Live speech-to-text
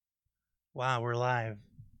Wow, we're live.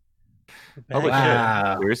 We're Holy back. shit.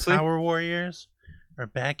 Wow. Seriously? Power Warriors are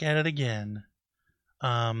back at it again.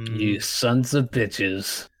 You sons of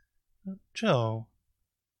bitches. Joe,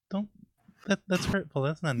 don't. That's hurtful.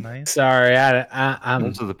 That's not nice. Sorry, I'm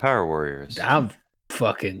Those are the Power Warriors. I'm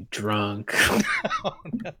fucking drunk. Oh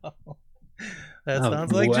no, that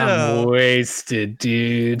sounds like I'm Joe. wasted,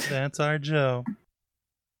 dude. That's our Joe.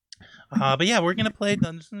 But yeah, we're gonna play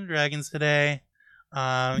Dungeons and Dragons today.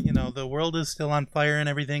 The world is still on fire and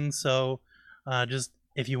everything, so just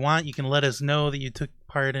if you want, you can let us know that you took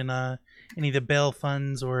part in any of the bail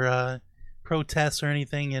funds or protests or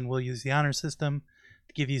anything, and we'll use the honor system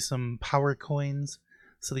to give you some power coins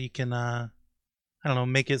so that you can I don't know,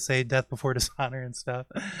 make it say death before dishonor and stuff.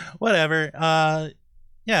 Whatever.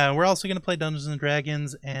 Yeah, we're also gonna play Dungeons and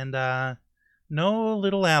Dragons, and no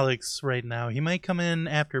little Alex right now. He might come in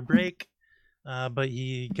after break, but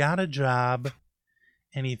he got a job,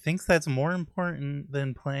 and he thinks that's more important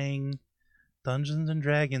than playing Dungeons and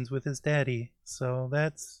Dragons with his daddy. So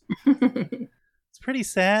that's it's pretty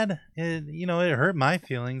sad. It hurt my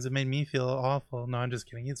feelings. It made me feel awful. No, I'm just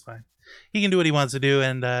kidding. It's fine. He can do what he wants to do,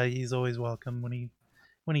 and he's always welcome when he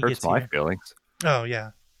Hurts gets my here. feelings. Oh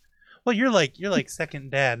yeah. Well, you're like second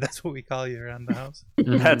dad. That's what we call you around the house.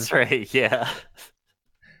 That's right, yeah.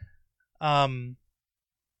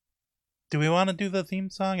 Do we want to do the theme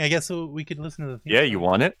song? I guess we could listen to the theme Yeah, song. you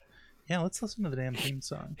want it? Yeah, let's listen to the damn theme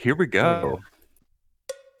song. Here we go.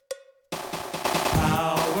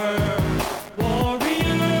 Power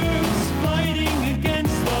warriors fighting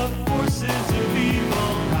against the forces of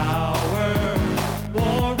evil. Power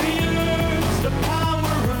warriors, the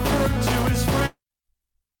power referred to as friend.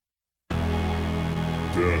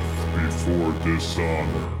 Death before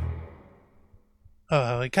dishonor.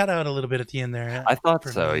 Oh, it cut out a little bit at the end there. I thought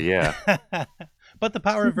for so, me. yeah. But the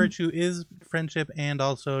power of virtue is friendship and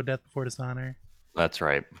also death before dishonor. That's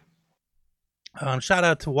right. Shout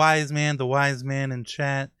out to Wise Man, the Wise Man in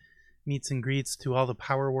chat. Meets and greets to all the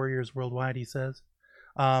Power Warriors worldwide, he says.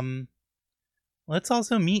 Let's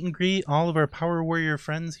also meet and greet all of our Power Warrior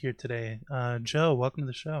friends here today. Joe, welcome to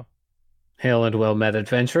the show. Hail and well met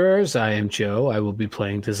adventurers. I am Joe. I will be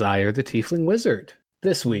playing Desire the Tiefling Wizard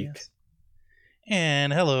this week. Yes.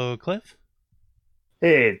 And hello, Cliff.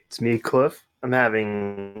 Hey, it's me, Cliff. I'm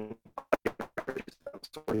having.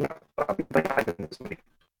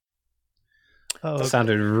 Oh, That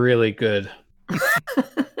sounded really good.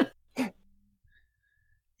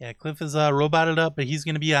 yeah, Cliff is roboted up, but he's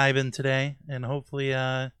going to be Ivan today, and hopefully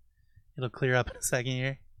it'll clear up in a second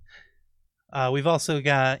here. We've also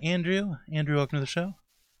got Andrew. Andrew, welcome to the show.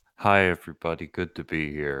 Hi, everybody. Good to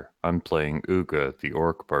be here. I'm playing Uga, the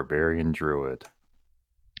Orc Barbarian Druid.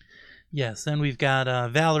 Yes, and we've got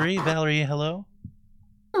Valerie. Valerie, hello.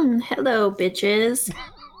 Hello, bitches.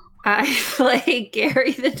 I play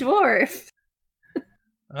Gary the Dwarf.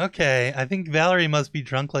 Okay, I think Valerie must be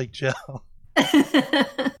drunk like Joe.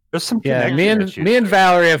 There's some Yeah, connection issues. me and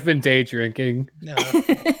Valerie have been day drinking. No.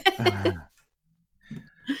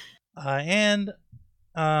 And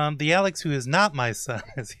the Alex who is not my son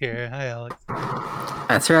is here. Hi, Alex.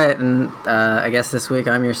 That's right, and I guess this week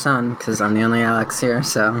I'm your son because I'm the only Alex here,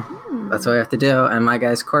 so that's what I have to do. And my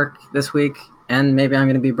guy's Cork this week, and maybe I'm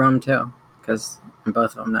going to be Brum too because I'm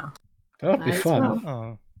both of them now. That'll be Nice fun. one.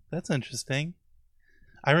 Oh, that's interesting.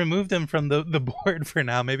 I removed him from the board for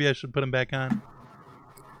now. Maybe I should put him back on.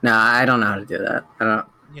 No, I don't know how to do that. I don't.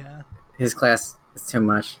 Yeah. His class is too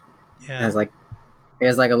much. Yeah. He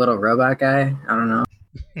has like a little robot guy. I don't know.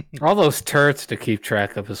 All those turrets to keep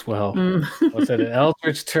track of as well. Was it an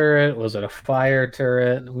Eldritch turret? Was it a fire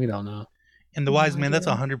turret? We don't know. And the Wise No Man, that's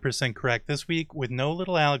idea. 100% correct. This week, with no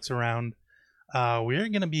little Alex around, we're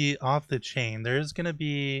going to be off the chain. There's going to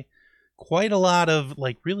be quite a lot of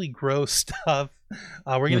like really gross stuff.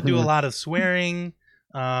 We're going to do a lot of swearing,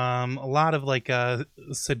 a lot of like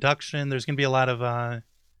seduction. There's going to be a lot of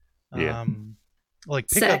like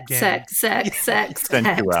pickup games. sex.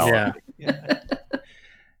 Sensuality. Yeah. Yeah.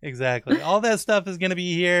 Exactly. All that stuff is going to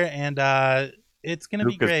be here, and it's going to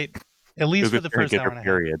be Lucas- great. At least for Uga's the gonna first get hour her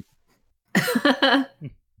and a half.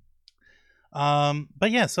 period.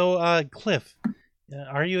 But yeah, so Cliff,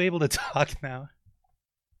 are you able to talk now?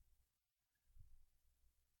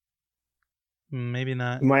 Maybe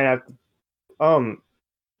not. You might have. I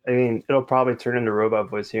mean, it'll probably turn into robot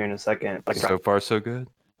voice here in a second. Like, So far, so good.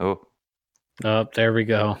 Oh, Oh, there we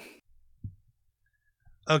go.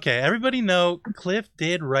 Okay, everybody know Cliff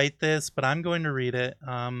did write this, but I'm going to read it.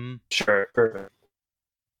 sure, perfect.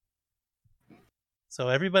 So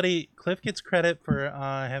everybody, Cliff gets credit for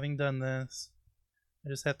having done this. I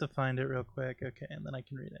just have to find it real quick. Okay, and then I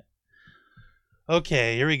can read it.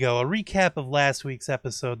 Okay, here we go. A recap of last week's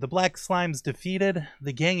episode. The Black Slime's defeated.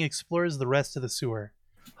 The gang explores the rest of the sewer.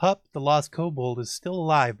 Hup, the lost kobold, is still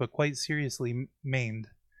alive but quite seriously maimed.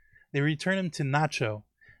 They return him to Nacho.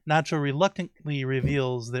 Nacho reluctantly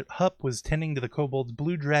reveals that Hup was tending to the kobold's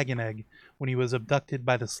blue dragon egg when he was abducted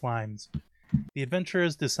by the slimes. The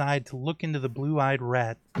adventurers decide to look into the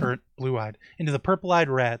into the purple-eyed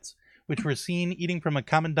rats, which were seen eating from a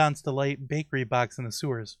Commandant's Delight bakery box in the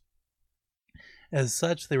sewers. As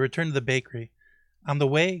such, they return to the bakery. On the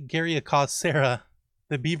way, Gary accosts Sarah,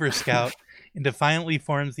 the Beaver Scout, and defiantly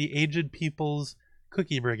forms the Aged People's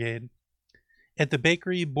Cookie Brigade. At the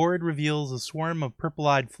bakery, Board reveals a swarm of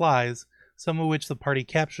purple-eyed flies, some of which the party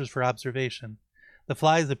captures for observation. The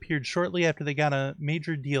flies appeared shortly after they got a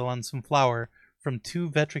major deal on some flour from 2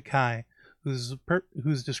 Vetrikai,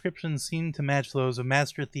 whose descriptions seemed to match those of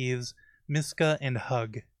Master Thieves Miska and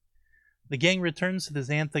Hug. The gang returns to the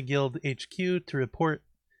Xantha Guild HQ to report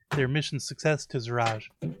their mission success to Ziraj.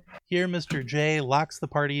 Here, Mr. J locks the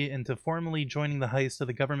party into formally joining the heist of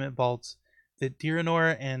the government vaults that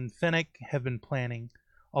Diranor and Fennec have been planning,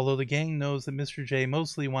 although the gang knows that Mr. J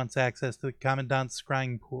mostly wants access to the Commandant's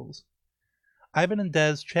scrying pools. Ivan and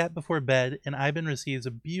Dez chat before bed, and Ivan receives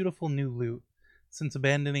a beautiful new loot, since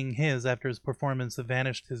abandoning his after his performance of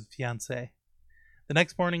vanished his fiancée. The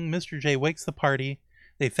next morning, Mr. J wakes the party.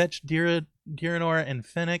 They fetch Diranor and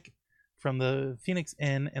Fennec from the Phoenix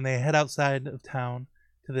Inn, and they head outside of town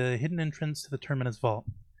to the hidden entrance to the Terminus Vault.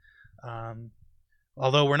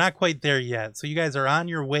 Although we're not quite there yet. So you guys are on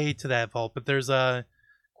your way to that vault, but there's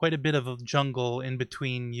quite a bit of a jungle in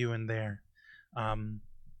between you and there.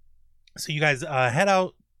 So you guys head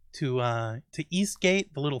out to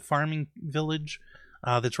Eastgate, the little farming village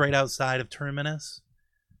that's right outside of Terminus.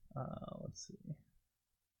 Let's see.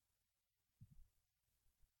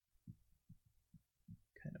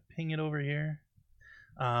 Kind of ping it over here.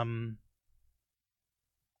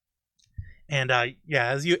 Yeah,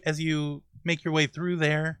 as you make your way through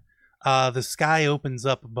there, the sky opens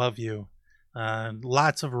up above you.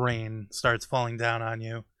 Lots of rain starts falling down on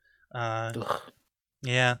you.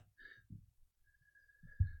 Yeah.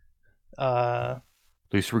 At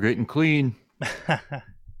least we're getting clean.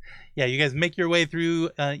 Yeah, you guys make your way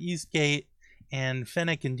through Eastgate, and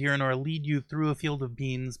Fennec and Diranor lead you through a field of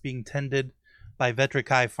beans being tended by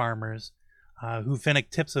Vetrikai farmers, who Fennec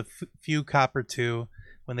tips a few copper to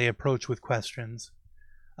when they approach with questions.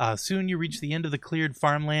 Soon you reach the end of the cleared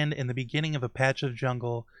farmland and the beginning of a patch of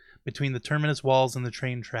jungle between the Terminus walls and the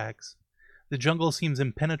train tracks. The jungle seems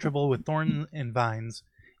impenetrable with thorns and vines,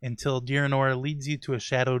 until Diranor leads you to a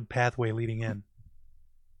shadowed pathway leading in.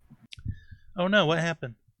 Oh no, what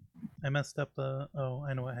happened? I messed up the... Oh,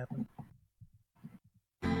 I know what happened.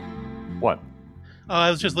 What? Oh,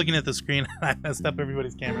 I was just looking at the screen. I messed up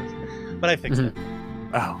everybody's cameras. But I fixed it.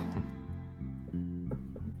 Oh.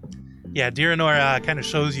 Yeah, Diranor kind of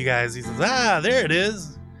shows you guys. He says, there it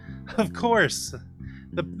is. Of course.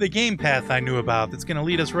 The game path I knew about that's going to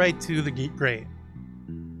lead us right to the Great.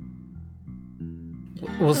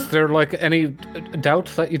 Was there like any doubt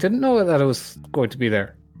that you didn't know that it was going to be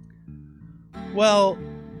there? Well,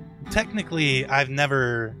 technically, I've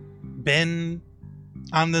never been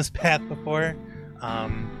on this path before.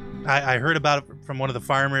 I heard about it from one of the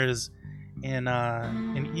farmers in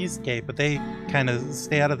Eastgate, but they kind of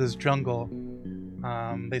stay out of this jungle.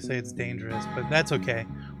 They say it's dangerous, but that's okay.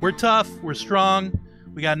 We're tough. We're strong.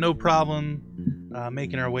 We got no problem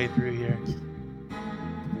making our way through here.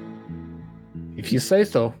 If you say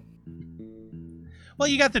so. Well,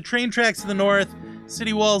 you got the train tracks to the north,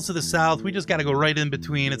 city walls to the south. We just got to go right in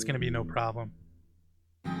between. It's going to be no problem.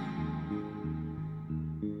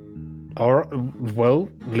 Well,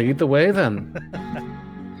 lead the way then.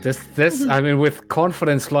 This. I mean, with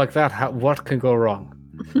confidence like that, what can go wrong?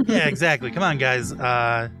 Yeah, exactly. Come on, guys.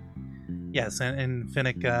 Yes, and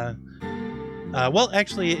Fennec. Well,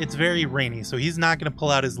 actually, it's very rainy, so he's not going to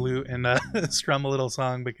pull out his lute and strum a little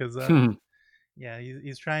song because. Yeah,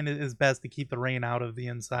 he's trying his best to keep the rain out of the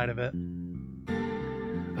inside of it.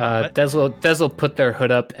 Des will put their hood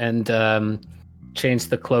up and change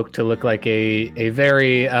the cloak to look like a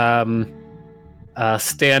very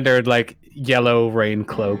standard like yellow rain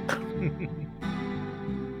cloak.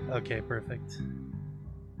 Okay, perfect.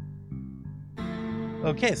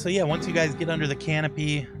 Okay, so yeah, once you guys get under the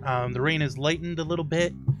canopy, the rain is lightened a little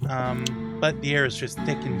bit, but the air is just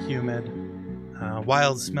thick and humid.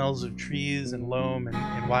 Wild smells of trees and loam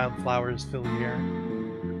and wildflowers fill the air.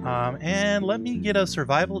 And let me get a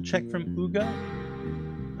survival check from Uga,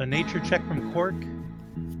 a nature check from Cork,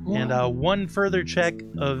 and one further check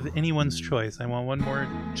of anyone's choice. I want one more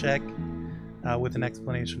check with an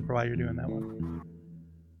explanation for why you're doing that one.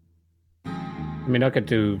 I mean, I could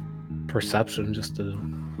do perception just to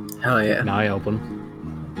Hell yeah. an eye open.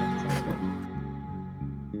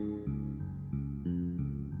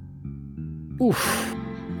 Oof.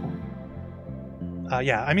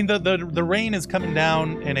 Yeah, I mean the rain is coming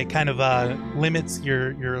down and it kind of limits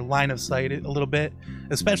your line of sight a little bit,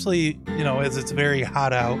 especially as it's very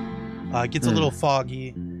hot out. It gets a little foggy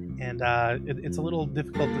and it's a little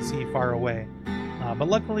difficult to see far away. But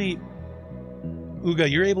luckily, Uga,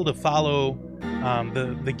 you're able to follow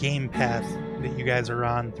the game path that you guys are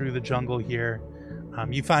on through the jungle here.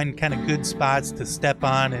 You find kind of good spots to step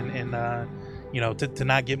on and to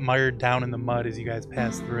not get mired down in the mud as you guys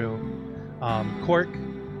pass through. Cork,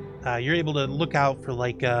 you're able to look out for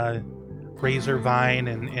like razor vine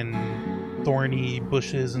and thorny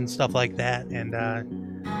bushes and stuff like that. And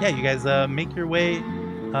you guys make your way,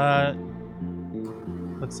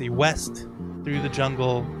 west through the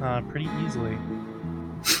jungle pretty easily.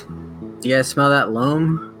 Do you guys smell that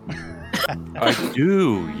loam? I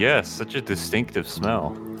do. Yes, such a distinctive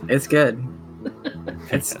smell. It's good.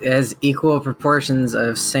 It has equal proportions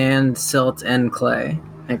of sand, silt, and clay.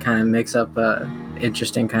 It kind of makes up a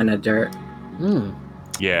interesting kind of dirt.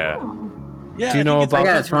 Yeah. Yeah. Do you know about? I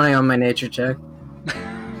got a 20 on my nature check,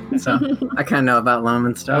 so I kind of know about loam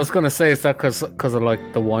and I stuff. was gonna say, is that because of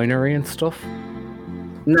like the winery and stuff?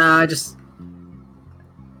 No, I just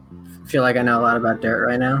feel like I know a lot about dirt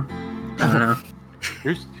right now. I don't know.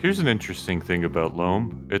 Here's an interesting thing about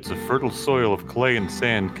loam. It's a fertile soil of clay and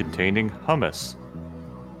sand containing humus.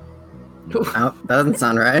 Oh, that doesn't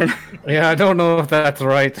sound right. Yeah, I don't know if that's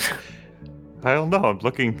right. I don't know. I'm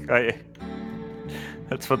looking.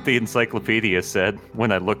 That's what the encyclopedia said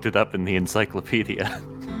when I looked it up in the encyclopedia.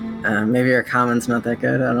 Maybe your comment's not that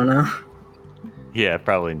good. I don't know. Yeah,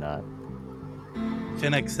 probably not.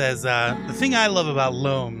 Finnick says, the thing I love about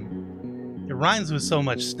loam, it rhymes with so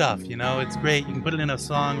much stuff, it's great. You can put it in a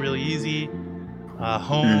song really easy.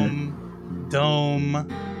 Home, dome.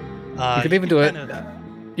 You could even do it.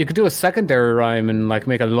 You could do a secondary rhyme and like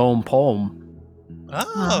make a lone poem.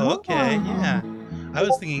 Oh, okay, yeah. I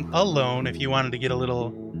was thinking alone if you wanted to get a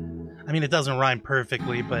little. I mean, it doesn't rhyme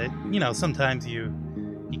perfectly, but sometimes you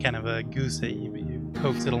kind of goose it, you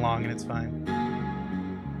coax it along, and it's fine.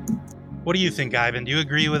 What do you think, Ivan? Do you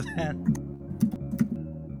agree with that?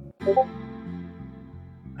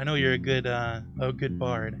 I know you're a good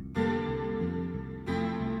bard.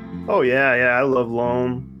 Oh yeah, I love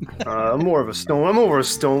loam. I'm more of a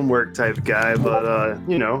stonework type guy, but I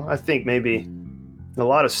think maybe a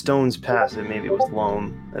lot of stones pass it. Maybe it was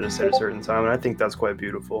loam at a certain time, and I think that's quite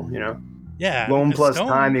beautiful. Yeah. Loam plus stone,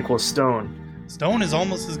 time equals stone. Stone is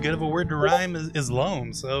almost as good of a word to rhyme as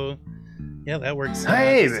loam, so yeah, that works just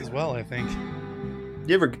as well, I think.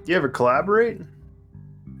 You ever collaborate?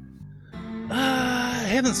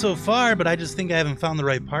 I haven't so far, but I just think I haven't found the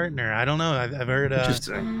right partner. I don't know. I've heard.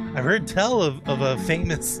 Interesting. I've heard tell of a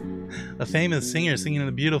famous singer singing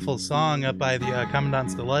a beautiful song up by the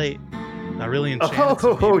Commandant's Delight. Really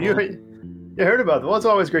enchanted. Oh, you heard about that? Well, it's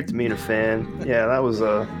always great to meet a fan. Yeah, I was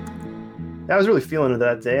really feeling it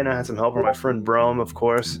that day, and I had some help from my friend Brom, of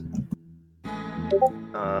course.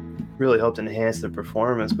 Really helped enhance the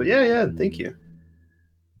performance. But yeah, thank you.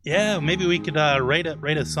 Yeah, maybe we could write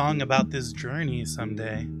a song about this journey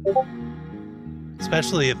someday.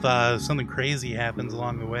 Especially if something crazy happens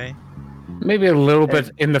along the way. Maybe a little bit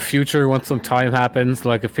in the future when some time happens,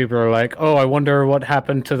 like if people are like, oh, I wonder what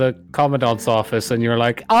happened to the Commandant's office, and you're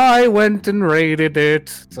like, I went and raided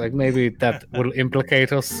it. It's like maybe that will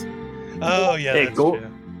implicate us. Oh, yeah, Hey, that's Gold, true.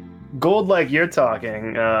 Gold, like you're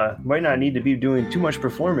talking, might not need to be doing too much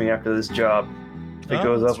performing after this job. If it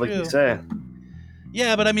goes that's up like you true. say.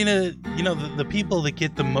 Yeah, but I mean, the people that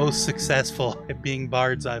get the most successful at being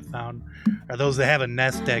bards, I've found, are those that have a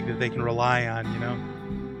nest egg that they can rely on,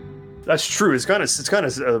 That's true. It's kind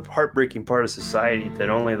of a heartbreaking part of society that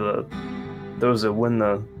only those that win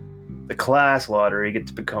the class lottery get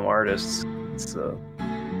to become artists.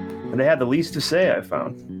 And they have the least to say, I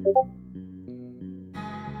found.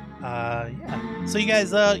 Yeah. So you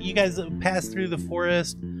guys pass through the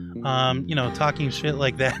forest, talking shit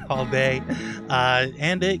like that all day,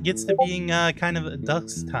 and it gets to being kind of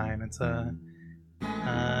dusk time. It's the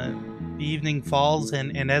evening falls,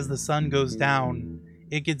 and as the sun goes down,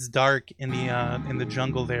 it gets dark in the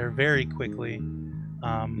jungle there very quickly.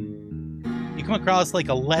 You come across like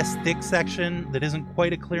a less thick section that isn't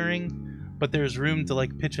quite a clearing, but there's room to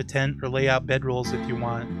like pitch a tent or lay out bedrolls if you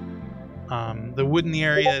want. The wood in the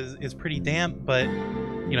area is pretty damp, but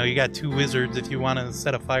you got two wizards. If you want to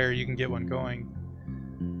set a fire, you can get one going.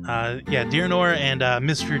 Dearnor and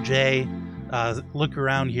Mr. J look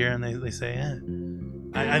around here and they say,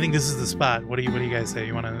 I think this is the spot. What do you guys say?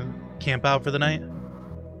 You want to camp out for the night?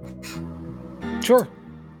 Sure.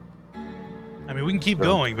 I mean, we can keep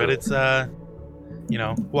going, but it's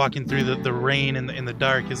walking through the rain in the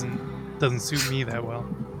dark doesn't suit me that well.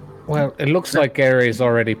 Well, it looks like Gary's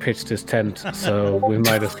already pitched his tent, so we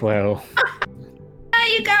might as well.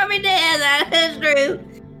 You got me dead. That is true.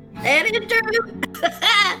 That is true.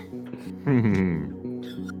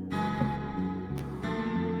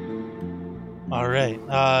 All right.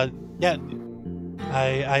 Yeah.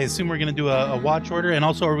 I assume we're gonna do a watch order, and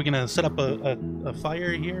also are we gonna set up a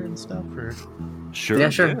fire here and stuff? Or Sure. Yeah,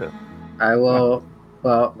 sure. I will.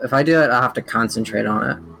 Well, if I do it, I'll have to concentrate on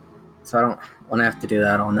it, so I don't want to have to do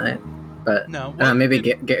that all night. But no, maybe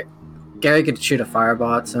Gary could shoot a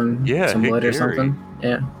fireball at some wood or something.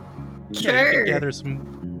 Yeah. Yeah, you could gather some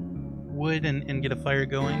wood and get a fire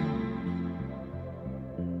going.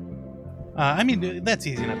 I mean, that's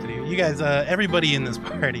easy enough to do. You guys, everybody in this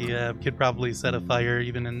party could probably set a fire,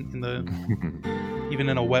 even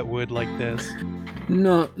in a wet wood like this.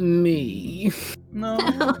 Not me. No.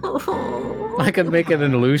 I could make it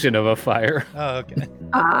an illusion of a fire. Oh, okay.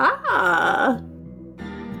 Ah.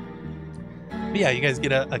 But yeah, you guys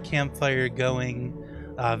get a campfire going.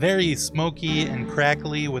 Very smoky and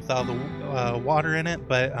crackly with all the water in it,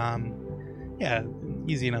 but yeah,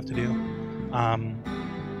 easy enough to do.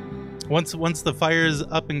 Once the fire's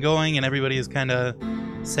up and going and everybody is kind of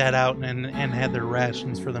sat out and had their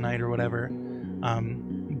rations for the night or whatever,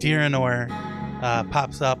 Diranor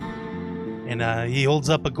pops up and he holds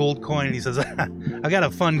up a gold coin and he says, I got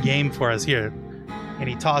a fun game for us here. And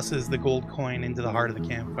he tosses the gold coin into the heart of the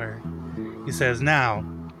campfire. He says, now,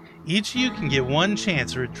 each of you can get one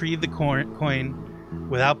chance to retrieve the coin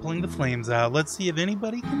without pulling the flames out. Let's see if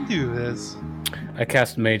anybody can do this. I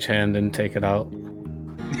cast Mage Hand and take it out.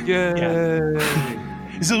 Yay! Yeah.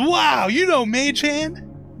 He says, wow, you know Mage Hand?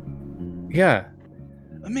 Yeah.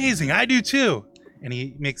 Amazing, I do too. And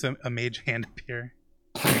he makes a Mage Hand appear.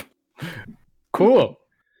 Cool.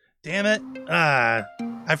 Damn it.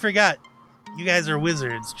 I forgot. You guys are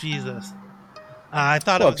wizards. Jesus. I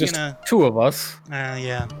thought I was just gonna... two of us.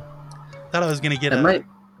 Yeah. Thought I was gonna get a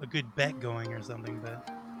good bet going or something, but...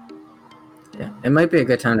 Yeah, it might be a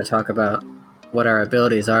good time to talk about what our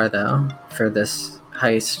abilities are, though, for this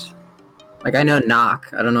heist. Like, I know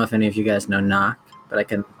knock. I don't know if any of you guys know knock, but I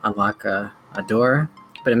can unlock a door.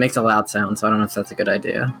 But it makes a loud sound, so I don't know if that's a good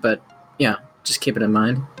idea. But, yeah, just keep it in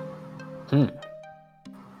mind. You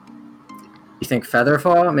think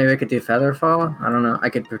Featherfall? Maybe I could do Featherfall? I don't know. I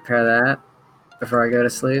could prepare that before I go to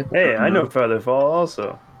sleep. Hey, I know Featherfall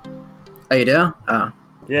also. Oh, you do? Oh.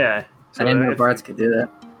 Yeah. I didn't know Bards could do that.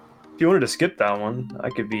 If you wanted to skip that one, I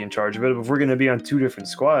could be in charge of it. But if we're going to be on two different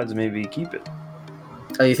squads, maybe keep it.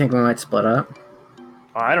 Oh, you think we might split up?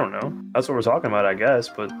 I don't know. That's what we're talking about, I guess.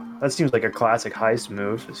 But that seems like a classic heist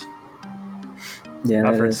move. Yeah,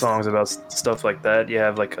 I've heard songs about stuff like that. You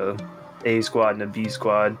have like a squad and a B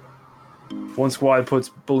squad. One squad puts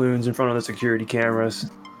balloons in front of the security cameras.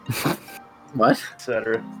 What?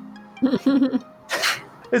 Etc.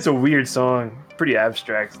 It's a weird song. Pretty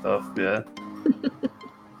abstract stuff, yeah.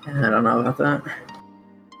 I don't know about that.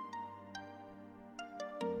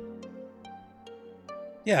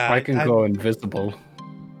 Yeah, I can go invisible.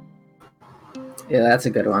 Yeah, that's a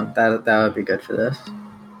good one. That would be good for this.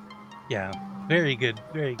 Yeah, very good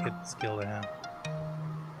skill to have.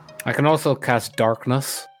 I can also cast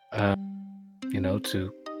darkness,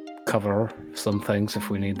 to cover some things if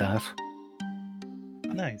we need that.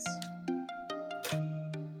 Nice.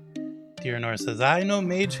 Diranor says, I know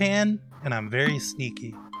Mage Hand, and I'm very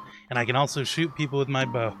sneaky. And I can also shoot people with my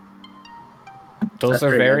bow. Those That's are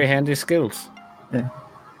pretty very good. handy skills. Yeah.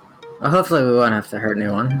 Well, hopefully we won't have to hurt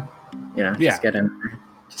anyone. Yeah. Just get in there.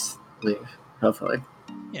 Just leave. Hopefully.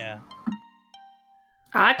 Yeah.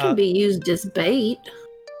 I can be used as bait.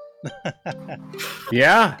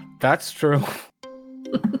 Yeah, that's true.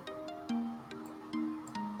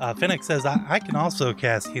 Finnick says, I can also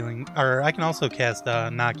cast healing, or I can also cast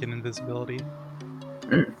knock and invisibility.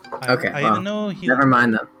 Okay, I well, even know healing. Never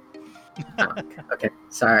mind them. Oh, okay,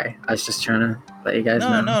 sorry. I was just trying to let you guys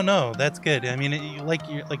know. No, that's good. I mean, like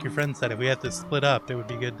your friend said, if we have to split up, it would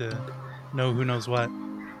be good to know who knows what.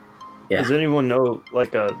 Yeah. Does anyone know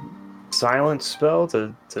like a silence spell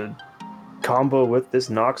to combo with this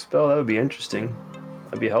knock spell? That would be interesting.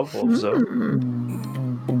 That'd be helpful. So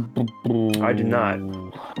I do not.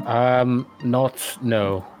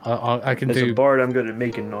 No. I can As do. a bard, I'm good at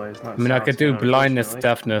making noise. I mean, I could do sound, blindness,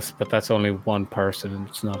 unfortunately. deafness, but that's only one person, and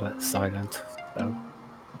it's not a silent. So.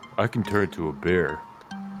 I can turn to a bear.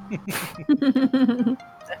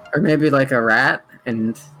 Or maybe like a rat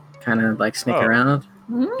and kind of like sneak Oh. around.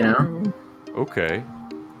 Mm. Okay.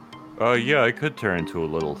 Yeah, I could turn into a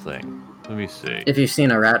little thing. Let me see. If you've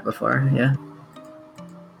seen a rat before, yeah.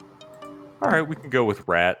 All right, we can go with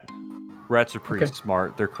rat. Rats are pretty Okay.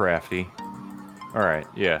 smart. They're crafty. All right,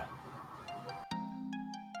 yeah.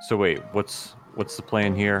 So wait, what's the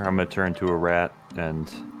plan here? I'm gonna turn into a rat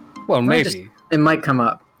and. Well, Might just- maybe. It might come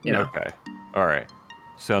up, you know. Okay. All right.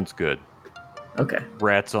 Sounds good. Okay.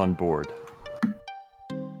 Rats on board.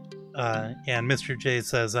 And Mr. J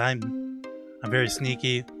says, I'm very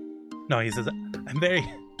sneaky. No, he says, I'm very.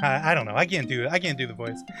 I don't know. I can't do the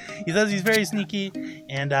voice. He says he's very sneaky,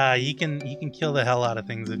 and he can kill the hell out of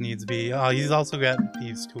things if needs be. Oh, he's also got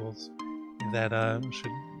thieves' tools that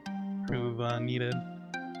should prove needed.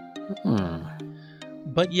 Hmm.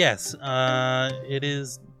 But yes, it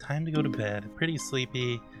is time to go to bed. Pretty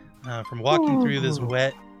sleepy from walking through this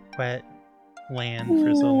wet land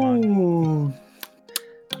for so long.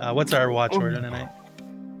 What's our watch order tonight?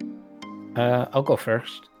 I'll go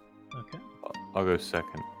first. Okay. I'll go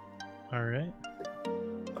second. All right.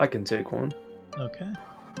 I can take one. Okay.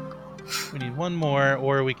 We need one more,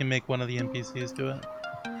 or we can make one of the NPCs do it.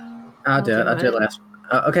 I'll do it. I'll do it last.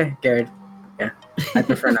 Okay, Gary. Yeah. I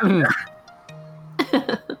prefer not.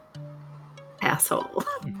 Asshole.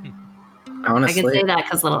 I want I to can say sleep. that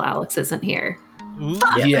because little Alex isn't here. Ooh.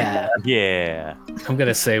 Yeah. Yeah. I'm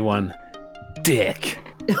gonna say one. Dick.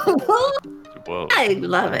 Whoa. I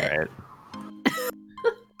love it. All right.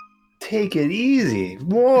 Take it easy.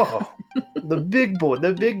 Whoa. The big boy,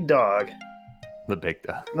 the big dog. The big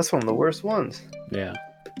dog. That's one of the worst ones. Yeah.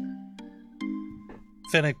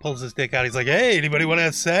 Fennec pulls his dick out. He's like, "Hey, anybody want to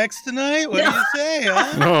have sex tonight? What do you say,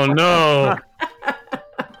 huh?" Oh no.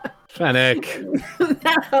 Fennec.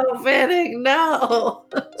 No, Fennec, no.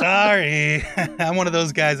 Sorry, I'm one of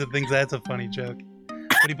those guys that thinks that's a funny joke,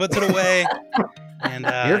 but he puts it away. And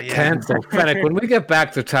You're yeah. cancelled. Fennec, when we get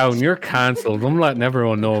back to town, you're cancelled. I'm letting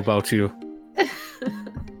everyone know about you.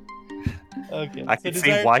 Okay. I so can see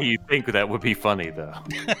Desire- why you think that would be funny, though.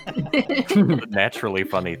 It's a naturally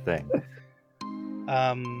funny thing.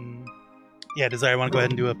 Yeah, Desire, want to go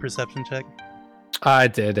ahead and do a perception check? I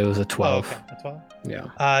did. It was a Oh, 12. okay. A 12.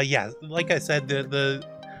 Yeah. Yeah, like I said, the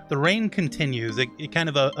rain continues. It kind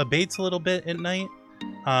of abates a little bit at night,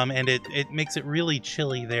 and it makes it really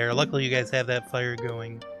chilly there. Luckily, you guys have that fire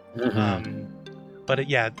going. But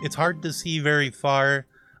it's hard to see very far.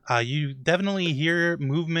 You definitely hear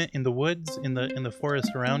movement in the woods, in the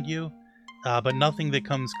forest around you, but nothing that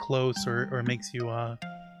comes close or makes you,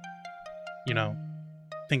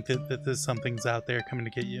 think that there's something's out there coming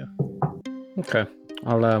to get you. Okay.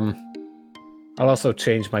 I'll also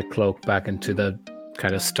change my cloak back into the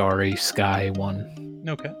kind of starry sky one,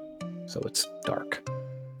 Okay. so it's dark.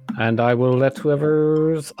 And I will let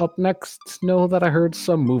whoever's up next know that I heard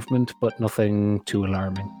some movement, but nothing too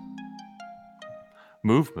alarming.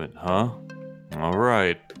 Movement, huh? All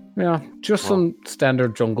right. Yeah, just some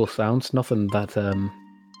standard jungle sounds. Nothing that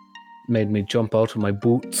made me jump out of my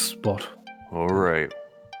boots, but All right.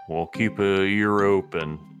 We'll keep a ear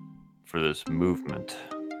open for this movement.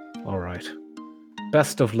 all right.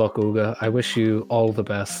 Best of luck, Uga. I wish you all the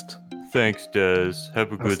best. Thanks, Des.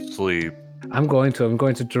 Have a good sleep. I'm going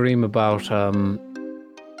to dream about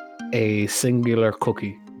a singular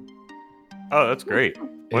cookie. Oh, that's great.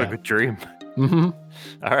 What Yeah. a good dream. Mm-hmm.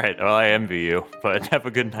 All right. Well, I envy you, but have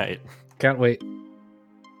a good night. Can't wait.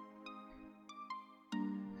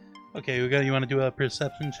 Okay, Uga, you want to do a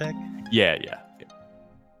perception check? Yeah.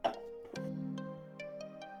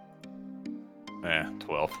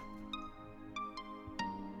 12.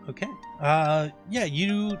 Okay. Yeah,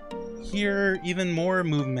 you hear even more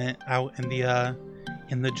movement out in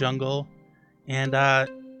the jungle, and yeah,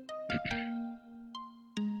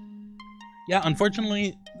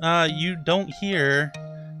 unfortunately, you don't hear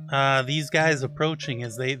these guys approaching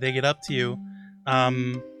as they get up to you,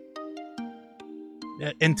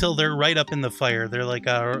 until they're right up in the fire. They're like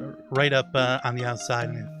right up on the outside,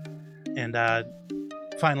 and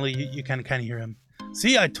finally you kind of hear him.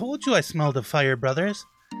 See, I told you I smelled a fire, brothers.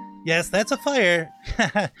 Yes, that's a fire.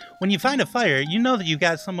 When you find a fire, you know that you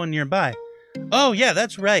got someone nearby. Oh, yeah,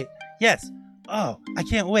 that's right. Yes. Oh, I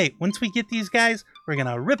can't wait. Once we get these guys, we're going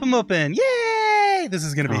to rip them open. Yay! This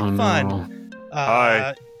is going to be fun. No.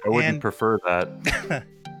 Hi. I wouldn't and- prefer that.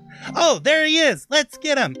 Oh, there he is. Let's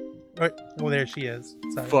get him. Oh, there she is.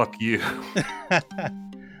 Sorry. Fuck you.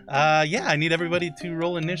 Yeah, I need everybody to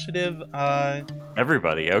roll initiative.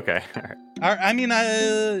 Everybody. Okay. I mean,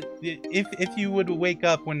 if you would wake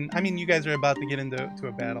up when, I mean, you guys are about to get into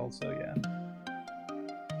a battle, so yeah.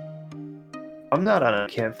 I'm not on a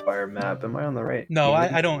campfire map. Am I on the right? No,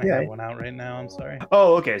 I don't Yeah. have one out right now. I'm sorry.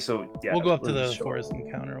 Oh, okay. So yeah, We'll go up to let's the show- forest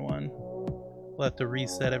encounter one. We'll have to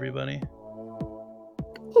reset everybody.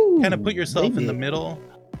 Kind of put yourself in the maybe. middle.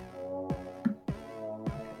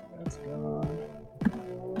 That's gone.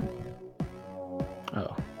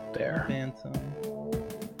 Oh, there. Phantom.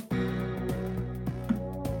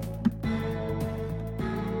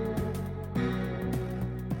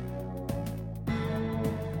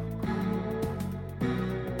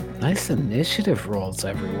 Nice initiative rolls,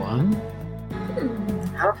 everyone.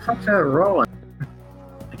 How the fuck did it roll?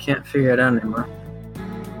 I can't figure it out anymore.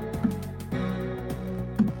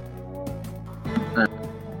 I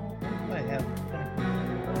have.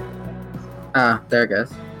 Ah, there it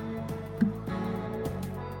goes.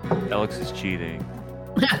 Alex is cheating.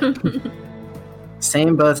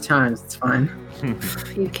 Same both times. It's fine.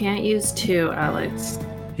 You can't use 2, Alex.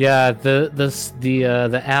 Yeah,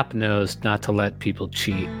 the app knows not to let people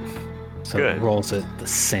cheat, so it Good. rolls it the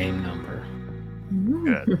same number.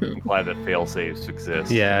 Good. I'm glad that fail saves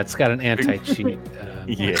exist. Yeah, it's got an anti-cheat.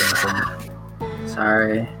 Yeah. mechanism.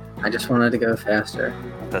 Sorry. I just wanted to go faster.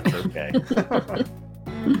 That's okay.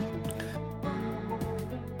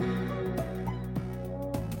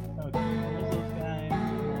 Okay, where's those guys?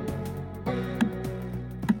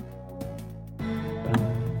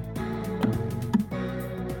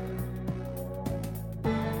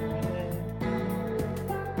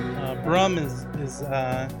 Brum is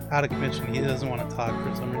out of commission. He doesn't want to talk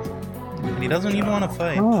for some reason, and he doesn't even want to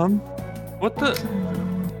fight. What the?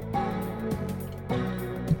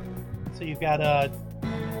 So you've got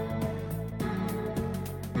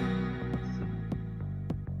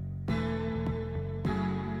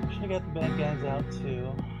should have got the bad guys out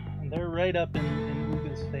too, and they're right up in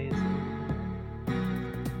Uga's face.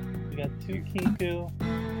 We got 2 Kinku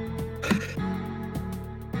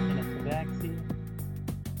and a Tabaxi,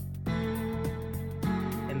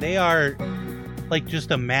 and they are like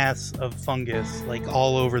just a mass of fungus, like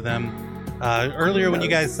all over them. Earlier, when you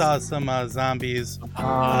guys saw some zombies,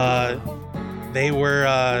 they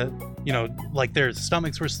were, like their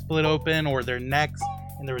stomachs were split open or their necks,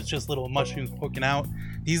 and there was just little mushrooms poking out.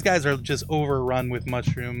 These guys are just overrun with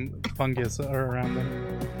mushroom fungus around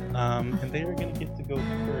them. And they are going to get to go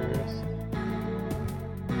first.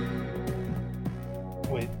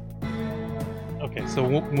 Wait. Okay, so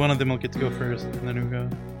one of them will get to go first, and then Uga.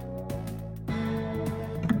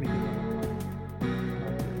 Let me do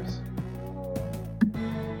markers.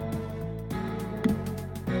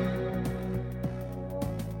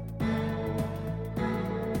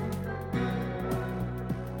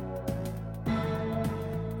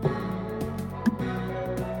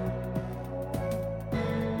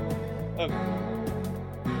 Okay.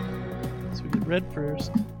 So we get red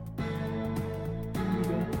first. Uga.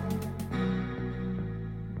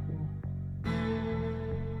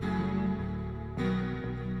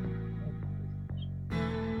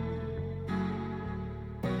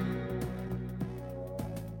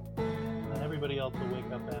 And everybody else will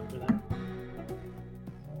wake up after that.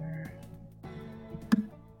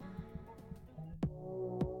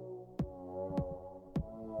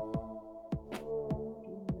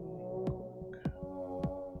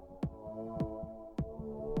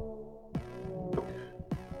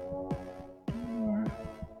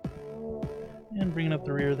 And bringing up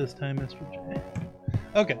the rear this time, Mr. J.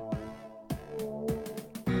 Okay.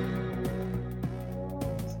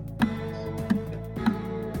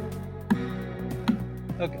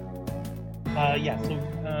 Okay. Yeah, so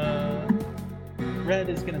red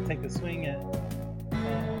is going to take a swing at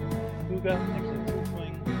Uga. Actually, 2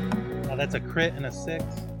 swings. That's a crit and a 6.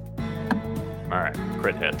 Alright,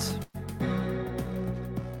 crit hits.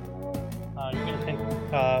 You're going to take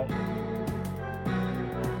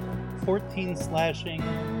 14 slashing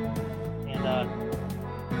and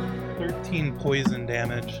 13 poison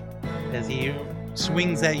damage as he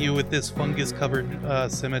swings at you with this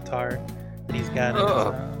fungus-covered scimitar that he's got in his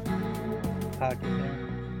pocket there.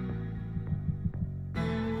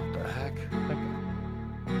 What the heck?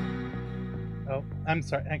 Oh, I'm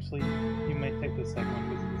sorry. Actually, you might take the second one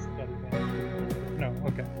because he's got advantage. No,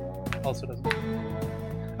 okay. Also doesn't.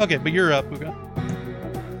 Okay, but you're up, Uga.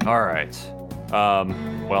 Alright.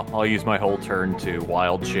 Well, I'll use my whole turn to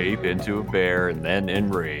wild shape into a bear and then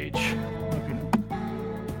enrage.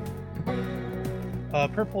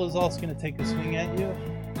 Purple is also going to take a swing at you.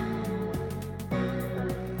 For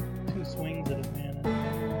 2 swings at advantage.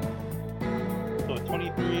 So a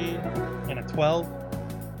 23 and a 12.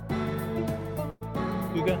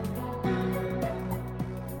 Uga?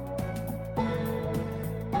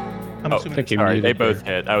 I'm assuming thank you. Sorry, they muted both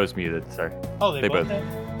there. hit. I was muted, sorry. Oh, they both both- hit?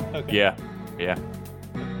 Okay. Yeah. Yeah. So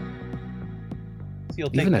you'll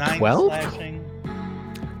take Even a 9 12? slashing,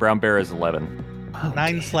 Brown bear is 11.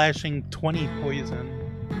 9 slashing, 20 poison.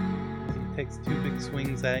 He takes 2 big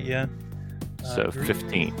swings at you. So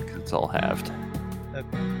 15, because it's all halved. Okay.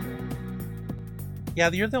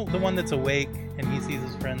 Yeah, you're the one that's awake, and he sees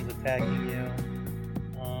his friends attacking you.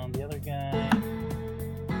 The other guy.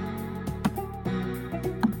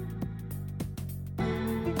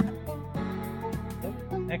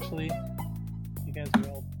 Oh, actually, you guys are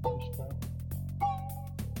all pushed up.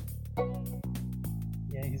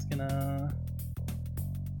 Yeah, he's gonna.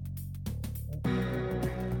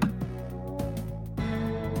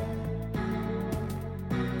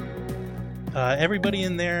 Everybody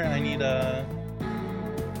in there, I need a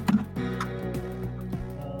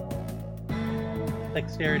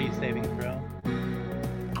dexterity saving throw.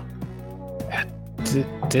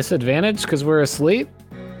 Disadvantage because we're asleep?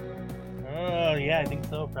 Oh, yeah, I think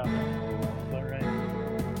so, probably. About right.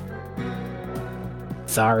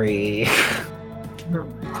 Sorry.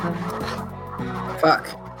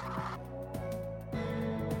 Fuck.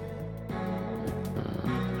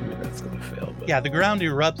 That's gonna fail. But... Yeah, the ground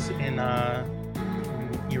erupts in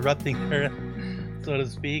erupting earth, so to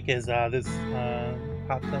speak, as this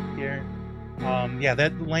pops up here. Yeah,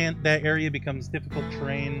 that area becomes difficult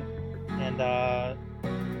terrain, and I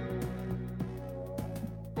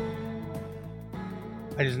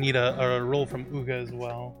just need a roll from Uga as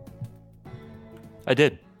well. I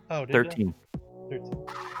did. Oh, did 13. 13.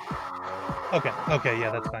 Okay,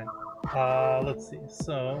 yeah, that's fine. Let's see.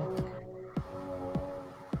 So,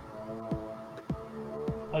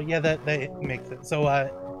 oh yeah, that makes it. So,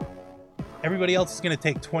 everybody else is gonna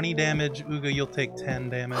take 20 damage. Uga, you'll take 10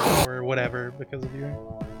 damage or whatever because of your.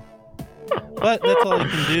 But that's all you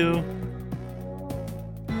can do.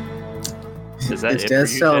 Is that Is it Des for you,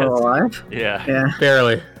 still Des? alive? Yeah. Yeah.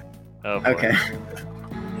 Barely. Oh, boy. Okay.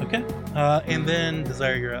 Okay. And then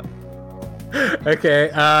Desire, you're up. Okay,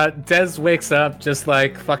 Des wakes up just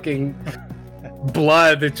like fucking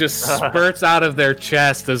blood that just spurts out of their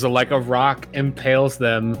chest as a rock impales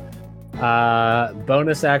them.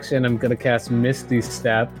 Bonus action, I'm gonna cast Misty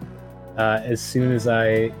Step as soon as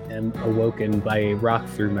I am awoken by a rock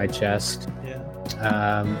through my chest. Yeah.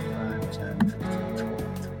 5, 10, 15,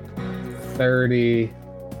 20, 30.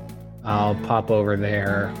 I'll pop over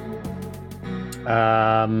there.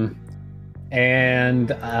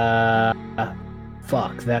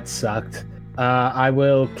 Fuck, that sucked. I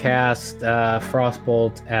will cast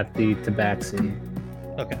Frostbolt at the Tabaxi.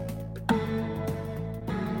 Okay.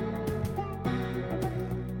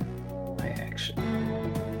 My action.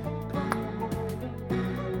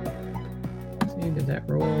 See, did that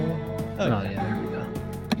roll? Oh, Okay. yeah, there we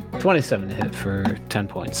go. 27 to hit for 10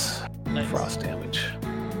 points Nice. frost damage.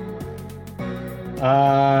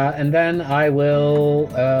 And then I will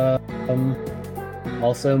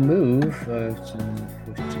also move 5, 10,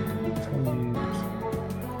 15,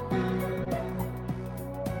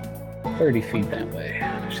 20, 30 feet that way.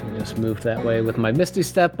 I should have just moved that way with my Misty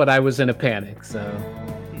Step, but I was in a panic, so.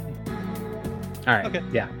 Alright, Okay.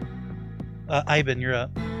 yeah. Ivan, you're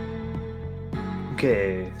up.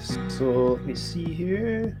 Okay, so let me see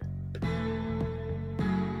here.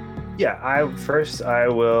 Yeah, I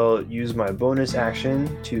will use my bonus action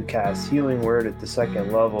to cast Healing Word at the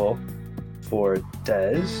 2nd level for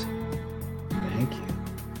Des. Thank you.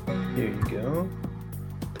 Here you go.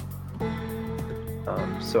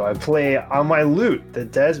 So I play on my lute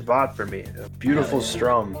that Des bought for me, a beautiful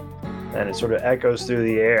strum, and it sort of echoes through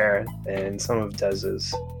the air, and some of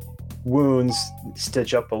Des's wounds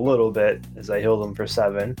stitch up a little bit as I heal them for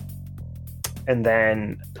 7. And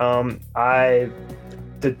then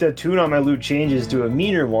the tune on my lute changes to a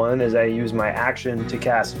meaner one as I use my action to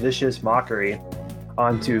cast Vicious Mockery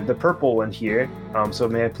onto the purple one here. So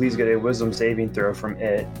may I please get a Wisdom saving throw from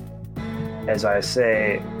it as I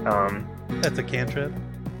say, That's a cantrip.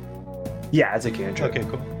 yeah, it's a cantrip. Okay,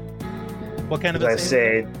 cool. What kind of As a I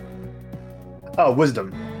save? say, oh,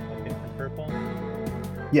 Wisdom. Okay, for purple.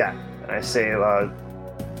 Yeah, and I say,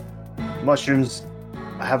 mushrooms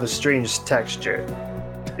have a strange texture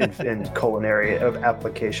in culinary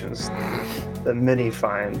applications that many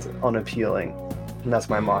find unappealing, and that's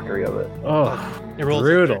my mockery of it. Oh, It rolls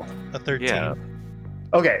brutal. a 13. Yeah.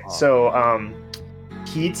 Okay, so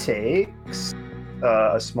he takes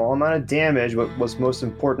a small amount of damage. What's most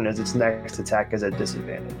important is its next attack is at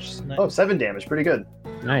disadvantage. Nice. Oh, 7 damage, pretty good.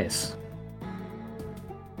 Nice.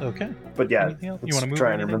 Okay. But yeah, Anything else? You let's wanna move try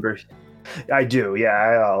or and anything? remember. I do. Yeah,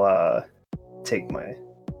 I'll take my.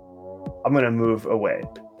 I'm gonna move away.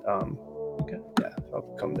 Okay. Yeah,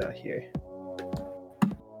 I'll come down here,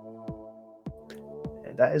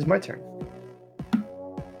 and that is my turn.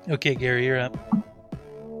 Okay, Gary, you're up.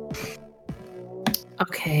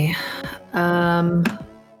 Okay.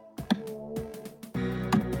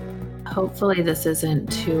 Hopefully this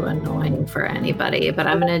isn't too annoying for anybody, but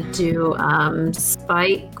I'm gonna do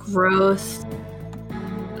spike growth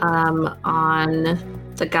on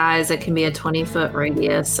the guys. It can be a 20-foot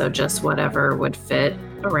radius, so just whatever would fit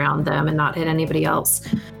around them and not hit anybody else.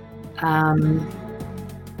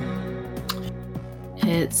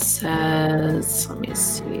 It says, let me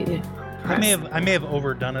see. I may have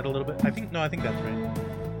overdone it a little bit. I think that's right.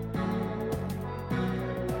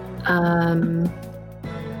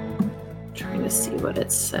 Trying to see what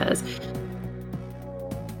it says.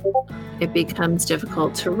 It becomes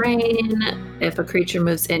difficult terrain. If a creature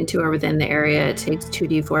moves into or within the area, it takes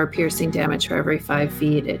 2d4 piercing damage for every 5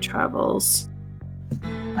 feet it travels.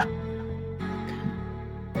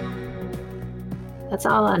 That's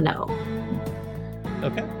all I know.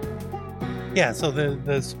 Okay. Yeah, so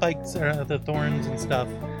the spikes, or the thorns and stuff,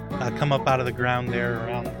 come up out of the ground there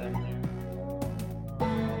around them.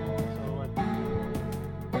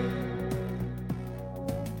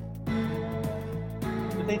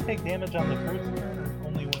 Did they take damage on the first turn, or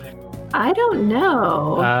only when they move? I don't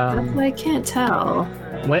know. That's why I can't tell.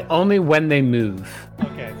 Only when they move.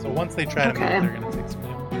 Okay, so once they try to Okay. move, they're going to take some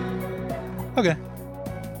damage. Okay.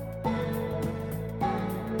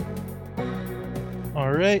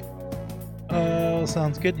 All right.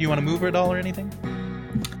 Sounds good. Do you want to move it all or anything?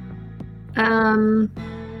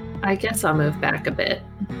 I guess I'll move back a bit.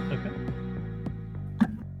 Okay.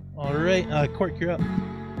 All right, Cork, you're up.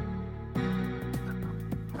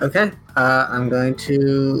 Okay, I'm going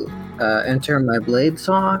to enter my Blade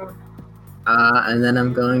Song, and then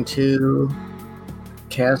I'm going to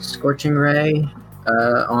cast Scorching Ray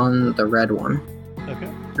on the red one. Okay.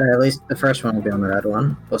 Or at least the first one will be on the red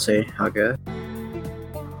one. We'll see how good.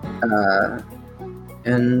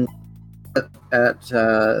 And at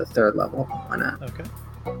third level, why not? Okay.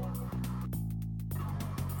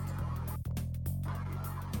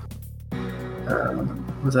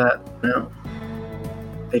 Was that? No.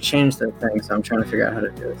 They changed their thing, so I'm trying to figure out how to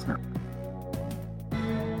do this now.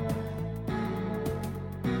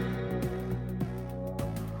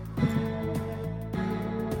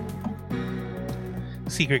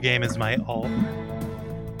 Secret game is my alt.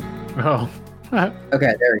 Oh.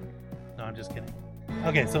 Okay, there we go. No, I'm just kidding.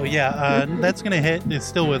 Okay, so yeah, that's gonna hit. It's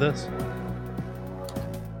still with us.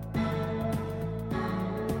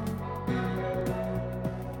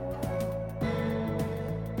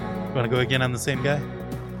 Want to go again on the same guy?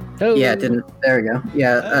 Oh. Yeah, it didn't. There we go.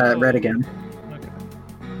 Yeah, red again.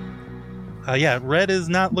 Okay. Yeah, red is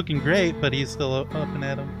not looking great, but he's still up and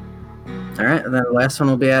at him. All right, and then the last one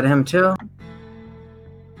will be at him too.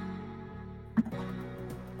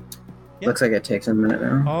 Yep. Looks like it takes a minute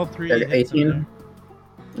now. All three. There we go, hits him 18.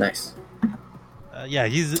 Nice. there. Yeah,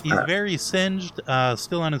 he's very singed.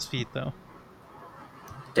 Still on his feet though.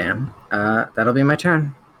 Damn. That'll be my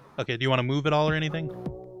turn. Okay, do you want to move at all or anything?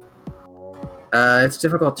 It's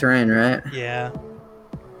difficult terrain, right? Yeah.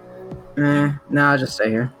 No, I'll just stay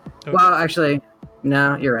here. Okay. Well, actually,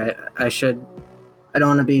 no, you're right. I don't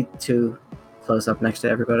want to be too close up next to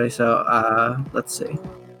everybody, so, let's see.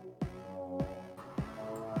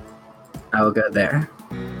 I will go there.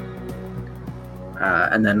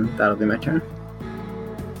 And then that'll be my turn.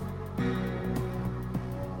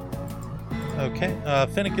 Okay,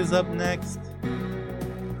 Finnick is up next.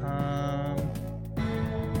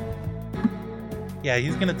 Yeah,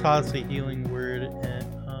 he's gonna toss a healing word at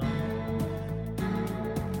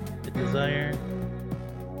the Desire.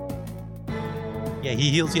 Yeah,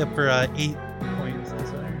 he heals you up for 8 points,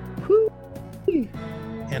 Desire.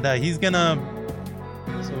 And he's gonna.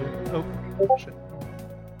 Oh shit.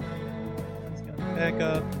 He's gonna back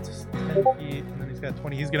up. It's 10 feet, and then he's got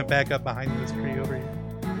 20. He's gonna back up behind this tree over here.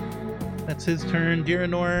 That's his turn.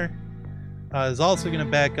 Diranor is also gonna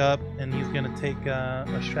back up, and he's gonna take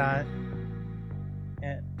a shot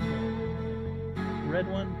at red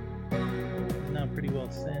one. Now pretty well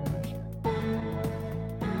singed.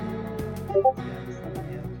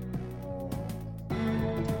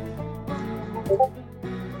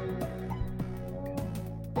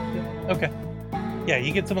 Okay. Yeah, he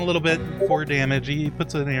gets him a little bit 4 damage. He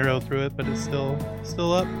puts an arrow through it, but it's still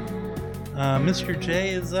up. Mr. J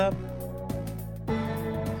is up.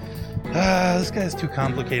 This guy's too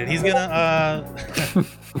complicated. He's gonna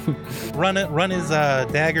run his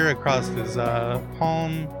dagger across his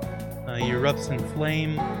palm. He erupts in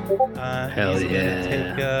flame. Hell he's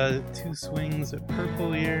yeah. gonna take 2 swings at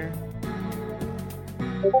purple here.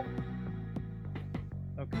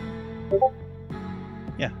 Okay.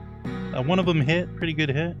 Yeah. One of them hit. Pretty good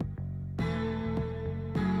hit.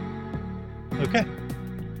 Okay.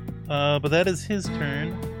 But that is his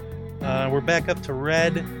turn. We're back up to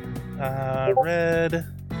Red. Red.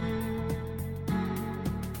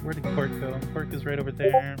 Where did Cork go? Cork is right over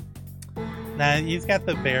there. Nah, he's got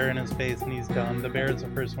the bear in his face and he's done. The bear is the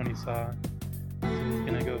first one he saw. So he's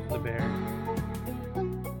gonna go for the bear.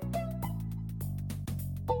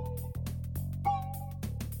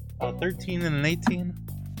 Oh, 13 and an 18?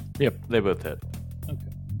 Yep, they both hit. Okay.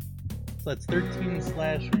 So that's 13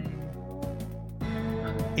 slashing.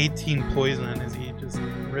 18 poison as he just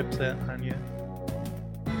rips that on you.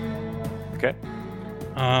 Okay.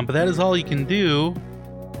 But that is all you can do.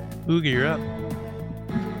 Ooga, you're up.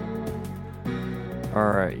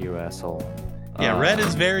 Alright, you asshole. Yeah, red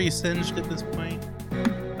is very singed at this point.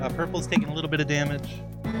 Purple's taking a little bit of damage.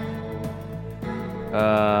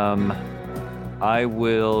 I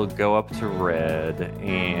will go up to red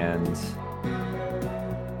and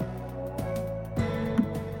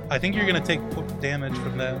I think you're gonna take damage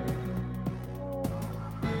from that.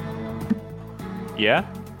 yeah,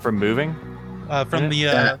 from moving. From the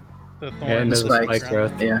Yeah. thorn. And the spikes. spike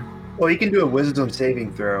growth. Yeah. Well, you can do a wisdom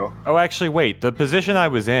saving throw. Oh, actually, wait. The position I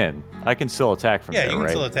was in, I can still attack from Yeah, there, you can right?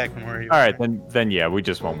 still attack from where you All are. right, then yeah, we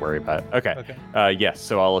just won't worry about it. Okay. Okay. Yes.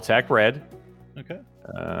 So I'll attack red. Okay.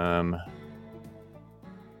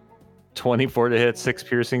 24 to hit, 6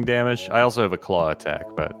 piercing damage. I also have a claw attack,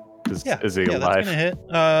 but is he yeah, alive? that's gonna hit.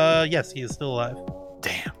 Yes, he is still alive.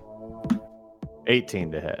 Damn.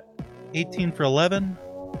 18 to hit. 18 for 11.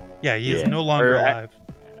 Yeah, he is Yeah. no longer Or, alive.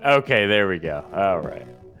 Okay, there we go. All right.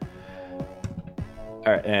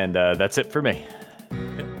 All right, and that's it for me.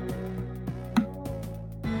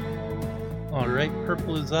 All right,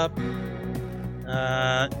 purple is up.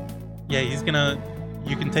 Yeah, he's gonna.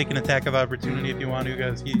 You can take an attack of opportunity if you want to,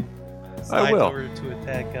 guys. He slides will. over to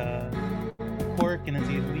attack Cork, and as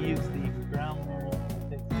he leaves the ground there,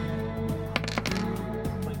 he takes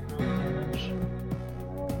spike growth damage.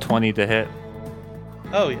 20 to hit,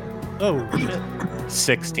 Oh yeah. Oh shit.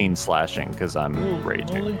 16 slashing because I'm Ooh, raging.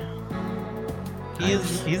 holy.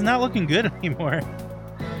 He's not looking good anymore.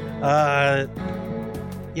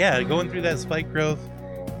 Yeah, going through that spike growth,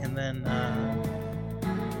 and then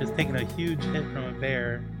just taking a huge hit from a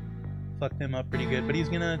bear fucked him up pretty good. But he's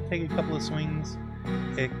gonna take a couple of swings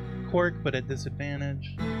at Cork, but at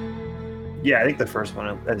disadvantage. Yeah, I think the first one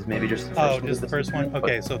is maybe just the first Oh, one. just the first one.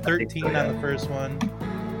 Okay, so 13 on the first one.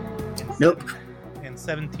 And Nope. And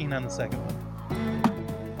 17 on the second one.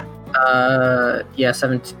 Yeah,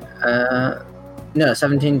 17. No,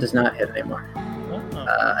 17 does not hit anymore. Oh,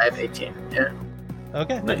 I have 18. Yeah.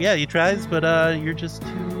 okay, nice. yeah, he tries, but you're just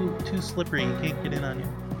too slippery. He can't get in on you.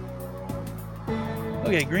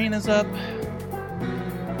 Okay, green is up.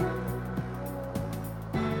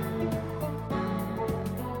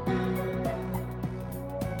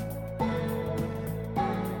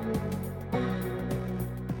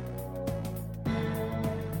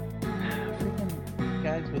 Freaking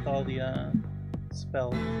guys with all the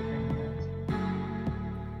spells.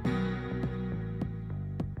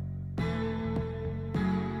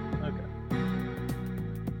 Okay.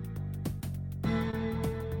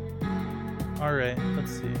 All right,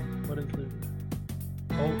 let's see. What is the?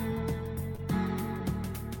 Oh.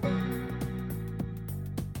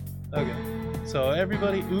 Okay. So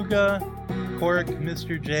everybody, Uga, Cork,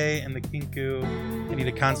 Mr. J, and the Kinku, I need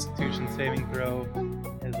a Constitution saving throw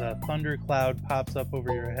as a thundercloud pops up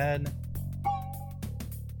over your head.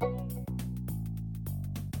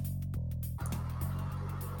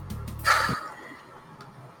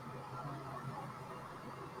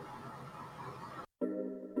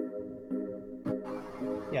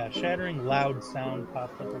 Yeah, shattering loud sound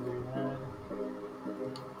pops up over your head.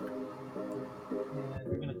 And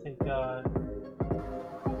you're gonna take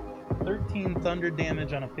 13 thunder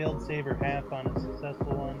damage on a failed save or half on a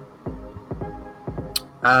successful one.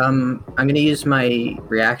 I'm gonna use my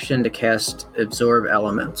reaction to cast Absorb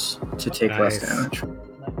Elements to take less Nice. damage.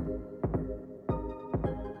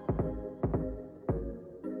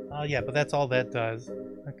 Yeah, but that's all that does.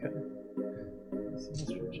 Okay. Let's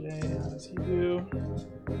see, Mr. J, how does he do?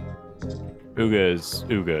 Uga is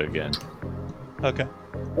Uga again. Okay.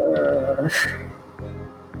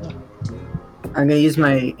 I'm gonna use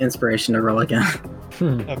my inspiration to roll again.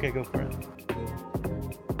 Okay, go for it.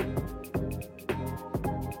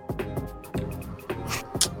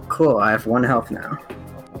 Cool, I have 1 health now.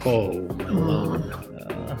 Oh, alone.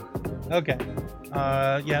 Okay.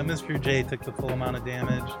 Yeah, Mr. J took the full amount of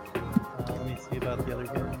damage. Let me see about the other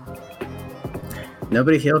guy.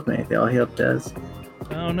 Nobody healed me. They all healed Dez.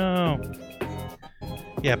 Oh no.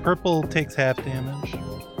 Yeah, purple takes half damage.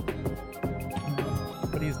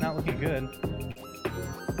 But he's not looking good.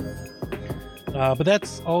 But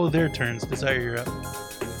that's all of their turns. Desire, you're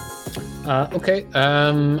up. Okay.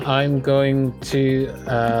 I'm going to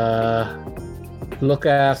look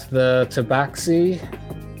at the tabaxi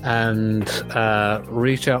and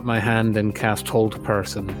reach out my hand and cast Hold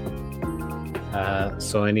Person.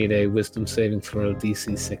 So I need a Wisdom saving throw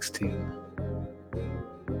DC 16.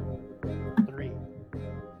 3.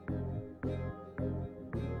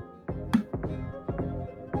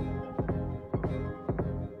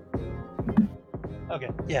 Okay.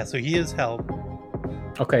 Yeah. So he is held.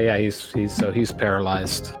 Okay, yeah, he's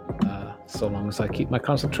paralyzed. So long as I keep my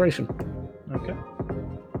concentration. Okay.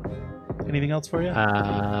 Anything else for you?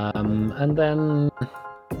 And then,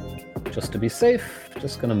 just to be safe,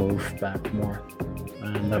 just gonna move back more,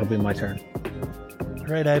 and that'll be my turn. All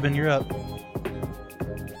right, Ivan, you're up.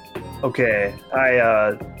 Okay,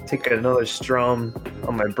 I take another strum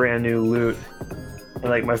on my brand new lute. And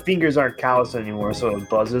like my fingers aren't calloused anymore, so it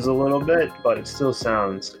buzzes a little bit, but it still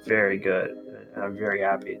sounds very good. And I'm very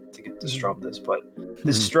happy to get to strum this. But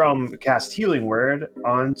this strum casts Healing Word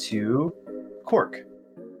onto Cork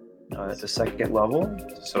at the 2nd level.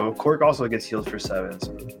 So Cork also gets healed for 7.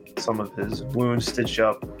 So some of his wounds stitched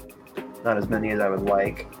up, not as many as I would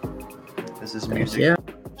like. This is music,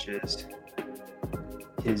 which is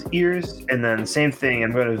his ears, and then same thing.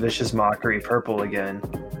 I'm going to Vicious Mockery Purple again.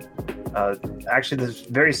 Actually, this is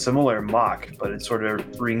very similar mock, but it sort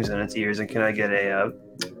of rings in its ears. And can I get a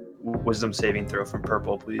Wisdom saving throw from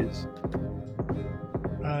Purple, please?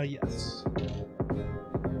 Yes.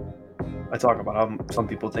 I talk about how some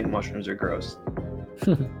people think mushrooms are gross.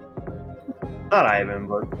 Not Ivan,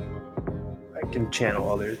 but I can channel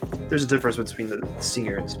others. There's a difference between the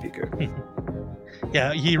singer and speaker.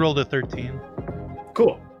 Yeah, he rolled a 13.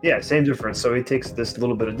 Cool. Yeah, same difference. So he takes this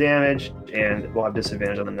little bit of damage, and we'll have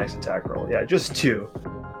disadvantage on the next attack roll. Yeah, just 2.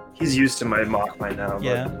 He's used to my mock by now. But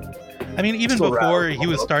Yeah. I mean, even still before rattled. he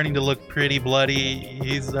was starting to look pretty bloody.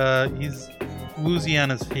 He's woozy on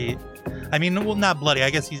his feet. I mean, well, not bloody. I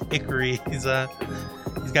guess he's ichory. He's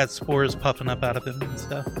got spores puffing up out of him and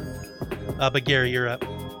stuff. But Gary, you're up.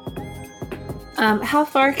 How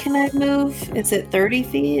far can I move? Is it 30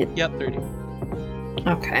 feet? Yep, 30.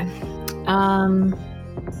 Okay.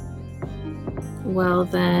 Well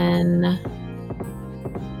then,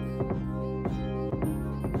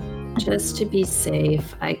 just to be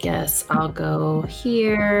safe, I guess I'll go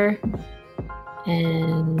here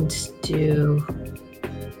and do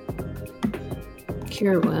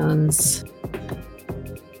Cure Wounds.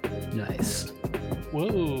 Nice.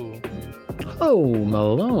 Whoa, Oh,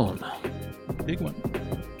 Malone. big one.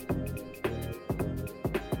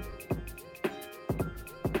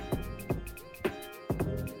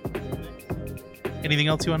 Anything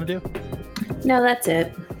else you want to do? No, that's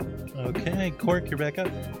it. Okay, Cork, you're back up.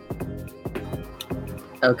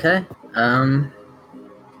 Okay. I'm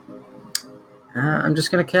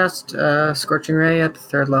just gonna cast Scorching Ray at the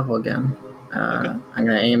 3rd level again. I'm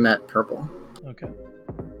gonna aim at Purple. Okay.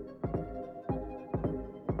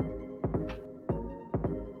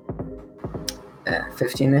 Uh,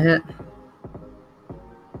 15 to hit.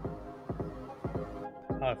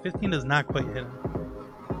 15 does not quite hit him.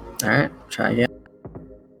 All right, try again.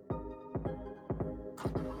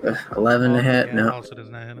 11 to hit. Yeah, No. Also does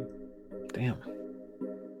not hit him. Damn.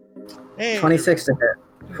 Hey. 26 to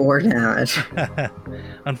hit. 4 damage.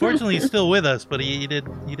 Unfortunately, he's still with us, but he did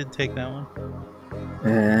take that one.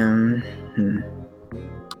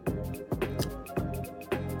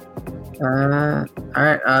 All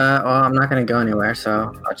right. Well, I'm not gonna go anywhere,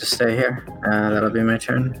 so I'll just stay here. That'll be my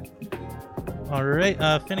turn. All right,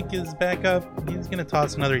 Finnick is back up. He's gonna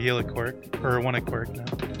toss another heal at Cork, or one at Cork now.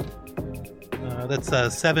 That's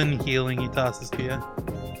 7 healing he tosses to you.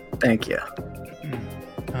 Thank you.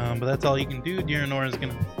 But that's all you can do. Diranor is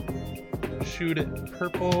gonna shoot at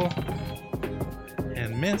Purple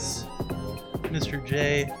and miss. Mr.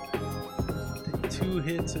 J, take 2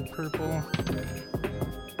 hits at Purple.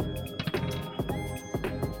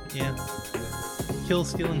 Yeah. Kill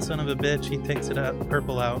stealing son of a bitch. He takes it out.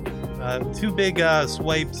 Purple out. 2 big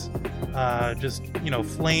swipes. Just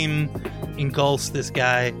flame engulfs this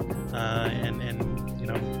guy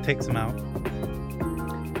and takes him out.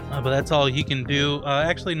 But that's all he can do.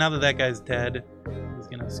 Actually, now that guy's dead, he's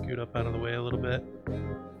gonna scoot up out of the way a little bit.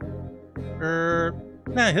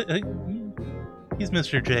 He's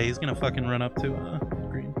Mr. J. He's gonna fucking run up to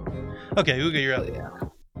Green. Okay, Uga, you're up.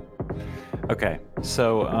 Okay,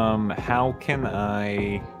 so how can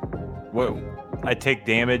I take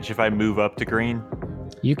damage if I move up to green?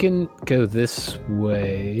 You can go this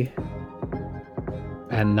way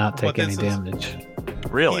and not take any this is- damage.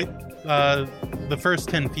 Really? The first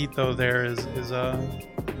 10 feet though there is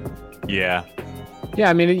Yeah. Yeah,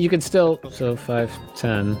 I mean, you could still... So 5,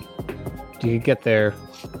 10. You could get there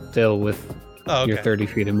still with your 30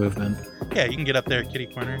 feet of movement. Yeah, you can get up there, kitty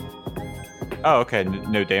corner. Oh, okay.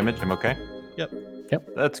 No damage. I'm okay. Yep.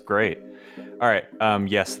 That's great. All right.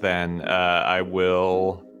 Yes, then I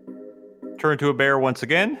will turn to a bear once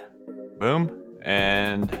again. Boom.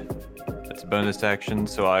 And that's a bonus action,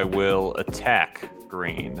 so I will attack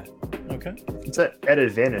Green. Okay. It's at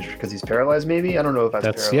advantage because he's paralyzed, maybe? I don't know if that's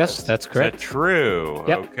paralyzed. Yes, that's Is correct. that true?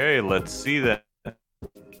 Yep. Okay, let's see that.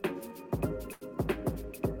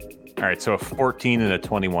 All right, so a 14 and a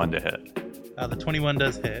 21 to hit. The 21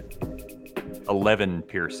 does hit. 11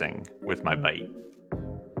 piercing with my bite.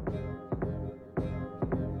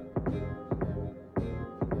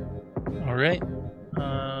 All right.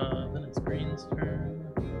 Then it's Green's turn.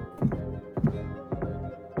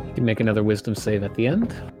 You can make another wisdom save at the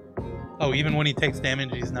end. Oh, even when he takes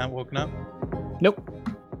damage, he's not woken up? Nope.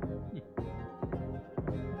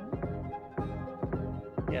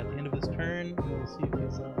 Yeah, at the end of his turn, we'll see if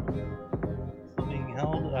he's still being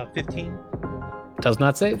held. 15. Does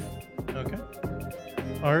not save. Okay.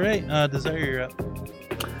 All right, Desire, you're up.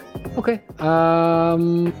 Okay.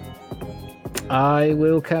 I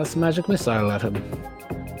will cast Magic Missile at him.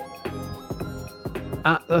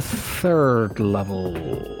 At the 3rd level.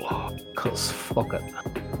 Cause fuck it.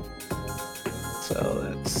 So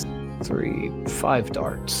that's 5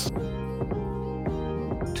 darts. 2,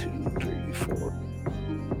 3, 4.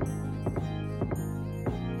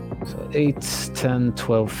 So 8, 10,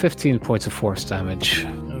 12, 15 points of force damage.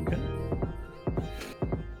 Okay.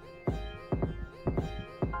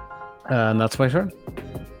 And that's my turn.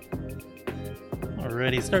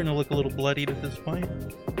 Alright, he's starting to look a little bloodied at this point.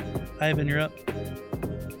 Ivan, you're up.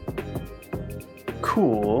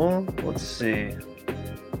 Cool. Let's see.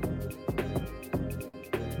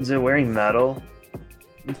 Is it wearing metal?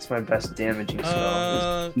 It's my best damaging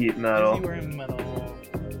spell. is Heat metal. Is he wearing metal?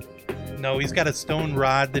 No, he's got a stone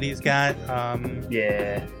rod that he's got.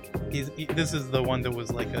 Yeah. This is the one that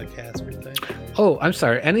was like a caster thing. Oh, I'm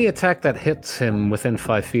sorry. Any attack that hits him within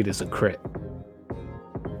 5 feet is a crit.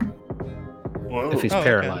 Whoa. If he's okay.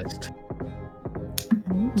 paralyzed.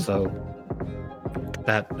 So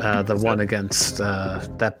that the one against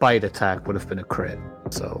that bite attack would have been a crit.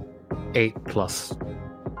 So 8 plus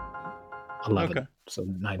 11. Okay. So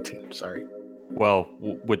 19. Sorry. Well,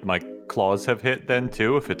 would my claws have hit then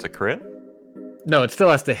too if it's a crit? No, it still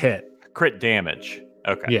has to hit. Crit damage.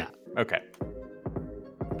 Okay. Yeah. Okay.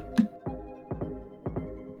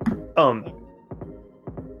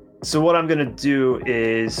 So what I'm gonna do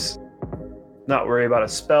is not worry about a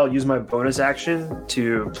spell. Use my bonus action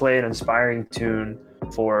to play an inspiring tune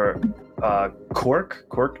for Cork.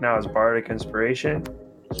 Cork now has Bardic Inspiration.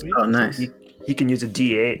 Sweet. Oh, nice. He can use a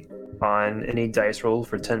D8 on any dice roll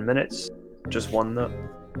for 10 minutes. Just one though.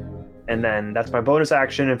 And then that's my bonus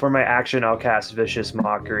action. And for my action, I'll cast Vicious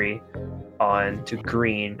Mockery on to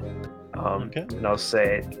Green. Okay. And I'll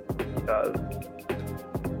say,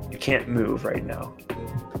 you can't move right now.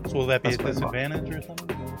 So will that be a That's my disadvantage or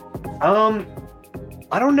something?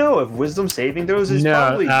 I don't know if Wisdom saving throws is No,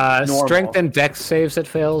 probably normal. strength and dex saves it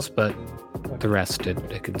fails, but the rest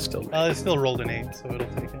it can still. It still rolled an 8, so it'll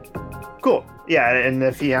take it. Cool. Yeah, and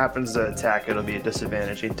if he happens to attack, it'll be a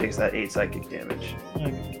disadvantage. He takes that 8 psychic damage,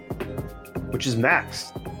 Okay. which is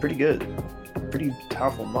max. Pretty good. Pretty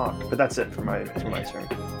powerful mock. But that's it for my turn.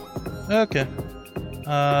 Okay.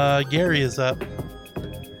 Gary is up.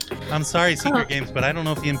 I'm sorry, Secret Games, but I don't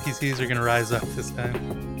know if the NPCs are gonna rise up this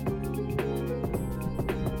time.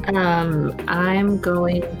 I'm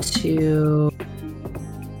going to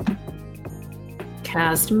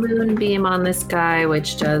cast Moonbeam on this guy,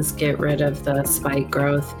 which does get rid of the spike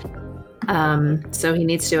growth. So he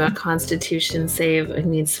needs to do a Constitution save. He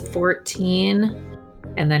needs 14,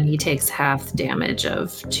 and then he takes half damage of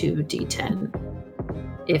 2d10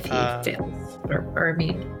 if he fails, or I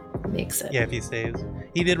mean, makes it. Yeah, if he saves.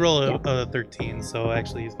 He did roll a 13, so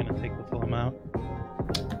actually he's gonna take the full amount.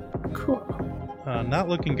 Cool. Not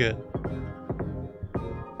looking good.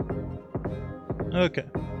 Okay.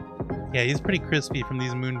 Yeah, he's pretty crispy from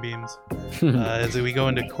these moonbeams. As we go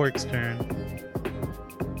into Cork's turn.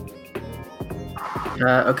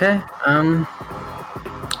 Okay. I'm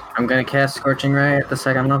gonna cast Scorching Ray at the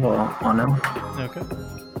 2nd level on him. Okay.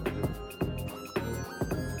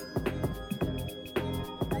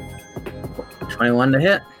 $21 to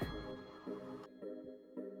hit.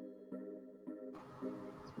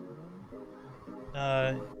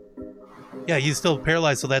 Yeah, he's still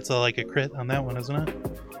paralyzed, so that's like a crit on that one, isn't it?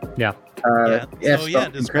 Yeah. Yeah. So yeah,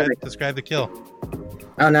 spell- describe the kill.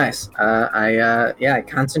 Oh, nice. I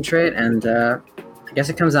concentrate, and I guess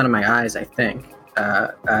it comes out of my eyes, I think.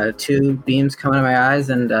 2 beams come out of my eyes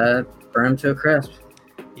and burn him to a crisp.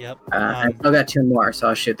 Yep. I still got 2 more, so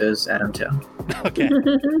I'll shoot those at him too. Okay. Do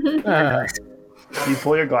you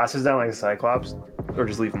pull your glasses down like Cyclops, or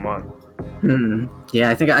just leave them on? Yeah,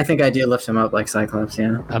 I think I do lift him up like Cyclops.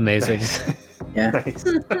 Yeah. Amazing. Yeah. Nice.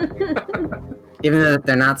 Even though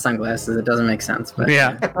they're not sunglasses, it doesn't make sense. But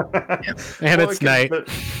Yeah. And Well, it's night.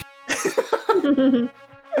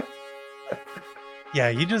 Yeah,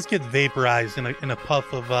 you just get vaporized in a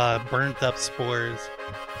puff of burnt up spores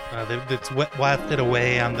that's wafted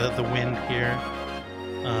away on the wind here.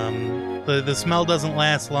 The smell doesn't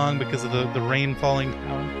last long because of the rain falling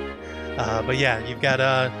down. But yeah, you've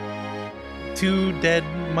got 2 dead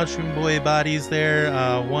Mushroom Boy bodies there.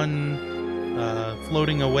 One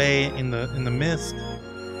floating away in the mist.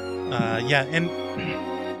 Yeah, and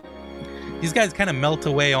these guys kind of melt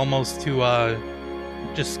away almost to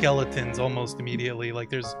just skeletons almost immediately. Like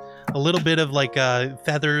there's a little bit of like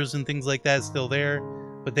feathers and things like that still there,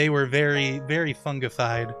 but they were very, very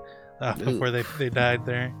fungified before they died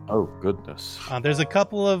there. Oh, goodness. There's a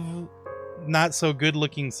couple of not so good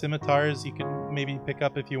looking scimitars you can maybe pick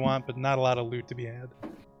up if you want, but not a lot of loot to be had.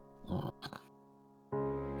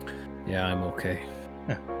 Yeah, I'm okay.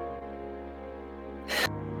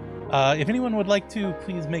 If anyone would like to,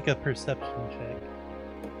 please make a perception check.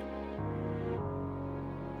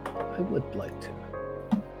 I would like to.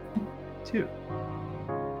 2.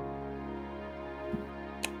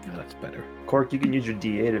 Oh, that's better. Cork, you can use your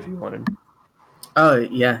D8 if you wanted. Oh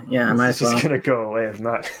yeah, I might as It's well. just gonna go away if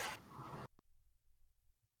not.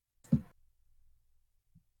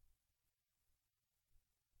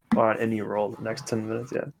 On any roll the next 10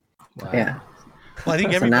 minutes, yeah. Wow. Yeah. Well, I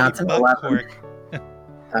think So now everybody it's an but 11. Cork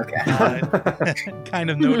Okay. kind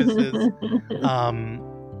of notices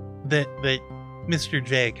that Mr.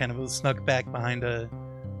 J kind of snuck back behind a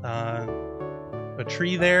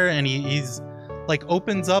tree there, and he's like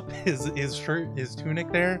opens up his shirt, his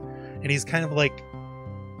tunic there, and he's kind of like,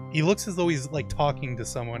 he looks as though he's like talking to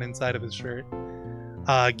someone inside of his shirt.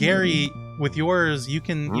 Gary, with yours, you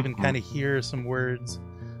can even kind of hear some words.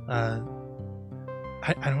 I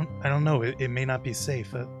don't know. It may not be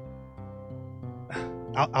safe.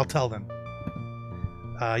 I'll tell them.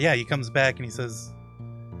 Yeah, he comes back and he says,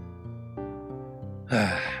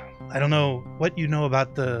 I don't know what you know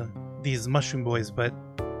about these Mushroom Boys, but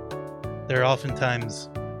they're oftentimes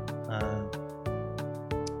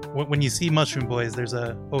when you see Mushroom Boys, there's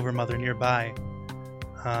a Overmother nearby.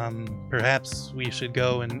 Perhaps we should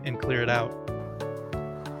go and clear it out.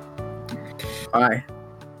 Why?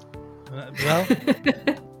 Well,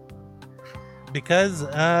 because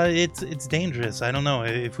it's dangerous. I don't know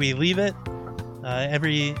if we leave it.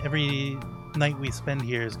 Every night we spend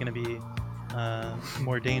here is going to be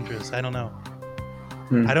more dangerous. I don't know.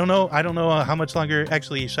 I don't know how much longer.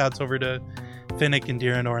 Actually, he shouts over to Finnick and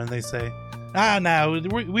Diranor, and they say, no,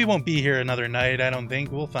 we won't be here another night. I don't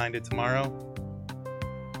think. We'll find it tomorrow.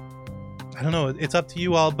 I don't know. It's up to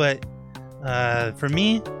you all, but for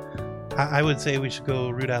me, I would say we should go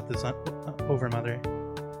root out this Overmother.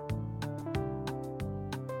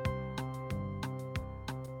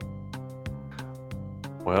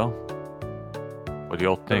 Well, what do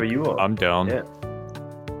y'all think? Whatever you are. I'm down. Yeah.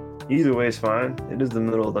 Either way is fine. It is the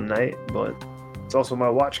middle of the night, but it's also my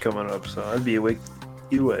watch coming up, so I'd be awake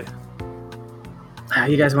either way.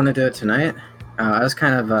 You guys want to do it tonight? I was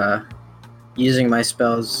kind of using my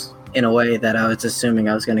spells in a way that I was assuming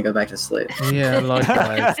I was going to go back to sleep. Yeah,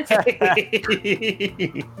 likewise.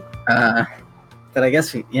 But I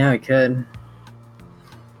guess we could.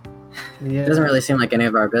 Yeah. It doesn't really seem like any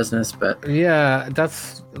of our business, but Yeah,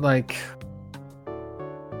 that's like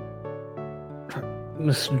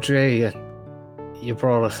Mr. J. You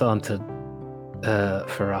brought us on to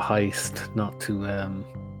for a heist, not to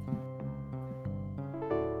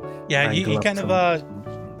Yeah, he wrangle up kind some- of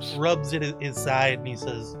rubs it at his side and he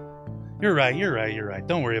says, You're right.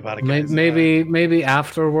 Don't worry about it, guys. maybe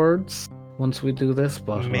afterwards once we do this,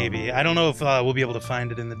 but Maybe. I don't know if we'll be able to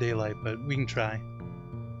find it in the daylight, but we can try.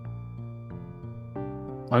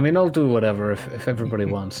 I mean, I'll do whatever if everybody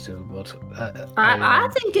wants to, but I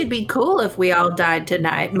think it'd be cool if we all died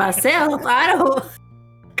tonight. Myself, I don't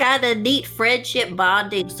kind of neat friendship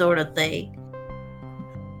bonding sort of thing.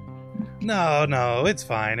 No, it's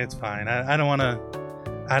fine. I don't want to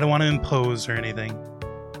impose or anything.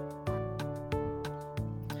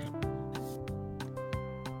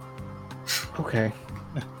 okay.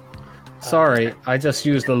 Sorry, I just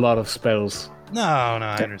used a lot of spells. No,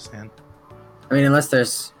 I understand. I mean, unless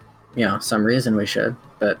there's, some reason we should.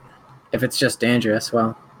 But if it's just dangerous,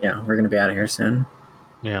 well, we're going to be out of here soon.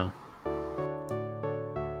 Yeah.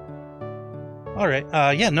 All right.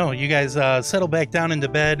 You guys settle back down into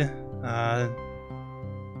bed.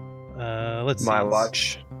 Let's see. My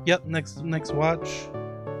watch. Yep, next watch.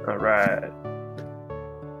 All right.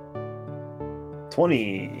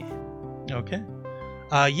 20. Okay.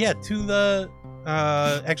 To the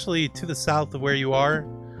actually to the south of where you are,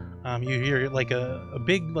 you hear like a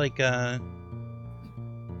big like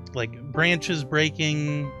branches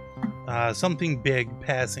breaking, something big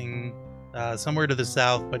passing somewhere to the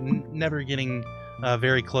south, but never getting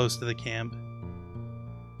very close to the camp.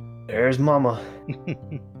 There's Mama.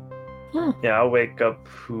 Yeah, I'll wake up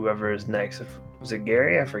whoever is next. Was it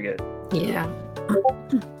Gary? I forget. Yeah.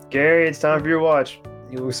 Gary, it's time for your watch.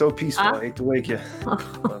 You look so peaceful. I hate to wake you.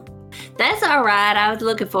 That's all right. I was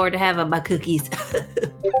looking forward to having my cookies.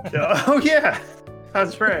 Oh, yeah.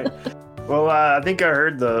 That's right. Well, I think I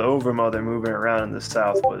heard the Overmother moving around in the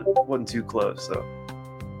south, but it wasn't too close, so.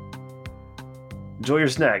 Enjoy your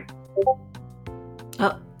snack.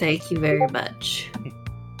 Oh, thank you very much.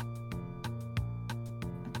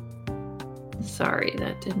 Sorry,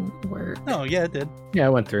 that didn't work. Oh, yeah, it did. Yeah, I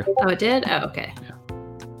went through. Oh, it did? Oh, okay.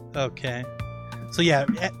 Okay. So yeah,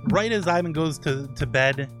 right as Ivan goes to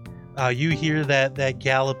bed, you hear that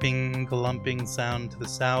galloping, glumping sound to the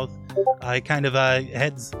south. It kind of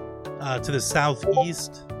heads to the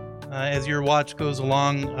southeast as your watch goes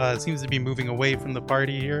along. It seems to be moving away from the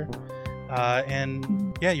party here.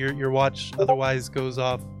 And yeah, your watch otherwise goes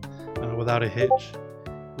off without a hitch.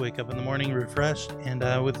 Wake up in the morning refreshed and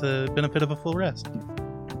with the benefit of a full rest.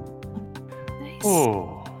 Nice.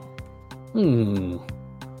 Oh,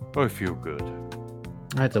 I feel good.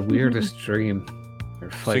 I had the weirdest dream. They're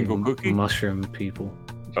fighting Single cookie? mushroom people.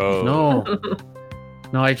 Oh.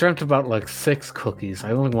 No, I dreamt about like 6 cookies.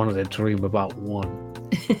 I only wanted to dream about one.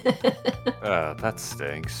 That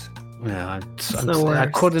stinks. Yeah, the I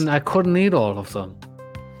worst. couldn't eat all of them.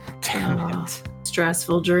 Damn Oh, it.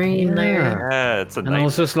 stressful dream there. Yeah, it's a And I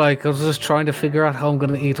was night. just trying to figure out how I'm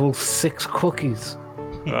gonna eat all 6 cookies.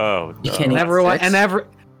 Oh, You no. can't And eat everyone, 6?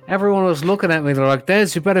 everyone was looking at me. They're like, "Des,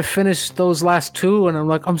 you better finish those last 2." And I'm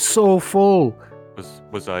like, "I'm so full."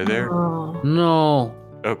 Was I there? Oh. No.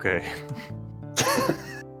 Okay.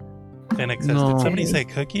 Phoenix says, No. did somebody say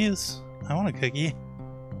cookies? I want a cookie.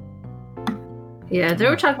 Yeah, they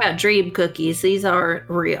were talking about dream cookies. These aren't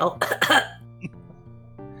real.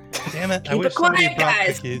 Damn it, I Keep wish it somebody quiet, brought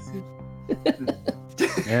guys. cookies.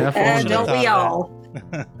 Yeah, I fine. should've Don't we thought all? of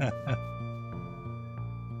that.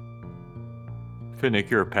 Finnick,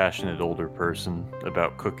 you're a passionate older person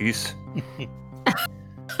about cookies.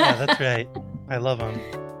 Yeah, that's right. I love them.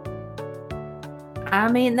 I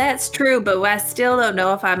mean, that's true, but I still don't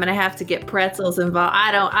know if I'm going to have to get pretzels involved.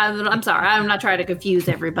 I'm sorry. I'm not trying to confuse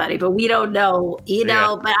everybody, but we don't know,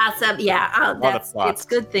 Yeah. but of thoughts. it's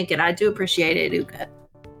good thinking. I do appreciate it, Uka.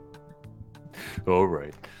 All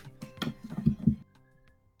right.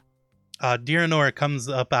 Diranor comes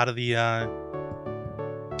up out of the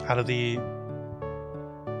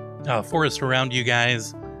forest around you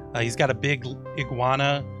guys. He's got a big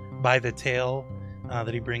iguana by the tail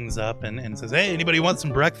that he brings up and says, "Hey, anybody want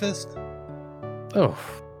some breakfast?" Oh,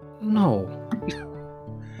 no.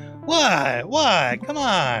 Why? Come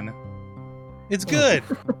on. It's good.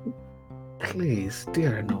 Please,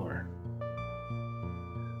 dear Nor.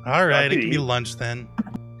 All right, it Puppy. can be lunch then.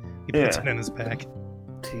 He puts Yeah. it in his pack.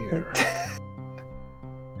 Dear.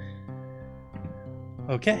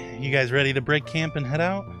 Okay, you guys ready to break camp and head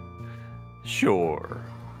out? Sure.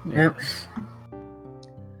 Yep.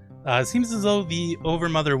 It seems as though the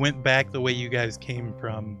Overmother went back the way you guys came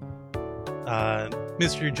from.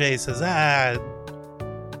 Mr. J says,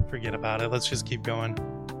 forget about it. Let's just keep going.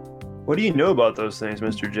 What do you know about those things,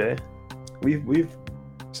 Mr. J? We've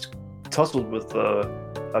tussled with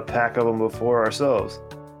a pack of them before ourselves.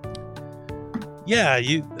 Yeah,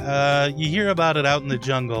 you hear about it out in the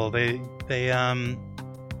jungle. They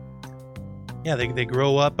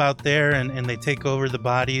grow up out there and they take over the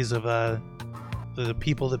bodies of the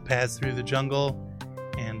people that pass through the jungle.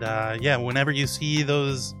 And whenever you see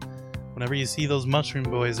those mushroom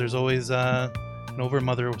boys, there's always an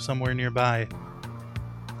Overmother somewhere nearby.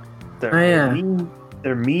 They're Oh, yeah. mean.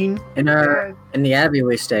 They're mean. In the abbey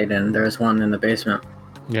we stayed in, there was one in the basement.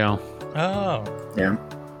 Yeah. Oh, Yeah.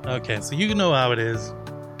 okay, so you know how it is.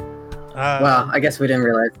 Well, I guess we didn't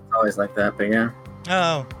realize it's always like that, but yeah.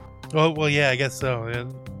 Oh, well, yeah, I guess so. It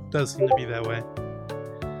does seem to be that way.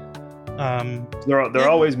 They're Yeah.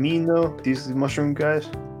 always mean though. These mushroom guys.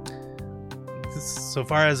 So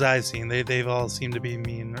far as I've seen, they've all seemed to be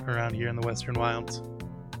mean around here in the Western Wilds.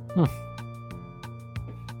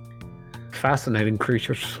 Fascinating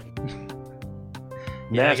creatures.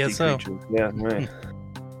 Yeah, I Nasty guess so. creatures. Yeah, right.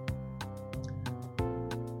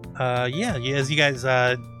 as you guys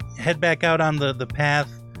head back out on the path,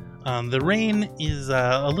 the rain is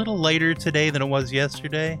a little lighter today than it was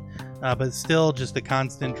yesterday, but still just a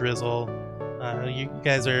constant drizzle. You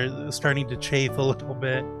guys are starting to chafe a little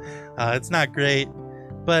bit. It's not great,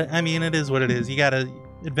 but I mean, it is what it is. You gotta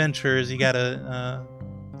adventures. You gotta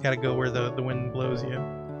go where the wind blows you.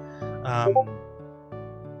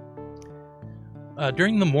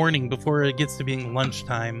 During the morning, before it gets to being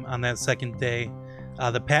lunchtime on that second day,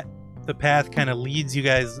 the path kind of leads you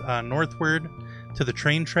guys northward to the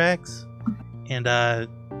train tracks, and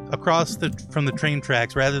across from the train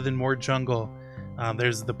tracks, rather than more jungle,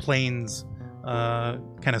 there's the plains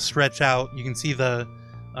kind of stretch out. You can see the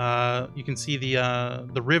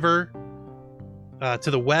river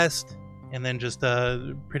to the west, and then just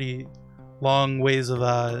pretty long ways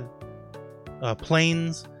of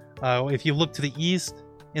plains. If you look to the east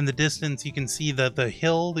in the distance, you can see the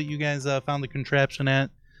hill that you guys found the contraption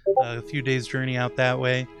at a few days journey out that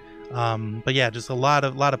way. But yeah, just a lot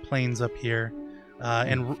of plains up here,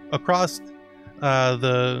 and across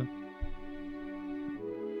the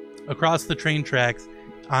train tracks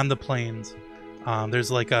on the plains,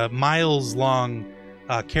 there's like a miles long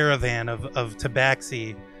caravan of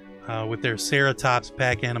tabaxi with their ceratops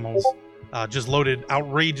pack animals, just loaded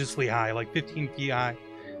outrageously high, like 15 feet high.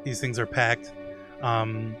 These things are packed.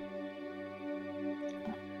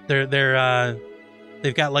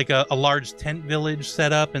 They've got like a large tent village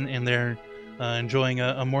set up, and they're enjoying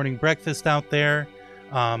a morning breakfast out there.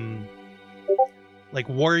 Like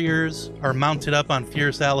warriors are mounted up on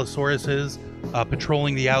fierce Allosauruses,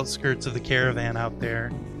 patrolling the outskirts of the caravan out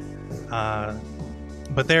there.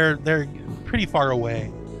 But they're pretty far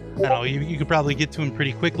away. I don't know, you could probably get to them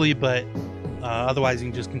pretty quickly, but otherwise you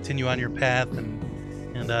can just continue on your path and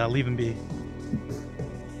leave them be.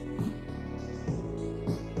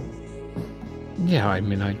 Yeah, I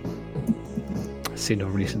mean, I see no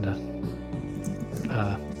reason to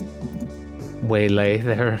waylay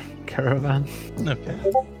their caravan. Okay.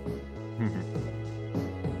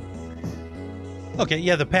 Okay,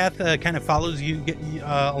 yeah, the path kind of follows you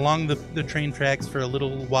along the train tracks for a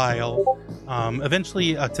little while.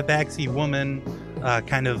 Eventually, a tabaxi woman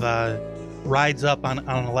kind of rides up on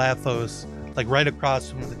Alathos, like right across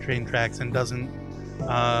from the train tracks, and doesn't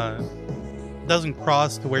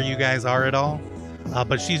cross to where you guys are at all.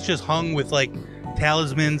 But she's just hung with like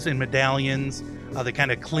talismans and medallions that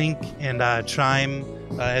kind of clink and chime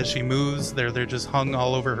as she moves. They're just hung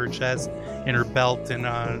all over her chest, and her belt, and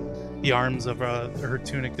the arms of her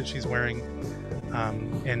tunic that she's wearing.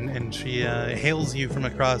 And she hails you from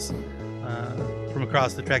across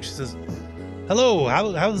the track. She says, "Hello,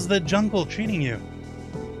 how's the jungle treating you?"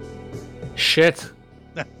 Shit.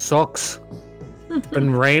 Sucks.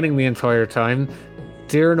 Been raining the entire time.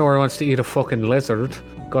 Diranor wants to eat a fucking lizard.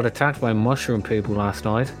 Got attacked by mushroom people last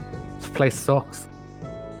night. This place sucks.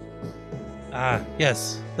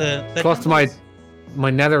 Yes. Plus my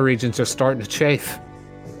nether regions are starting to chafe.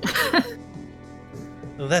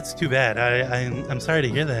 Well, that's too bad. I'm sorry to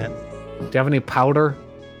hear that. Do you have any powder?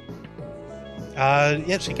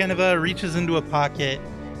 Yeah, she kind of reaches into a pocket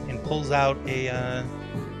and pulls out a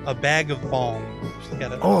bag of balm. She's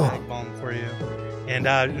got a bag of balm for you.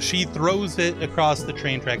 And she throws it across the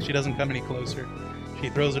train track. She doesn't come any closer. She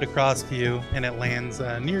throws it across to you, and it lands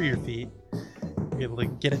near your feet. You're able to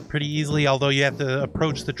get it pretty easily, although you have to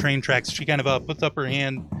approach the train tracks. She kind of puts up her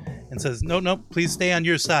hand and says, No, please stay on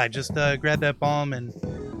your side. Just grab that balm and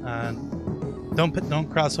don't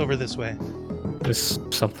cross over this way. Is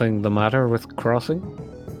something the matter with crossing?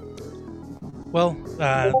 Well,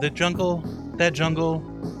 that jungle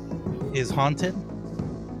is haunted.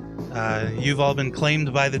 You've all been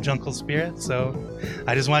claimed by the jungle spirit, so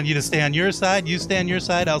I just want you to stay on your side. You stay on your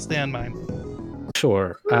side, I'll stay on mine.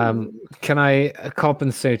 Sure. Can I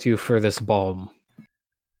compensate you for this balm?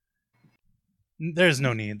 There's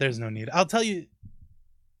no need. I'll tell you,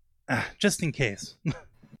 just in case.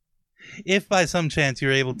 If by some chance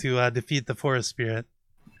you're able to defeat the forest spirit,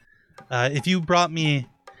 if you brought me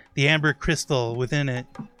the amber crystal within it,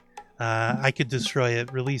 I could destroy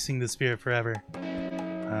it, releasing the spirit forever.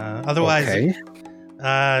 Otherwise, okay.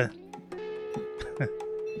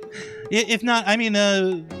 If not, I mean,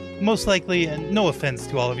 most likely, no offense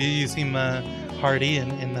to all of you, you seem hardy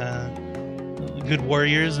and good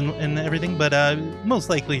warriors and everything, but most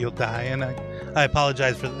likely you'll die, and I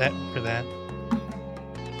apologize for that.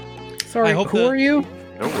 Sorry, who are you?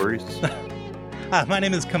 No worries. My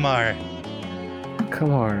name is Kamar.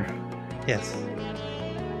 Kamar. Yes.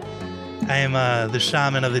 I am the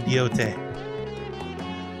shaman of the Diote.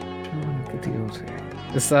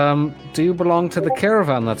 Do you belong to the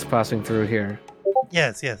caravan that's passing through here?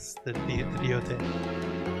 Yes, the Diote.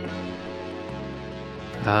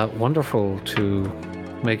 Wonderful to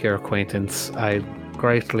make your acquaintance. I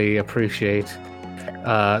greatly appreciate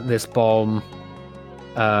this balm.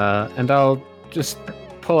 And I'll just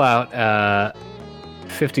pull out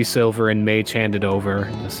 50 silver and mage hand it over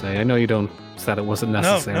and just say, I know you don't said it wasn't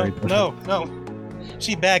necessary. No.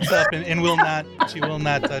 She backs up and will not. She will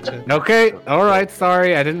not touch it. Okay, all right.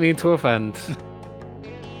 Sorry, I didn't mean to offend.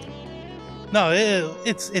 No,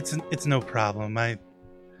 it's no problem. I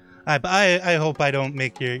hope I don't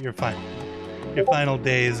make your final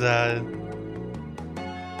days. I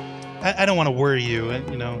don't want to worry you.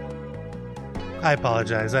 You know, I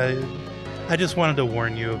apologize. I just wanted to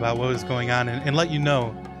warn you about what was going on and let you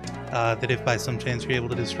know that if by some chance you're able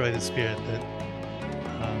to destroy the spirit,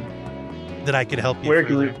 that I could help you.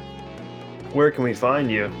 Where can we find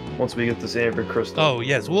you once we get this amber crystal? Oh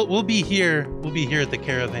yes, we'll be here. We'll be here at the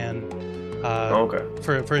caravan. Okay.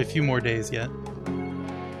 For a few more days yet.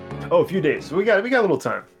 Oh, a few days. So we got a little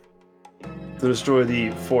time to destroy the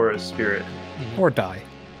forest spirit. Or die.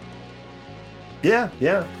 Yeah.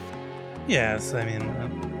 Yes, I mean,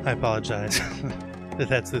 I apologize that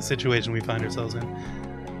that's the situation we find ourselves in.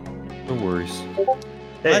 No worries.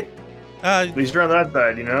 Hey, at least you're on that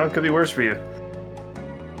side, you know? It could be worse for you.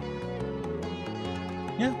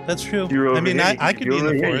 Yeah, that's true. You're I mean, over here, I could be in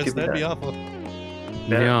the you forest. could be That'd be that. awful.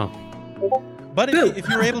 Yeah. But if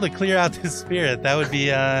you're able to clear out this spirit, that would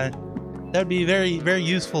be very, very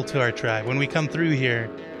useful to our tribe. When we come through here,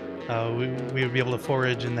 we would be able to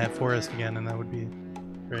forage in that forest again, and that would be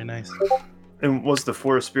very nice. And what's the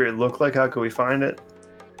forest spirit look like? How can we find it?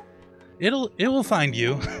 It will find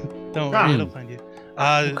you. Don't worry, it'll find you.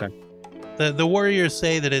 Okay. The warriors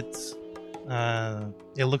say that it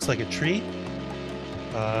looks like a tree,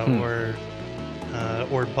 or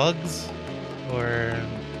bugs, or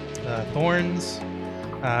thorns,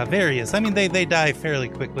 various. I mean, they die fairly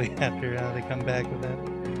quickly after they come back with that.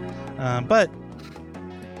 But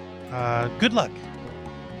good luck.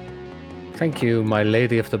 Thank you, my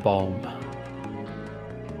lady of the balm.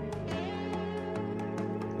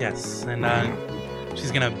 Yes, and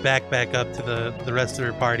she's gonna back up to the rest of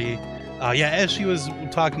her party. As she was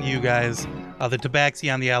talking to you guys, the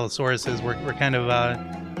Tabaxi and the Allosauruses were kind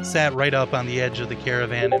of sat right up on the edge of the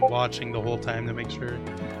caravan and watching the whole time to make sure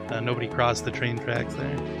nobody crossed the train tracks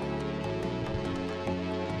there.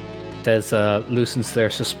 Des loosens their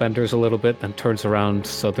suspenders a little bit and turns around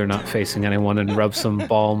so they're not facing anyone and rubs some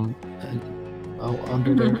balm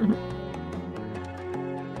under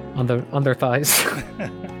their thighs.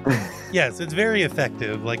 Yes, it's very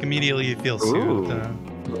effective. Like immediately you feel soothed.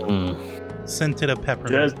 Scented of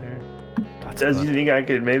peppermint there. Des, you think I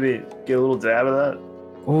could maybe get a little dab of that?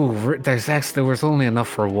 Oh, there was only enough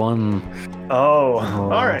for one. Oh,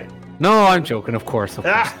 all right. No, I'm joking, of course.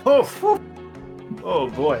 Oh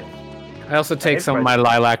boy. I also take some of my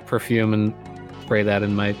lilac perfume and spray that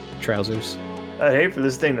in my trousers. I'd hate for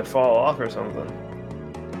this thing to fall off or something.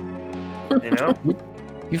 You know?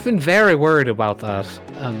 You've been very worried about that.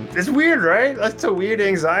 It's weird, right? That's a weird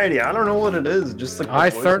anxiety. I don't know what it is. Just like I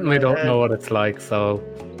certainly don't know what it's like, so...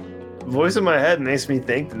 The voice in my head makes me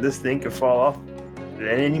think that this thing could fall off at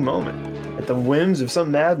any moment. At the whims of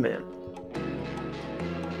some madman.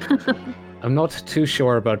 I'm not too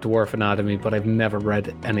sure about dwarf anatomy, but I've never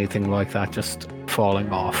read anything like that just falling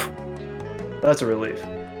off. That's a relief.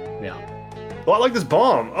 Yeah. Well, I like this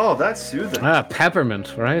balm. Oh, that's soothing.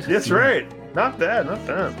 Peppermint, right? That's right. Not bad.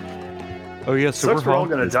 Oh yeah, so we're all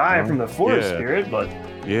gonna die from the forest Yeah. spirit, but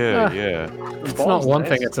Yeah. It's not one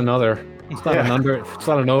thing, it's another. It's not it's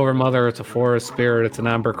not an overmother, it's a forest spirit, it's an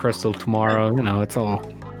amber crystal tomorrow, you know, it's all.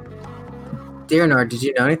 Dearnor, did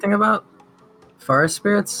you know anything about forest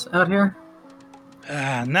spirits out here?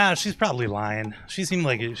 Nah, she's probably lying. She seemed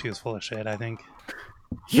like she was full of shit, I think.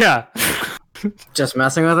 Yeah. Just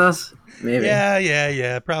messing with us? Maybe.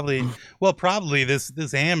 Yeah. Probably. Well, probably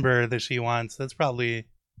this amber that she wants, that's probably,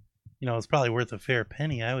 it's probably worth a fair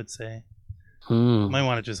penny, I would say. Might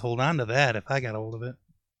want to just hold on to that if I got a hold of it.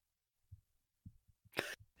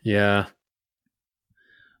 Yeah.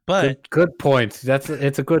 But good point.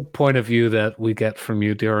 It's a good point of view that we get from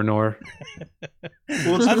you, Dearnor.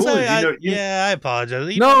 Well, it's I'm cool. sorry, You know, I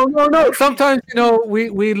apologize. No. Sometimes,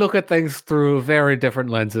 we look at things through very different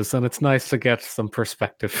lenses, and it's nice to get some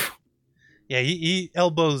perspective. Yeah, he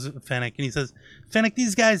elbows Fennec, and he says, Fennec,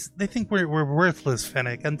 these guys, they think we're worthless,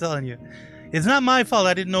 Fennec. I'm telling you. It's not my fault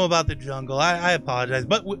I didn't know about the jungle. I apologize.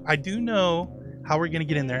 But I do know how we're going to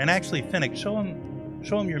get in there. And actually, Fennec, show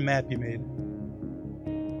him your map you made.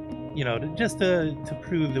 Just to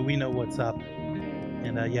prove that we know what's up.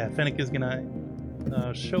 And Fennec is going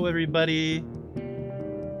to show everybody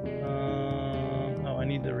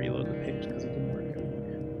need to reload the page because it didn't work.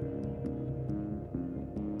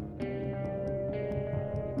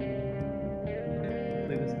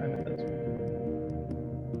 Hopefully this time it does.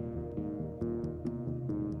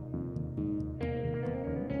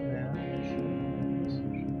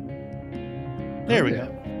 There we go.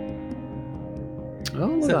 Oh,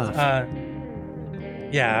 look Says, at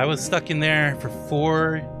that. yeah, I was stuck in there for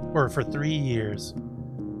 3 years.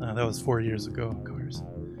 That was 4 years ago, of course.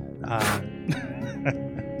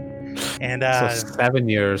 And So 7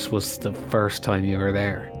 years was the first time you were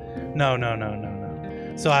there. no.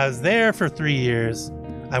 So I was there for 3 years.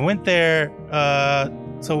 I went there,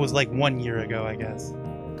 so it was like 1 year ago, I guess.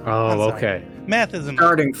 Oh, I'm sorry. okay. Math isn't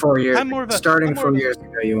Starting 4 years. I'm more of a- starting I'm more 4 of a- years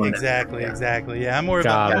ago, you went. exactly. Yeah, I'm more of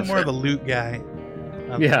Got I'm it. more of a loot guy.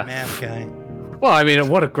 I'm Yeah. a math guy. Well, I mean,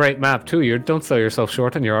 what a great map too. You don't sell yourself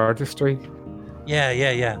short on your artistry.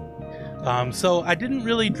 Yeah. So I didn't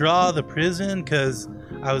really draw the prison because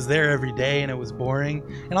I was there every day and it was boring.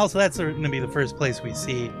 And also, that's going to be the first place we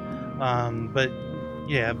see. But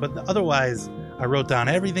otherwise, I wrote down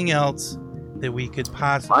everything else that we could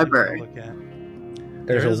possibly Library. look at.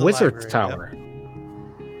 There's There is a a wizard's library,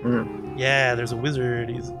 tower. Yeah, there's a wizard.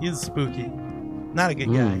 He's spooky. Not a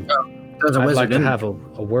good guy. There's a I'd wizard like to in have a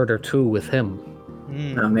word or two with him.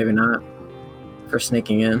 No, maybe not. For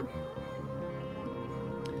sneaking in.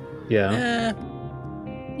 Yeah.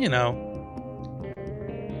 You know.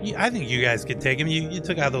 I think you guys could take him. You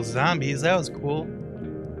took out those zombies. That was cool.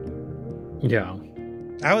 Yeah.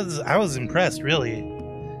 I was impressed, really.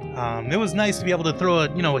 It was nice to be able to throw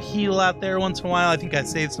a heal out there once in a while. I think I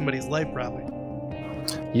saved somebody's life, probably.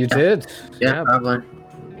 You did. Yeah, probably.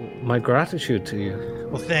 My gratitude to you.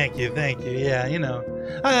 Well, thank you. Yeah,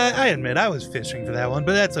 I admit I was fishing for that one,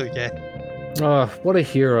 but that's okay. Oh, what a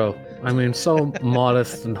hero. I mean, so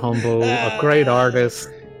modest and humble, a great artist,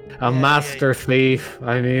 a master thief.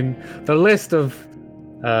 I mean, the list of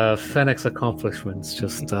Fennec's accomplishments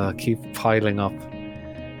just keep piling up.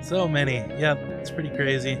 So many. Yep, it's pretty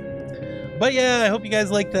crazy. But yeah, I hope you guys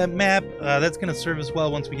like that map. That's going to serve us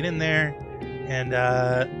well once we get in there. And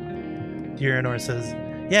Diranor says,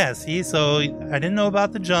 yeah, see, so I didn't know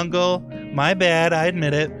about the jungle. My bad, I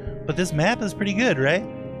admit it. But this map is pretty good, right?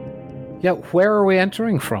 Yeah, where are we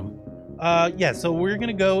entering from? Yeah, so we're going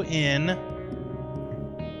to go in.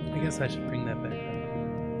 I guess I should bring that back up.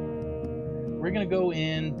 We're going to go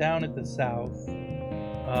in down at the south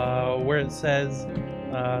where it says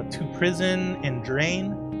to prison and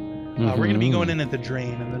drain. We're going to be going in at the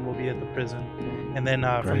drain, and then we'll be at the prison. And then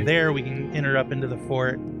from Right. there, we can enter up into the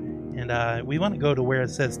fort. And we want to go to where it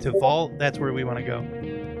says to vault. That's where we want to go.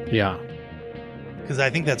 Yeah. Because I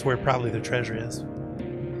think that's where probably the treasure is.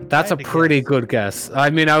 That's I a had to pretty guess. good guess. I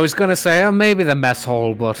mean, I was going to say maybe the mess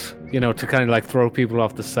hall, but, to kind of like throw people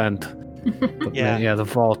off the scent. But Yeah. the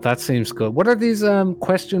vault, that seems good. What are these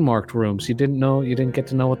question marked rooms? You didn't get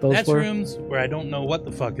to know what those That's were? rooms where I don't know what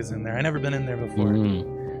the fuck is in there. I never been in there before.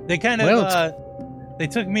 They kind of Well, they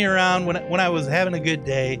took me around when I was having a good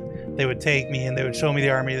day. They would take me and they would show me the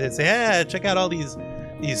army. They'd say, "Hey, check out all these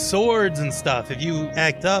swords and stuff. If you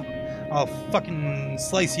act up, I'll fucking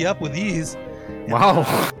slice you up with these." And,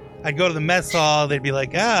 Wow. I'd go to the mess hall. They'd be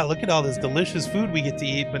like, look at all this delicious food we get to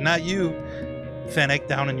eat, but not you, Fennec,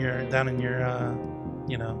 down in your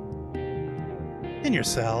in your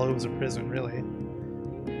cell. It was a prison, really.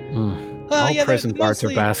 All yeah, prison guards are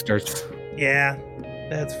mostly- bastards. Yeah,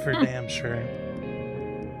 that's for damn sure.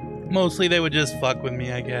 Mostly they would just fuck with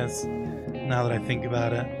me, I guess, now that I think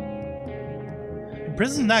about it.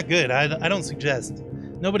 Prison's not good. I don't suggest.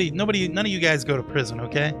 None of you guys go to prison,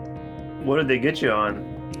 okay? What did they get you on?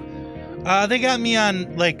 They got me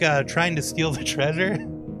on, trying to steal the treasure.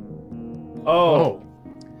 Oh.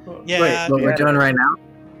 Yeah. Wait, what we're doing right now?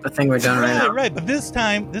 The thing we're doing right now? Right, but this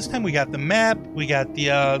time we got the map, we got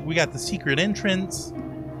the secret entrance.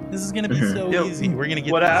 This is gonna be so Yeah, easy. We're gonna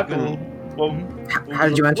get what this happened? gold. Well, How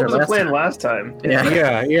did you enter What was the last plan time? last time?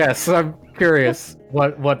 Yeah. Yes, I'm curious.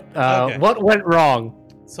 What Okay. what went wrong?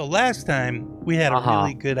 So last time we had a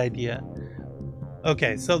really good idea.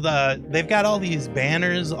 Okay, so they've got all these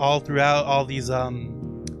banners all throughout, all these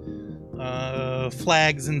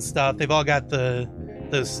flags and stuff. They've all got the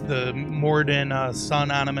Morden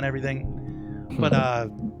sun on them and everything. But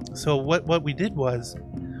so what we did was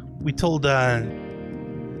we told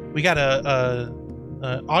we got a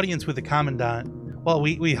audience with the commandant. Well,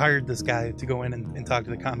 we hired this guy to go in and talk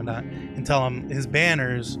to the commandant and tell him his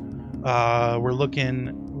banners were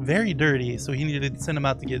looking very dirty, so he needed to send them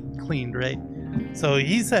out to get cleaned, right? So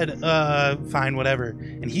he said, fine, whatever.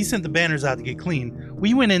 And he sent the banners out to get cleaned.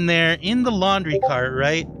 We went in there in the laundry cart,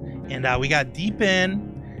 right? And we got deep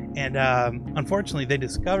in, And unfortunately, they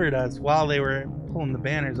discovered us while they were pulling the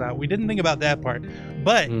banners out. We didn't think about that part.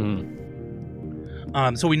 But,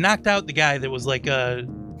 so we knocked out the guy that was like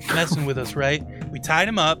messing with us, right? We tied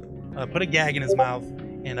him up, put a gag in his mouth,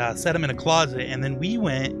 and set him in a closet. And then we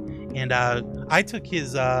went and I took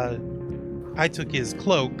his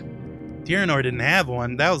cloak. Diranor didn't have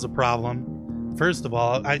one. That was a problem. First of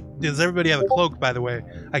all, does everybody have a cloak, by the way?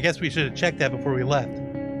 I guess we should have checked that before we left.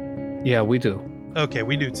 Yeah, we do. Okay,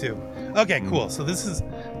 we do too. Okay, cool. So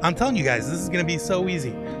I'm telling you guys, this is going to be so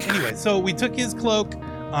easy. Anyway, so we took his cloak.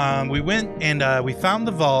 We went and we found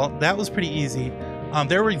the vault. That was pretty easy.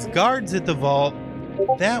 There were guards at the vault.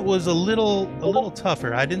 That was a little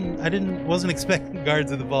tougher. I wasn't expecting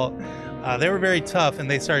guards at the vault. They were very tough, and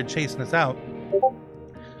they started chasing us out.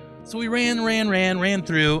 So we ran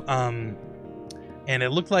through, and it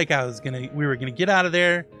looked like we were gonna get out of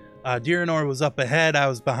there. Diranor was up ahead. I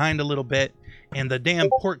was behind a little bit, and the damn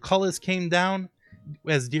portcullis came down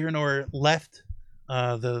as Diranor left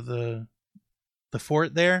the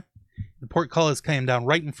fort there. The portcullis came down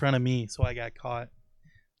right in front of me, so I got caught.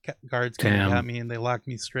 Guards came and got me, and they locked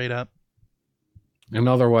me straight up. An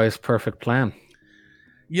otherwise perfect plan.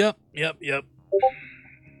 Yep. And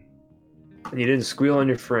you didn't squeal on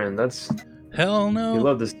your friend. That's hell no. You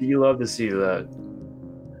love to see that.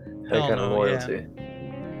 That kind of loyalty.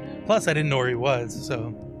 Yeah. Plus, I didn't know where he was,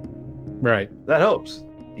 so. Right. That helps.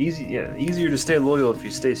 Easier to stay loyal if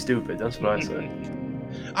you stay stupid. That's what I say.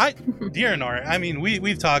 Diranor, I mean,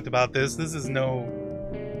 we've talked about this. This is no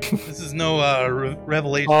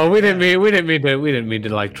revelation. Oh, we didn't mean to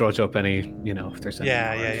like drudge up any, if there's any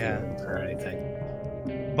or anything.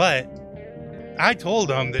 But I told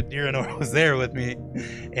him that Diranor was there with me,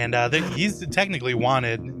 and that he's technically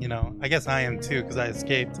wanted. I guess I am too because I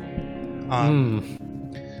escaped.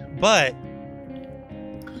 But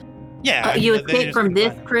yeah, you escaped from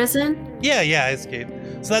this prison? Yeah, I escaped.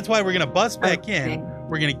 So that's why we're gonna bust back in.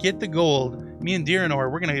 We're gonna get the gold. Me and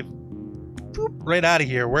Diranor, we're gonna right out of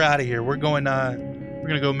here. We're out of here. We're going. We're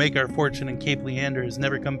gonna go make our fortune in Cape Leanders.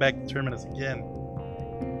 Never come back to Terminus again.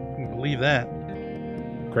 You can believe that.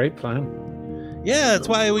 Great plan. Yeah, that's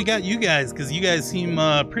why we got you guys, because you guys seem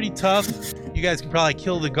pretty tough. You guys can probably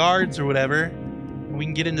kill the guards or whatever. We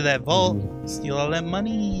can get into that vault, steal all that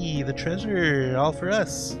money, the treasure, all for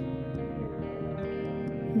us.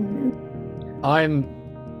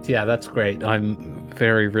 Yeah, that's great. I'm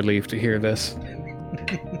very relieved to hear this.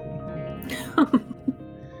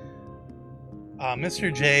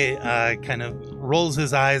 Mr. J kind of rolls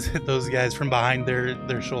his eyes at those guys from behind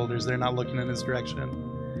their shoulders. They're not looking in his direction.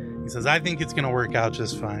 He says, I think it's going to work out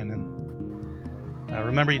just fine. And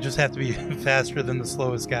remember, you just have to be faster than the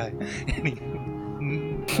slowest guy. And he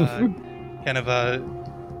kind of,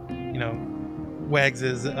 wags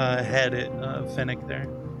his head at Fennec there.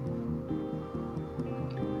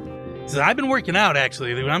 He says, I've been working out,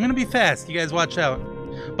 actually. I'm going to be fast. You guys watch out.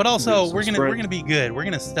 But also, we're gonna be good. We're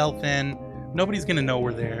going to stealth in. Nobody's going to know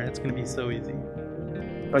we're there. It's going to be so easy.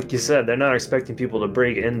 Like you said, they're not expecting people to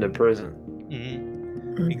break into prison. Mm-hmm.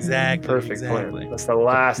 Exactly. Perfect plan. That's the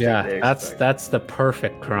last thing they expect. That's the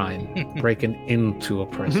perfect crime. Breaking into a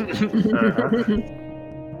prison.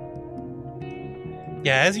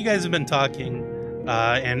 Yeah, as you guys have been talking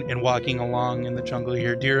and walking along in the jungle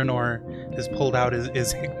here, Diranor has pulled out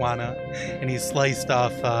his iguana and he's sliced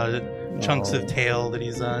off chunks of tail that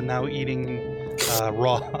he's now eating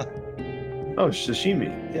raw. Oh, sashimi.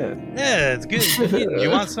 Yeah, it's good. You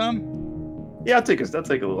want some? Yeah, I'll take a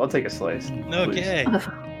slice. Okay.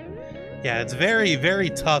 Yeah, it's very,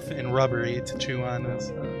 very tough and rubbery to chew on.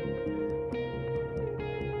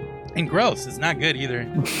 And gross. It's not good either.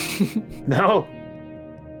 No.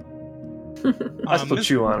 I still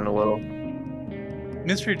chew on it a little.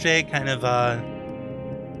 Mr. J kind of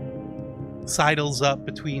sidles up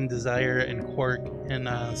between Desire and Quark and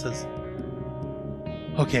says,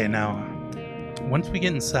 okay, now, once we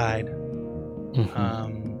get inside,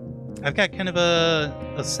 I've got kind of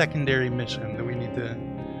a secondary mission that we need to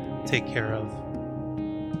take care of.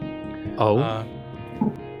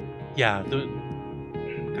 Yeah, I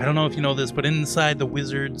don't know if you know this, but inside the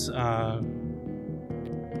wizard's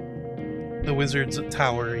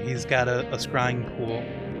tower, he's got a scrying pool,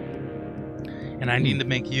 and I need to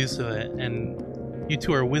make use of it. And you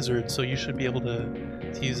two are wizards, so you should be able to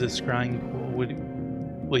use this scrying pool.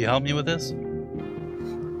 Will you help me with this?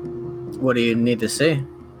 What do you need to see?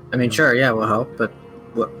 I mean, sure, yeah, we'll help, but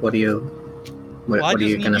what do you... What I are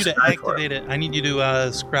you just going need to you to activate it. I need you to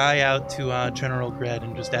scry out to General Gred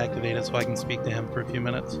and just activate it so I can speak to him for a few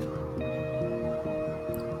minutes.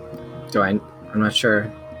 I'm not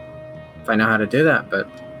sure if I know how to do that, but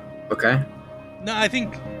okay. No, I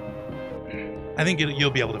think I think you'll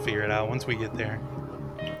be able to figure it out once we get there.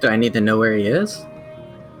 Do I need to know where he is?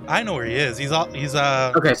 I know where he is. He's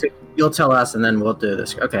Okay, so you'll tell us, and then we'll do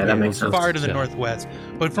this. Okay, that makes sense. far to the Yeah. northwest.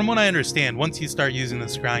 But from what I understand, once you start using the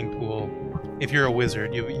scrying pool, if you're a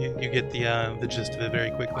wizard, you get the gist of it very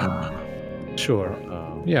quickly. Sure.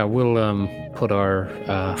 Yeah, we'll put our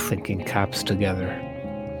thinking caps together.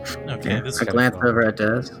 Okay, this I glance over at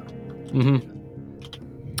Des.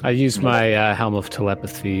 I use my helm of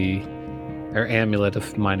telepathy, or amulet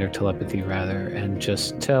of minor telepathy, rather, and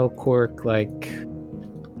just tell Quark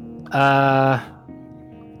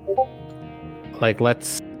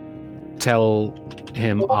let's tell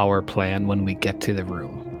him our plan when we get to the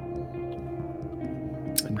room.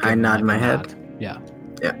 And give I him, nod like, my a head. nod. Yeah.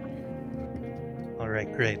 All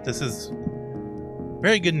right, great. This is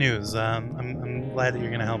very good news. I'm glad that you're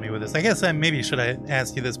going to help me with this. I guess maybe should I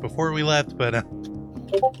ask you this before we left, but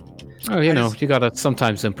Oh, you know, you gotta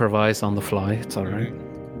sometimes improvise on the fly. It's all right.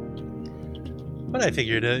 but I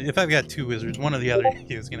figured if I've got two wizards, one of the other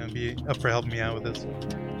you is going to be up for helping me out with this.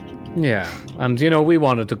 Yeah, and you know, we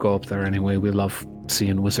wanted to go up there anyway. We love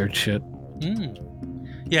seeing wizard shit.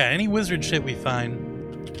 Yeah, any wizard shit we find,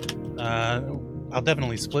 I'll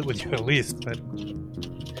definitely split with you at least, but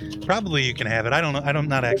probably you can have it. I don't know. I'm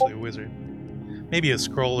not actually a wizard. Maybe a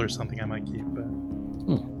scroll or something I might keep, but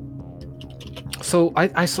So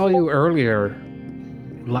I saw you earlier.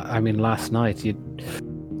 Last night you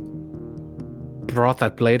brought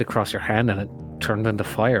that blade across your hand and it turned into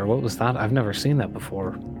fire. What was that? I've never seen that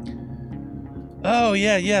before. oh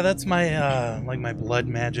yeah, that's my my blood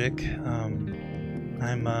magic.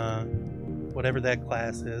 I'm whatever that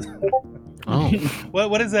class is. Oh,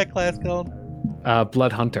 What is that class called?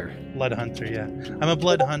 blood hunter. Blood hunter. Yeah, I'm a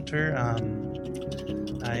blood hunter.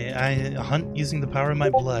 I hunt using the power of my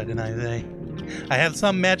blood, and I have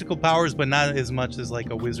some magical powers, but not as much as like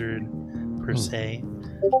a wizard per se.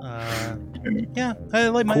 Yeah, I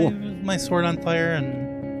light my sword on fire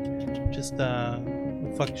and just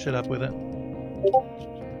fuck shit up with it.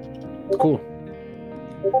 Cool.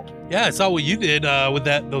 Yeah, I saw what you did with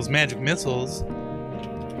those magic missiles.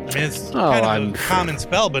 I mean, it's kind of a common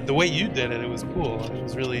spell, but the way you did it, it was cool. It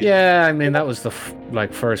was really Yeah, I mean that was the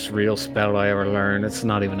first real spell I ever learned. It's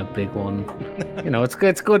not even a big one. You know, it's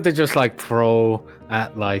good to just like throw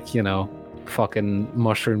at fucking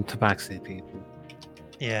mushroom tabaxi people.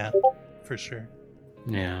 Yeah, for sure.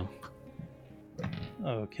 Yeah.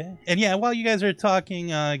 Okay. And yeah, while you guys are talking,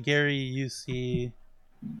 Gary, you see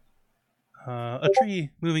a tree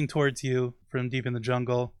moving towards you from deep in the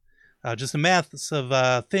jungle. Just a mass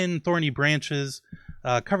of thin, thorny branches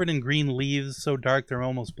covered in green leaves, so dark they're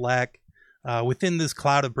almost black. Within this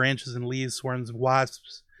cloud of branches and leaves swarms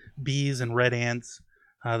wasps, bees, and red ants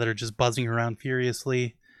that are just buzzing around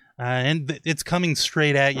furiously. And it's coming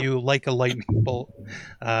straight at you like a lightning bolt.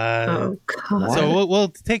 Oh, God. So we'll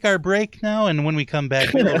take our break now, and when we come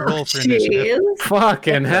back, we'll roll for initiative. Jeez.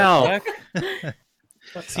 Fucking hell.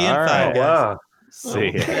 See you in All 5, right. guys. Wow.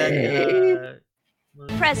 See ya.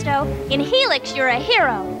 Presto, in Helix, you're a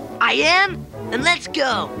hero. I am? Then let's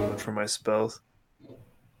go. For my spells.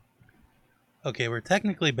 Okay, we're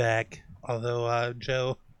technically back, although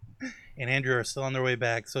Joe and Andrew are still on their way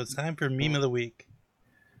back, so it's time for Meme of the Week.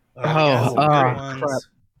 We got some good ones.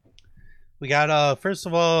 We got, first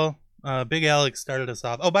of all, Big Alex started us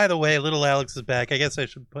off. Oh, by the way, Little Alex is back. I guess I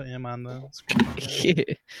should put him on the screen.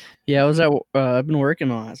 Yeah, I was I've been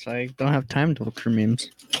working on it, so I don't have time to look for memes.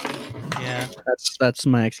 Yeah. That's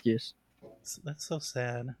my excuse. That's so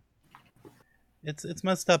sad. It's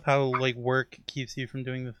messed up how like work keeps you from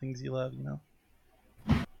doing the things you love, you know.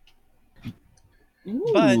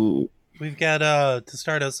 But we've got to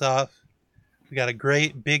start us off, we got a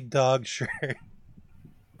great big dog shirt.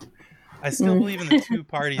 I still believe in the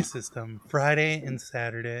 2-party system, Friday and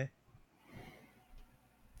Saturday.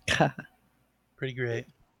 Pretty great.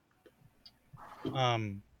 I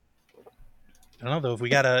don't know though, if we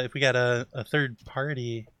got a third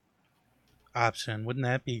party option, wouldn't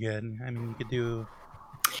that be good? I mean,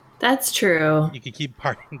 That's true. you could keep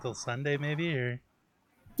partying until Sunday maybe, or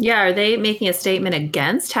Yeah, are they making a statement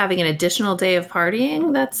against having an additional day of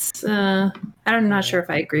partying? That's I'm not sure if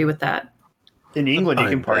I agree with that. In England, you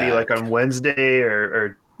I'm can party back. like on Wednesday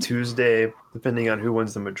or Tuesday, depending on who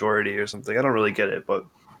wins the majority or something. I don't really get it, but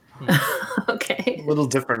Okay. a little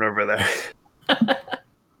different over there.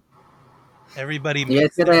 everybody You guys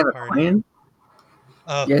meets said they their have a party. queen?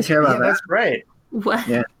 Oh, You guys hear about that? That's right. What?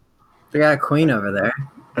 Yeah. They got a queen over there.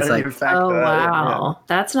 It's like, Oh wow,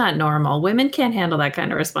 that's not normal. Women can't handle that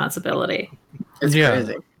kind of responsibility. it's Yeah.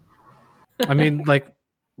 crazy. I mean, like,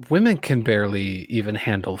 women can barely even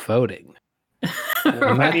handle voting.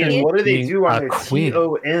 I mean, what do they being do on a their queen.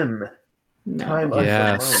 TOM? Time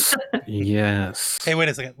Yes. Yes. Hey, wait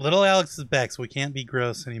a second. Little Alex is back, so we can't be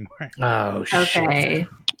gross anymore. Oh, Okay.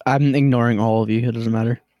 I'm ignoring all of you. It doesn't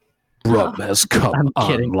matter. Rum has come I'm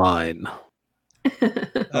kidding. online.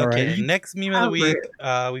 Okay, Alright. next meme of the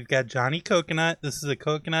How week, we've got Johnny Coconut. This is a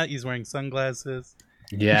coconut. He's wearing sunglasses.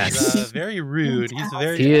 Yes. He's very rude. He's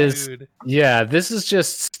very He is. rude. Yeah, this is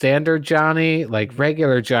just standard Johnny. Like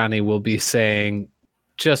regular Johnny will be saying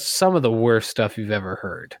just some of the worst stuff you've ever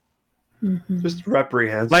heard. Just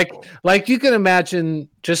reprehensible. Like you can imagine,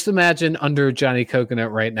 just imagine under Johnny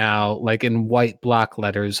Coconut right now, like in white block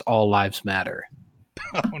letters, all lives matter.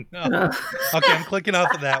 Oh no. Okay, I'm clicking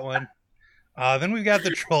off of that one. Then we've got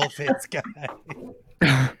the troll face guy.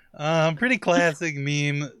 Pretty classic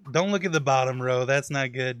meme. Don't look at the bottom row. That's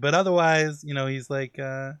not good. But otherwise, he's like,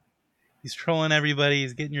 he's trolling everybody.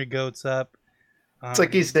 He's getting your goats up. It's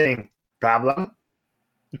like he's saying, problem?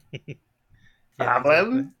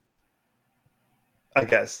 Problem? I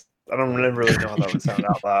guess. I don't really know how that would sound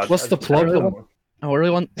out loud. What's the problem? I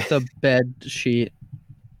really want the bed sheet,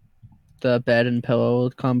 the bed and pillow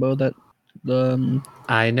combo that the.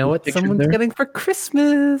 I know what picture someone's there. getting for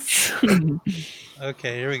Christmas.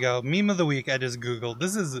 Okay, here we go. Meme of the week I just Googled.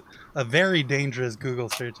 This is a very dangerous Google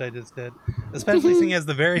search I just did. Especially seeing as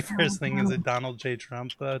the very first thing is a Donald J.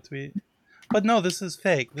 Trump tweet. But no, this is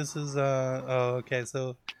fake. This is, okay.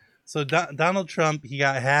 So Donald Trump, he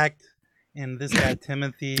got hacked. And this guy,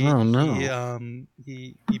 Timothy, Oh, no.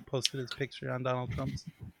 he posted his picture on Donald Trump's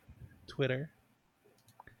Twitter.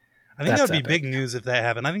 I think That's that would be epic. big news if that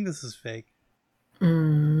happened. I think this is fake.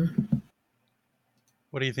 Mm.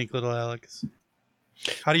 What do you think, little Alex?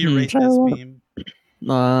 How do you rate try this a lot.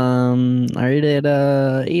 meme? I rated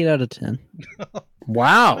 8 out of 10.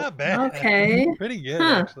 Wow. Not bad. Okay. Pretty good,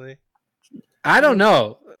 Huh. actually. I don't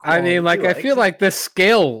know. I Oh, mean, like, you I like feel it? like this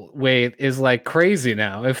scale weight is like crazy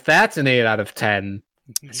now. If that's an 8 out of 10,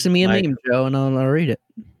 Send me a Like- meme, Joe, and I'll read it.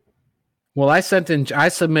 well, I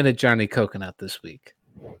submitted Johnny Coconut this week.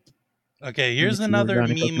 Okay, here's see what another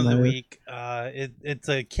Johnny meme of the Coconut is. week. It's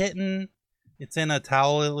a kitten. It's in a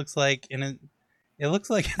towel. It looks like, and it looks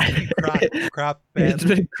like it's been cropped It's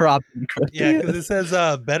bad. been cropped. Yeah, because it says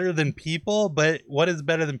better than people, but what is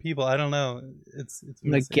better than people? I don't know. It's I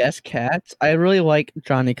missing. guess cats. I really like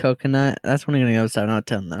Johnny Coconut. That's one I'm gonna go 7 out of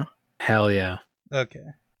 10 though. Hell yeah. Okay.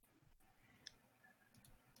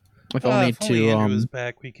 If only if only to Andrew was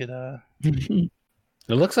back, we could. It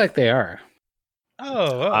looks like they are.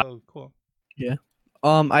 Oh, cool.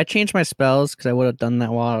 I changed my spells because I would have done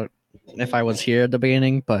that while if I was here at the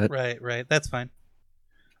beginning, but Right. That's fine.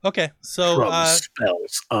 Okay, so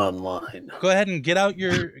spells online. go ahead and get out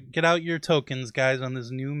your tokens, guys, on this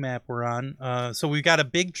new map we're on. So we've got a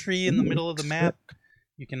big tree in the middle of the map.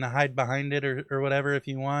 You can hide behind it or whatever if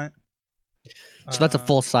you want. so that's a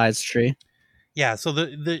full size tree. Yeah, so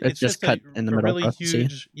it's just cut in the a middle really for us to see.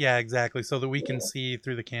 huge. Yeah, exactly. So that we can see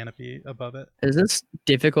through the canopy above it. Is this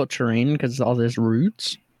difficult terrain because all these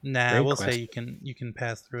roots? Nah, Great we'll say question. you can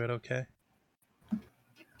pass through it. Okay.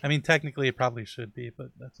 I mean, technically, it probably should be, but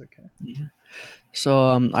that's okay.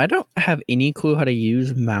 So I don't have any clue how to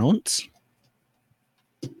use mounts.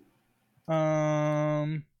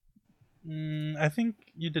 I think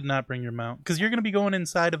you did not bring your mount because you're going to be going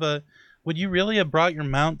inside of a. Would you really have brought your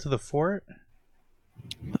mount to the fort?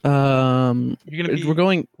 You're gonna If be. we're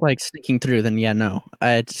going like sneaking through, then yeah, no.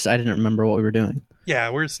 I didn't remember what we were doing. Yeah,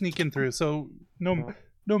 we're sneaking through, so no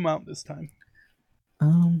mount this time.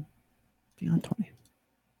 Beyond 20.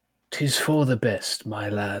 'Tis for the best, my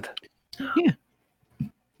lad. Yeah.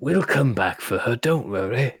 We'll come back for her, don't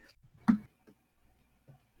worry.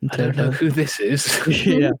 I don't know who this is.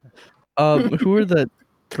 yeah. Who are the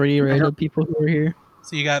 3 rated people who are here?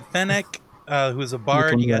 So you got Fennec, who is a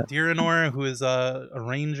bard. one's You got that? Diranor, who is a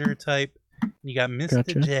ranger type. And you got Mr.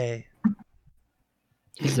 Gotcha. J.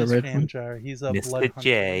 He's the his red jam one. jar. He's a blood Mr. hunter.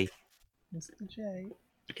 J. Mr. J.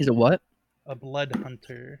 He's a what? A blood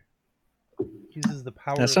hunter. Uses the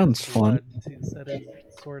power That of sounds his fun. blood to set his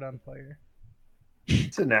sword on fire.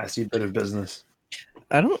 It's a nasty bit of business.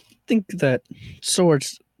 I don't think that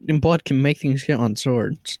swords and blood can make things get on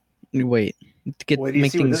swords. Wait, to Wait, do you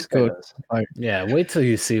make see what things this guy go. does? Yeah, wait till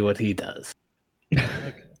you see what he does.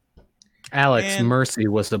 Okay. Alex And- Mercy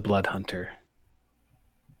was the blood hunter.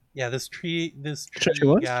 Yeah, this tree She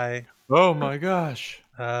was? guy Oh my gosh.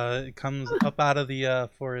 comes up out of the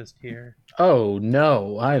forest here. Oh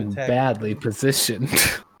no, I'm Attack. badly positioned.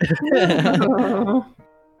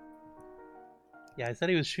 Yeah, I said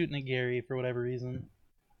he was shooting at Gary for whatever reason.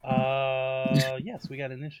 Yes, we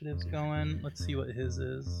got initiatives going. Let's see what his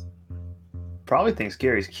is. Probably thinks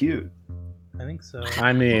Gary's cute. I think so.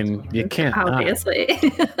 I mean, you can't. not. Obviously.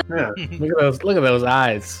 Yeah. Look at those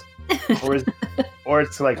eyes. Or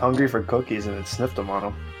it's like hungry for cookies and it sniffed them on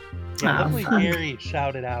them. Yeah, Oh, definitely fun. Gary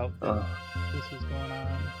shouted out that Oh. this was going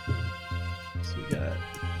on. So we got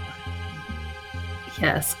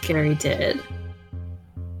Yes, Gary did.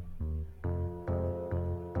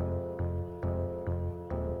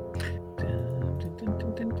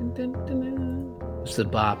 It's the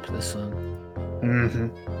bop, this song. Mm-hmm.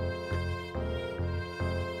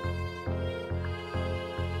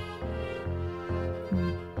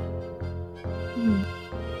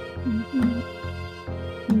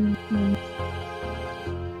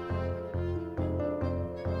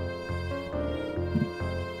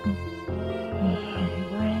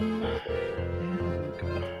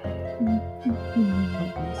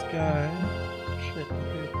 this guy. Shit.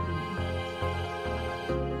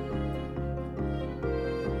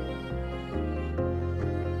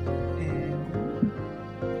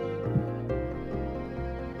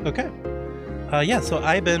 Okay. Yeah, so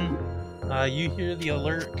Ivan, you hear the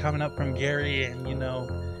alert coming up from Gary, and you know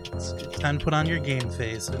it's time to put on your game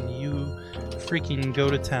face, and you freaking go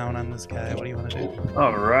to town on this guy. What do you want to do?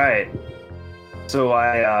 All right. So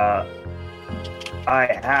I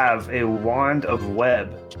have a wand of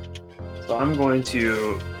web. So I'm going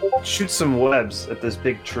to shoot some webs at this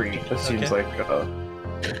big tree. That seems Okay. like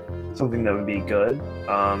something that would be good.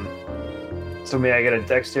 So may I get a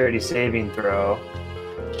dexterity saving throw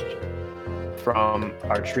from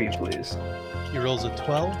our tree, please? He rolls a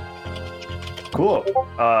 12. Cool.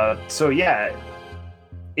 So yeah,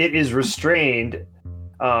 it is restrained.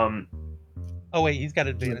 Oh wait, he's got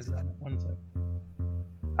advantage on it. 1 second.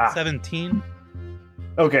 Ah. 17.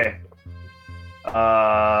 Okay.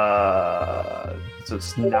 So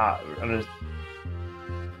it's not.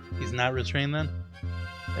 He's not restrained then.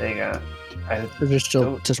 Hang on. Is there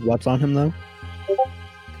still just webs on him though?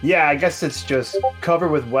 Yeah, I guess it's just covered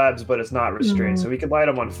with webs, but it's not restrained. So we could light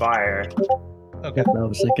them on fire. Okay. That's what I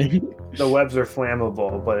was thinking. The webs are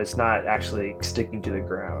flammable, but it's not actually sticking to the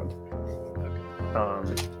ground.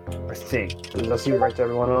 I think. Does that seem right to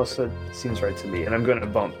everyone else? It seems right to me. And I'm going to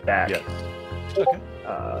bump back. Yes. Okay.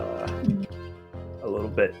 A little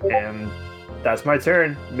bit. And that's my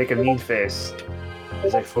turn. Make a mean face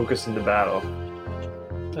as I focus into battle.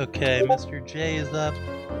 Okay, Mr. J is up.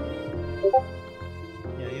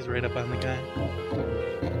 Yeah, he's right up on the guy.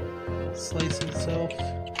 Slice himself.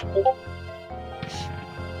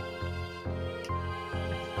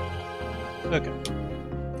 Okay.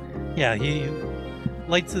 Yeah, he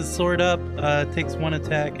lights his sword up, takes 1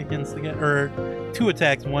 attack against the guy, or 2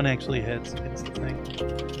 attacks, 1 actually hits against the thing.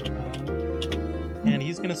 And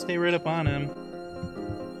he's gonna stay right up on him.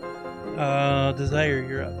 Desire,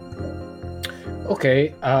 you're up.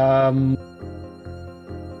 Okay.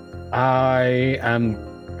 I am.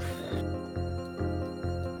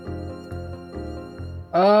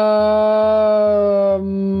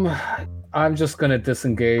 I'm just gonna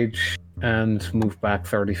disengage and move back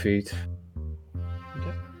 30 feet.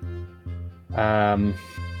 Okay.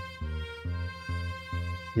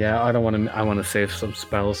 Yeah, I don't want to. I want to save some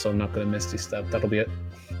spells, so I'm not gonna Misty Step. That'll be it.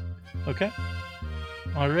 Okay.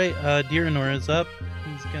 All right. Diranor is up.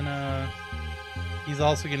 He's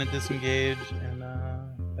also gonna disengage and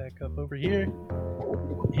back up over here.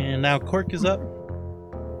 And now Cork is up.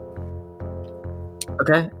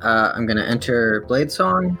 Okay, I'm gonna enter Blade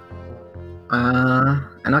Song.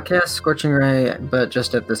 And I'll cast Scorching Ray, but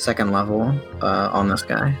just at the 2nd level on this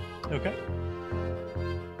guy. Okay.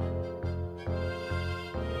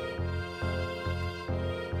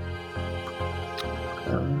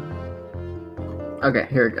 Okay,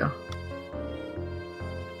 here we go.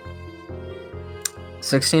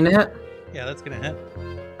 16 to hit, Yeah, that's gonna hit.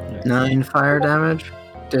 9 fire damage.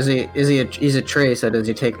 He's a tree, so does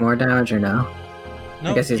he take more damage or no?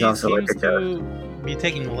 No, I guess he's he also like a seems ghost. to be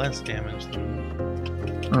taking less damage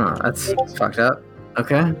than. Oh, that's fucked up.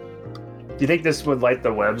 Okay. Do you think this would light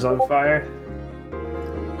the webs on fire?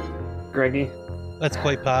 Greggy? That's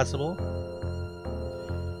quite possible.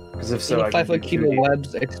 Because if so, I 5 can foot do cube of 2D.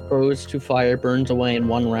 webs exposed to fire burns away in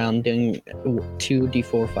 1 round, doing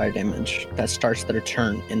 2d4 fire damage. That starts their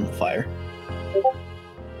turn in the fire.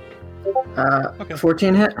 Okay.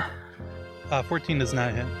 14 hit. 14 does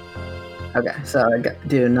not hit. Okay, so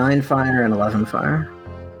do 9 fire and 11 fire.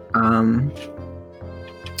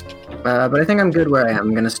 But I think I'm good where I am.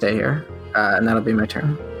 I'm gonna stay here, and that'll be my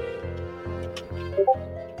turn.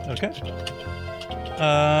 Okay.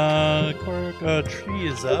 Cork, Tree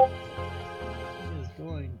is up. He is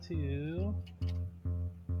going to.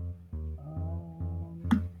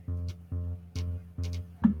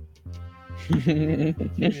 What do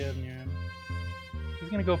we have near him?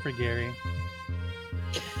 gonna go for Gary.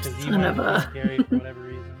 Because he Son of wants a- Gary for whatever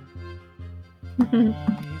reason. He's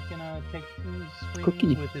gonna take 2 swings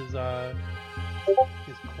Cookie. with his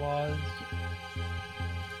claws.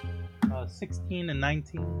 16 and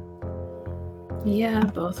 19. Yeah,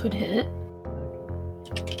 both would hit.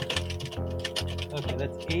 Okay,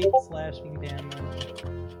 that's 8 slashing damage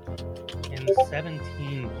and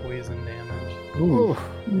 17 poison damage. Ooh.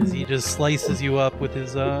 As he just slices you up with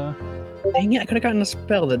his Dang it, I could have gotten a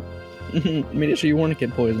spell that made it so you wouldn't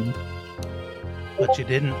get poisoned. but you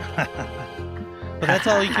didn't. But that's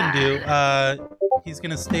all he can do. He's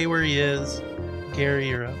gonna stay where he is. Gary,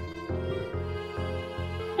 you're up.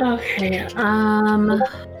 Okay,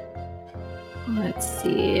 let's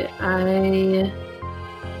see. I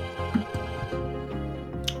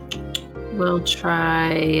will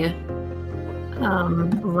try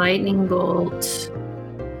lightning bolt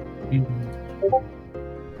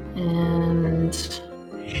and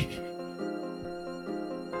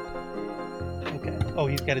Okay. Oh,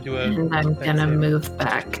 he's got to do a. and I'm dex gonna save. move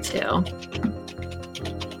back too.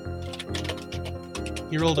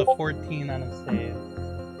 He rolled a 14 on his save,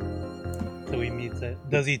 so he meets it.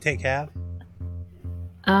 Does he take half?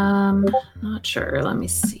 Not sure. Let me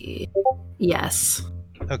see. Yes.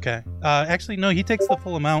 Okay. Actually, no. He takes the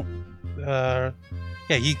full amount. Yeah.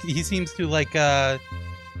 He seems to like the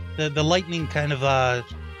lightning kind of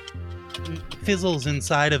fizzles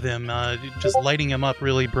inside of him, just lighting him up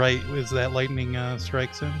really bright as that lightning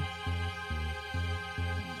strikes him.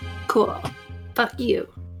 Cool. Fuck you.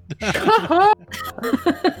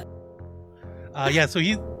 Yeah. So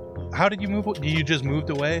how did you move? You just moved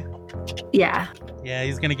away? Yeah. Yeah.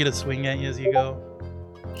 He's gonna get a swing at you as you go.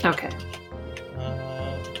 Okay.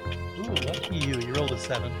 Ooh, lucky you. You rolled a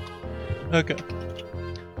 7. Okay.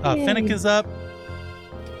 Yay. Fennec is up.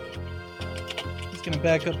 He's gonna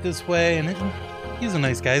back up this way, and he's a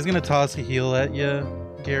nice guy. He's gonna toss a heal at you,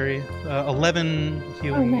 Gary. 11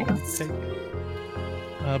 healing. nice. Take.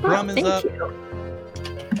 Brum is thank up. you.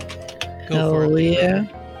 Go Hell for it. yeah.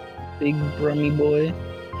 Big brummy boy.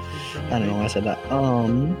 I don't know why I said that.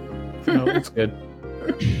 No, it's good.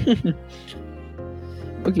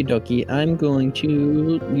 Okie dokie, I'm going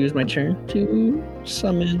to use my turn to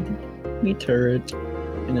summon me turret.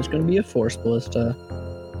 And it's going to be a force ballista.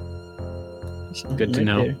 Good to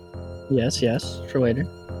know. there. Yes, for later.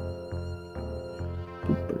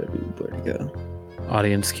 Boop-a-da-doo, where'd it go?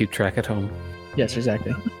 Audience, keep track at home. Yes,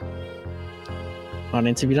 exactly.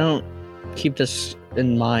 Audience, if you don't keep this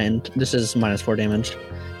in mind, this is -4 damage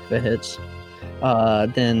if it hits.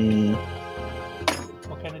 Then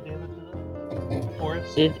What kind of damage is it?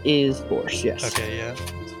 Force? it is force, yes. Okay, yeah.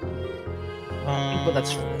 But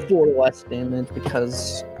that's 4 less damage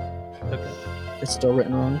because Okay. it's still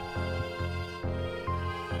written wrong.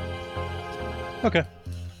 Okay.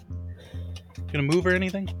 Gonna move or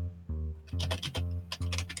anything?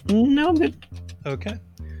 No, I'm good. Okay.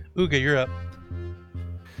 Uga, you're up.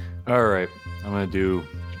 All right, I'm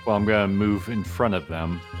gonna move in front of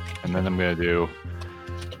them, and then I'm gonna do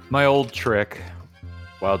my old trick,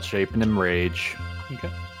 Wild Shape and Enrage. Okay.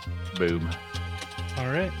 Boom. All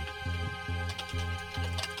right.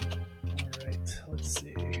 Let's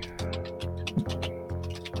see.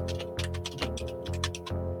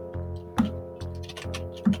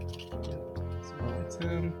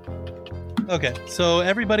 Okay, so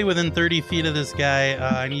everybody within 30 feet of this guy,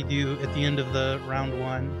 I need you at the end of the round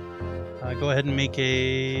 1. Go ahead and make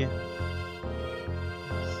a.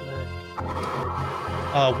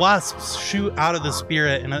 Wasps shoot out of the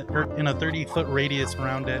spirit in a 30-foot radius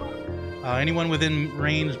around it. Anyone within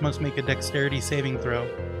range must make a dexterity saving throw.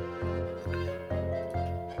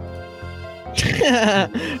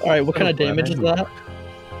 Alright, what kind of damage is that?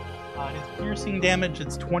 It's piercing damage.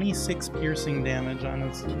 It's 26 piercing damage on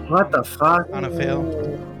its. What the fuck? On a fail.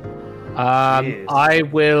 Jeez. I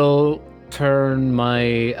will turn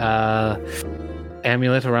my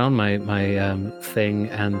amulet around my thing,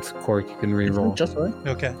 and Cork, you can reroll. Just right.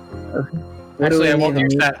 Okay. Actually, I do we won't need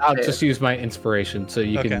use to that. I'll move just use my inspiration, so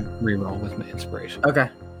you Okay. can reroll with my inspiration. Okay.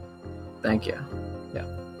 Thank you. Yeah.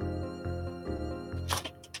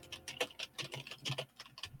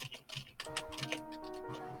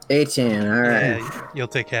 $18. All right. Yeah, you'll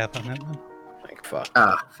take half on that one. Like fuck.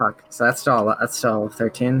 Ah, fuck. So that's still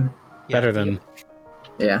 13. Better than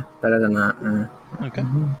Yeah, better than that. Okay.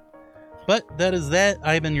 But that is that.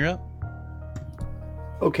 Ivan, you're up.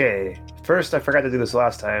 Okay. First, I forgot to do this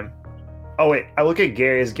last time. Oh wait, I look at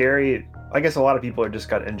Gary. Is Gary? I guess a lot of people are just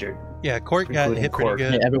got injured. Yeah, Court got Including hit pretty Cork.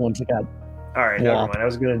 good. Yeah, everyone's got. All right, Yeah. never mind. I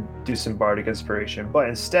was gonna do some bardic inspiration, but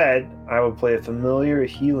instead, I would play a familiar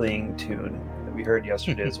healing tune that we heard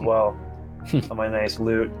yesterday as well. on my nice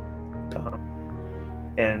loot.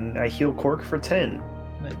 And I heal Cork for 10.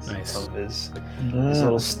 Nice. Of his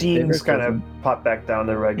little steams kind of pop back down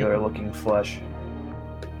to regular looking flesh.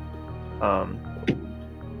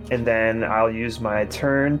 And then I'll use my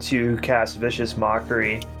turn to cast Vicious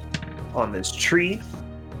Mockery on this tree.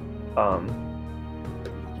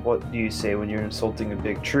 What do you say when you're insulting a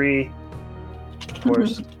big tree? Of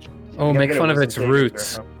course. Oh, make fun of its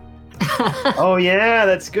roots. Oh yeah,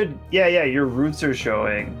 that's good. Yeah, your roots are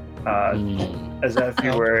showing. As if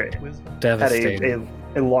you were had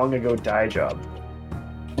a long ago dye job.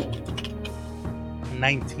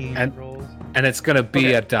 19 rolls. And it's gonna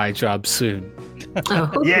be a dye job soon.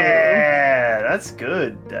 Yeah, that's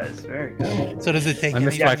good. That's very good. So does it take I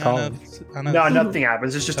missed anything my on a No, nothing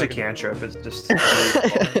happens. It's just a cantrip. It's just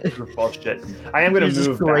false shit. I am gonna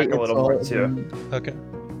move back a little more too. Okay.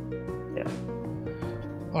 Yeah.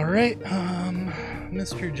 All right.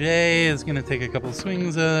 Mr. J is gonna take a couple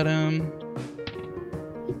swings at him.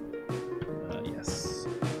 Yes.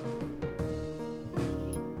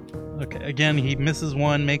 Okay. Again, he misses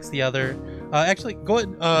one, makes the other. Actually, go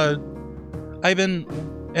ahead. Ivan,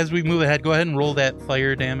 as we move ahead, go ahead and roll that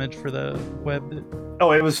fire damage for the web.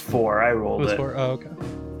 Oh, it was 4. I rolled It was it. 4. Oh, okay.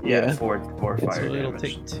 Yeah, 4 fire So it'll damage.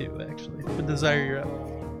 take 2 actually. But Desire, you're up.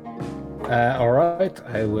 All right,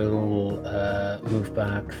 I will move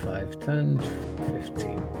back 5, 10,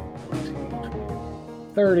 15, 20,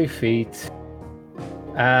 30 feet.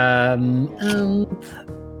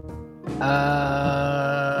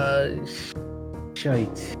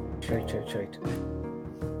 Shite.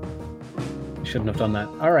 Shouldn't have done that.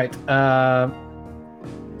 All right,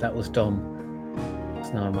 that was dumb.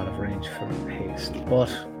 So now I'm out of range for haste, but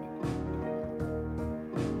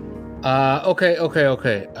okay.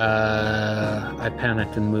 I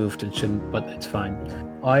panicked and moved and shouldn't, but it's fine.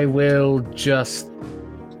 I will just.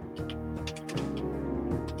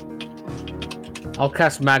 I'll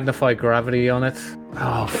cast Magnify Gravity on it.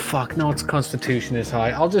 Oh fuck! No, its Constitution is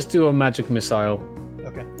high. I'll just do a magic missile.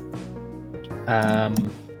 Okay.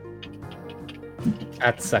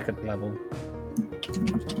 At 2nd level.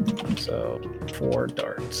 So 4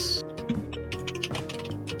 darts.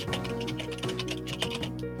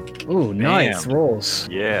 Ooh, nice Damn. rolls.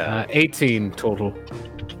 Yeah. 18 total.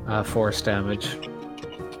 Force damage.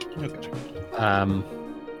 Okay.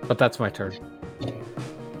 But that's my turn.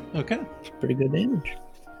 Okay. Pretty good damage.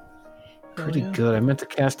 Pretty good. I meant to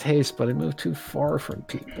cast haste, but I moved too far from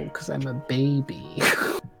people because I'm a baby.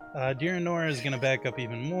 Diranor is gonna back up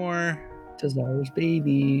even more. Desire's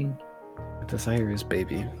baby. Desire's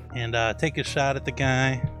baby. And take a shot at the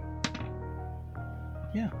guy.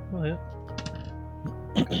 Yeah, we'll hit.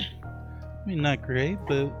 I mean, not great,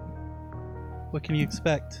 but what can you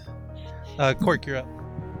expect? Cork, you're up.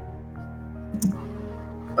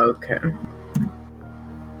 Okay.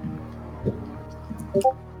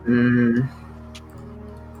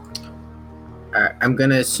 Alright, I'm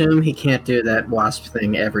gonna assume he can't do that wasp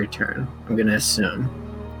thing every turn. I'm gonna assume.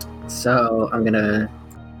 So I'm gonna.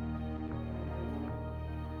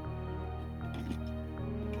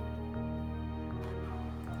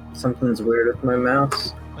 Something's weird with my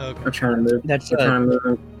mouse. Okay. I'm trying to move. That's I'm trying to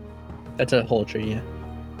move. That's a whole tree, yeah.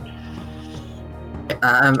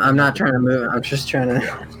 I'm not trying to move. I'm just trying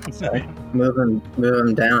to sorry, move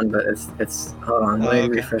him down. But it's. Hold on. Let me okay.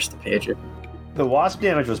 refresh the page. The wasp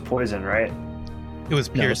damage was poison, right? It was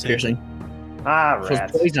No, it's piercing. Ah, If it was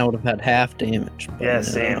rats. poison, I would have had half damage. but, Yeah, you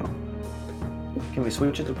same. know. Can we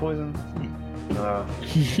switch it to poison?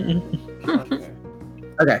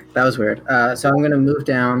 Okay, that was weird. So I'm gonna move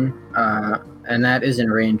down, and that is in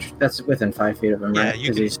range. That's within 5 feet of him, Yeah, right? you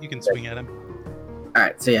 'Cause can, he's- you can swing at him. All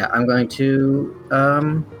right, so yeah, I'm going to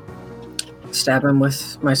stab him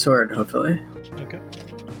with my sword, hopefully. Okay.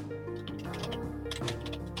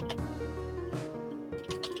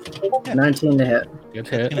 Yeah. 19 to hit. Good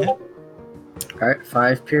hit. Gonna hit. All right,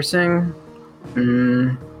 5 piercing.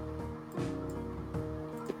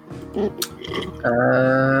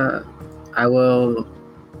 I will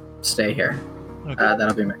stay here. Okay.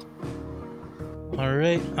 That'll be me. All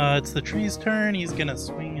right. It's the tree's turn. He's gonna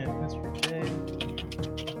swing at Mr. J.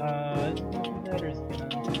 That is gonna.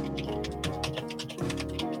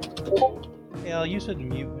 Yeah, you should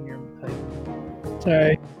mute when you're typing.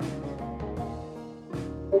 Sorry.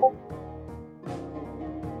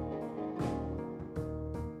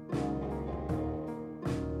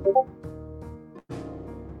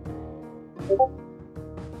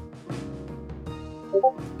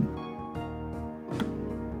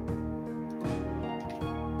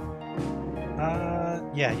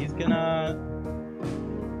 Yeah, he's gonna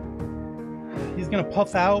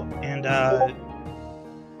puff out and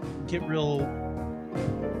get real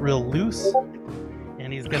loose,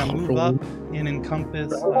 and he's gonna move up and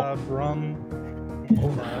encompass Brum and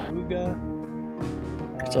Uga.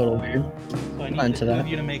 It's a little weird. So I need Onto to that.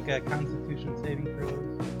 you to make a Constitution saving throws.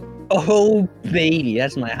 Oh, baby,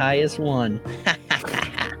 that's my highest one.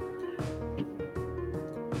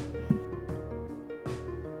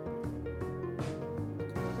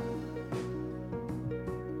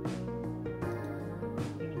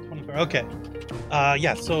 Okay.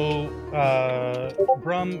 Yeah, so,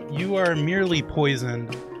 Brum, you are merely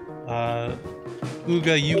poisoned.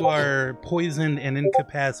 Uga, you are poisoned and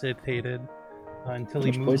incapacitated until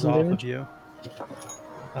he Much moves poison off damage? of you.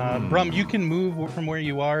 Brum, you can move from where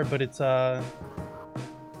you are, but it's, I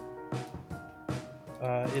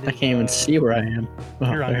can't even see where I am. Oh,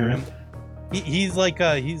 You're there under I him. am. He's like,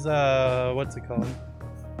 what's it called?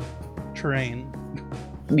 Terrain.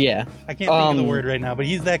 Yeah. I can't think of the word right now, but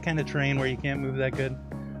he's that kind of terrain where you can't move that good.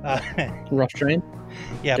 Rough terrain?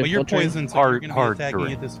 Yeah, but you're Difficult terrain? poisoned, so you're going to be Hard attacking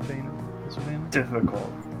terrain. at disadvantage. Difficult.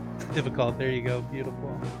 Difficult, there you go.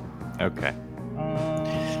 Beautiful. Okay.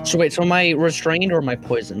 So wait, so am I restrained or am I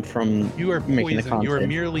poisoned from You are making the poisoned. con You are save?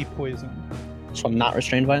 merely poisoned. So I'm not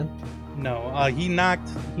restrained by him? No, he knocked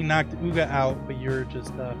Uga out, but you're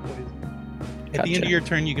just poisoned. At the end Gotcha. of your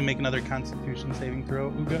turn, you can make another Constitution saving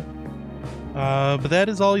throw, Uga. But that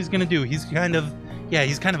is all he's gonna do. He's kind of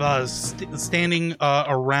standing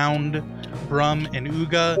around Brum and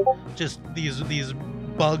Uga, just these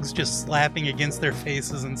bugs just slapping against their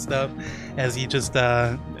faces and stuff as he just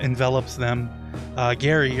envelops them.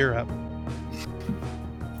 Gary, you're up.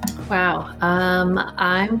 Wow.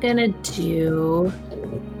 I'm gonna do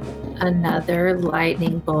another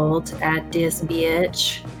lightning bolt at this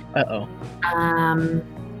bitch. Uh-oh.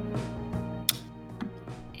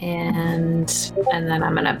 And then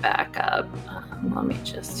I'm gonna back up. Let me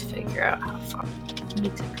just figure out how far I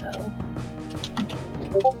need to go.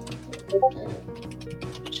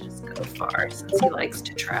 Just go far since he likes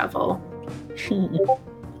to travel.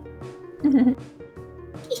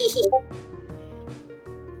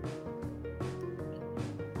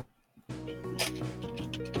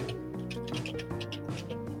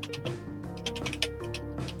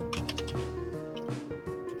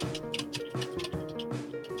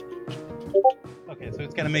 Okay, so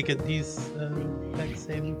it's got to make a dex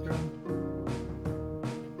saving throw.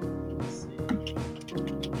 Let's see.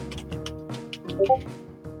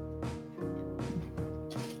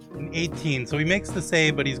 An 18. So he makes the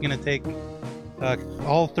save, but he's going to take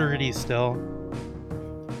all 30 still.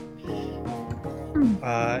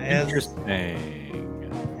 Interesting.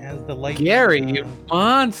 As the lightning. Gary, you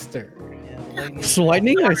monster. Is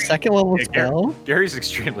lightning a second level Yeah, spell? Gary's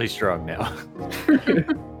extremely strong now.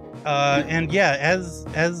 And yeah, as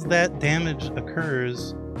that damage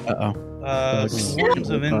occurs, Uh-oh. swarms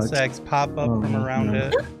of insects pop up from around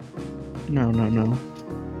it. No.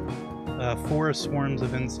 4 swarms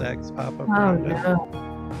of insects pop up Oh around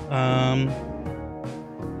no.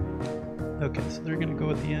 it. Okay, so they're gonna go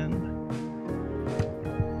at the end.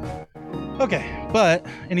 Okay, but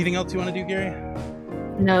anything else you want to do, Gary?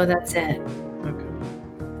 No, that's it. Okay.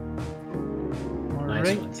 All Nice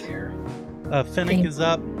right. one, Gary. Finnick is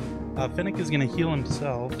up. Finnick is gonna heal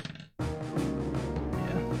himself.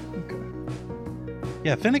 Yeah. Okay.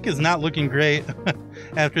 Yeah, Finnick is not looking great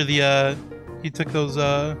after the he took those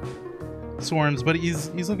swarms, but he's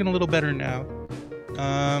looking a little better now.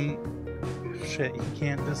 Shit, he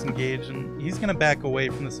can't disengage, and he's gonna back away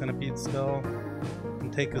from the centipede still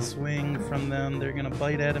and take a swing from them. They're gonna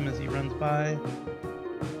bite at him as he runs by.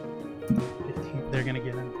 15, they're gonna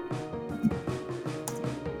get him.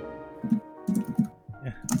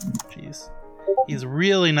 Yeah, jeez. He's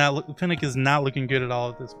really not. Finnick is not looking good at all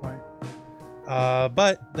at this point.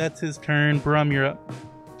 But that's his turn. Brum, you're up.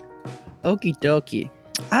 Okie dokie.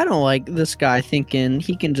 I don't like this guy thinking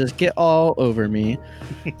he can just get all over me.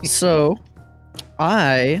 So,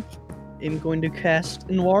 I am going to cast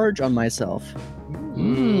Enlarge on myself.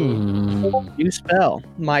 New spell.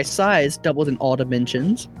 My size doubled in all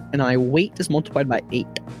dimensions, and my weight is multiplied by 8.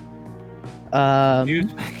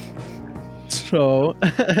 So,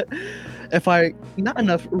 if there's not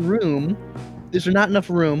enough room,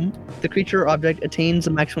 the creature or object attains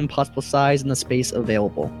the maximum possible size in the space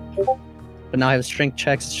available. But now I have strength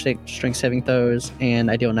checks, strength saving throws,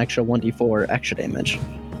 and I deal an extra 1d4 extra damage.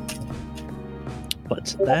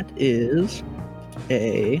 But that is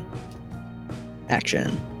a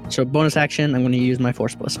action. So bonus action, I'm going to use my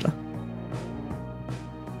Force Ballista.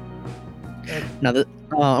 Now,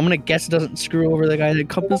 I'm going to guess it doesn't screw over the guy that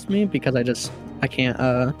encompassed me, because I can't,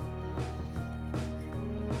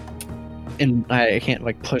 and I can't,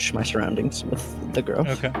 like, push my surroundings with the growth.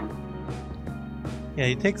 Okay. Yeah,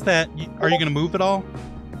 he takes that. Are you gonna move at all?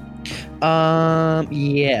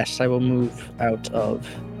 Yes, I will move out of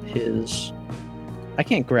his. I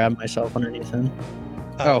can't grab myself underneath him.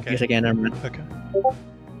 Oh, okay. yes, I can. Never mind. Okay.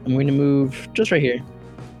 I'm going to move just right here.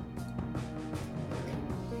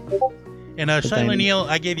 And Shiloh Neal,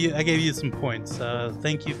 I gave you some points.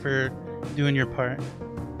 Thank you for doing your part.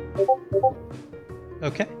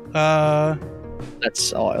 Okay.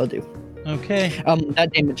 That's all I'll do. Okay.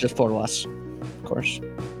 That damage is 4 less, of course.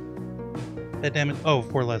 That damage. Oh,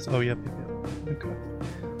 4 less. Oh, yep. Okay.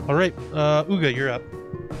 All right. Uga, you're up.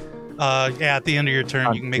 Yeah, at the end of your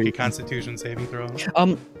turn, you can make a Constitution saving throw.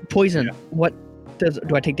 Poison. Yeah. What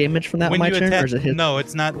do I take damage from that when on my you turn, attack, or is it his? No,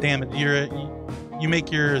 it's not damage. You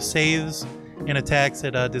make your saves and attacks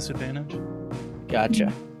at disadvantage.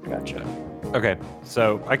 Gotcha. Okay,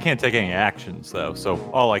 so I can't take any actions though. So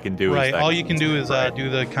all I can do right. is All you can do is do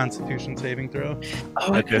the Constitution saving throw.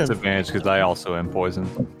 Oh, at disadvantage because I also am poisoned.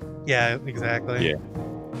 Yeah, exactly. Yeah.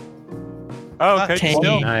 Oh, okay.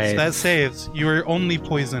 Still, Nice. that saves. You are only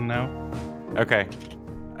poisoned now. Okay.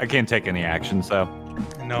 I can't take any actions though.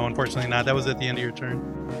 No, unfortunately not. That was at the end of your turn.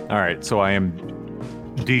 All right, so I am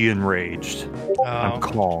de-enraged. Oh, I'm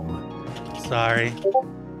calm. sorry.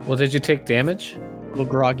 Well, did you take damage? A little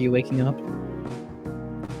groggy waking up.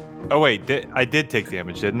 Oh wait, I did take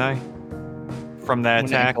damage, didn't I? From that When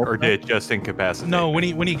it attack, or engulfed did it just incapacitate? No, when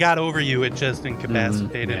he got over you, it just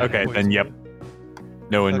incapacitated. Yeah. Okay, then yep.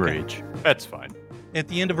 No enrage. That's fine. At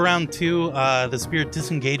the end of round 2, the spirit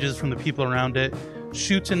disengages from the people around it,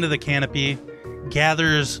 shoots into the canopy,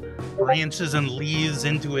 gathers branches and leaves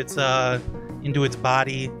into its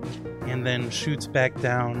body, and then shoots back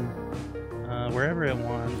down wherever it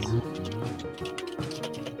wants.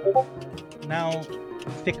 Now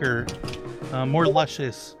thicker, more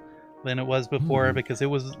luscious than it was before because it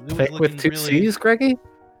was Thick with looking 2 really... C's, Greggy?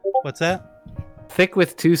 What's that? Thick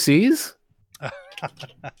with 2 C's?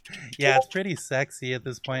 Yeah, it's pretty sexy at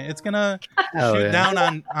this point. It's gonna Hell shoot yeah.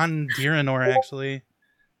 down on Diranor actually.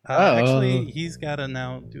 Actually, he's gotta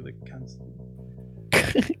now do the constant.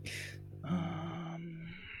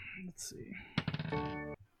 Let's see.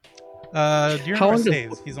 Diranor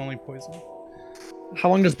saves. He's only poisoned. How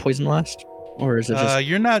long does poison last? Or is it just...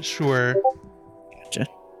 You're not sure. Gotcha.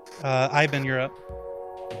 Ivan, you're up.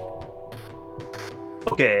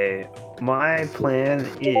 Okay, my plan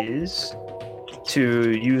is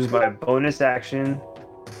to use my bonus action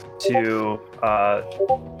to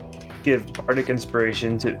give Bardic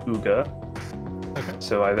Inspiration to Uga. Okay.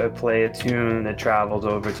 So I play a tune that travels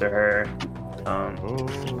over to her.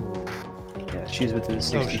 Yeah, she's within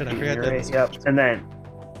 60 shit, I feet, forgot right? that. Yep. And then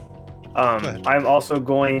I'm also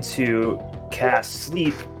going to cast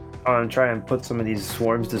Sleep on try and put some of these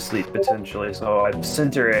swarms to sleep potentially. So I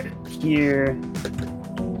center it here.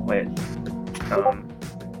 Wait.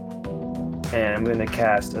 And I'm gonna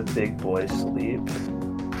cast a big boy sleep.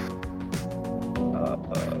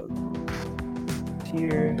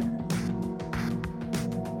 Here.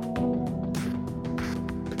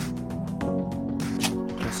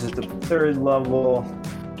 This is the 3rd level.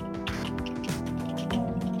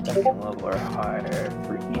 2nd level or higher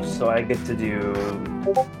for each. So I get to do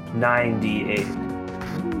 9d8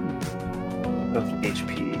 of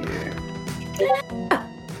HP here.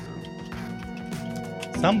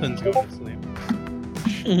 Something's going to sleep.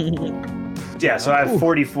 Yeah, so I have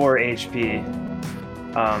 44 HP.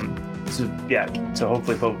 So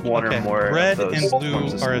hopefully put one or more Red of those and blue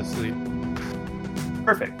forms of are sleep. asleep.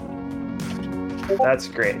 Perfect. That's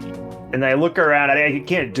great. And I look around. I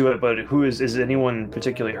can't do it, but is anyone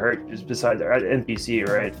particularly hurt besides our NPC,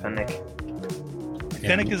 right? Fennec.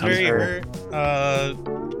 Fennec is very hurt. I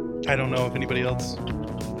don't know if anybody else.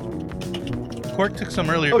 Cork took some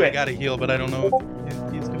earlier, but he got a heal, but I don't know if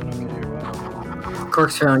he's doing okay or what.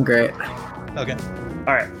 Cork's feeling great. Okay.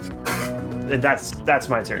 All right. And that's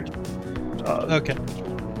my turn. Okay.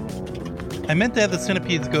 I meant to have the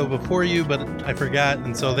centipedes go before you, but I forgot,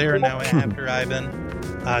 and so they are now after Ivan.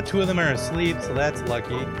 2 of them are asleep, so that's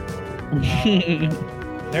lucky.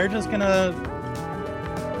 They're just gonna...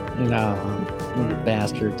 No,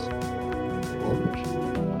 bastards.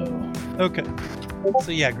 Okay.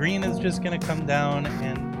 So yeah, green is just gonna come down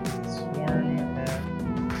and swarm at...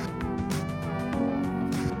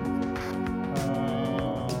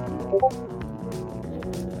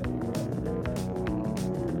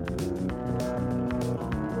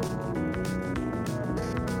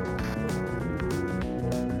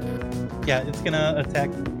 Yeah, it's gonna attack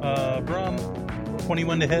Brum.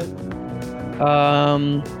 21 to hit.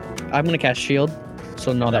 I'm gonna cast shield,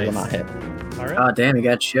 so no, that will not hit. All right. Oh, damn, you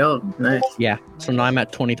got shield. Nice. Yeah, so now I'm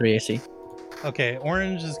at 23 AC. Okay,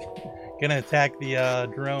 Orange is Gonna attack the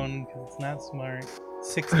drone because it's not smart.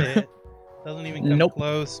 6 to hit. Doesn't even come Nope.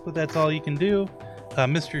 close, but that's all you can do.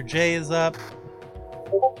 Mr. J is up.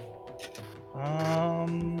 I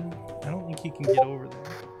don't think he can get over there.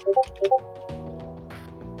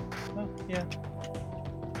 Oh, yeah.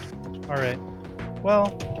 Alright.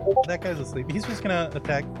 Well, that guy's asleep. He's just gonna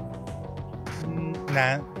attack.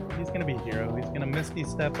 Nah, he's gonna be a hero. He's gonna Misty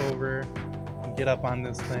Step over and get up on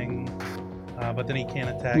this thing. But then he can't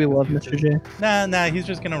attack. We love He's Mr. J. Nah, he's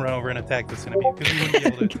just gonna run over and attack the centipede because he wouldn't be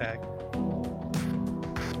able to attack.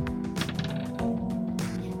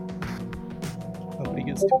 Oh, but he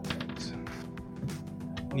gets 2 attacks.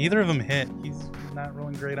 Neither of them hit. He's not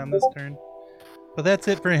rolling great on this turn. But that's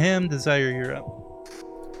it for him. Desire, you're up.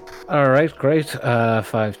 All right, great.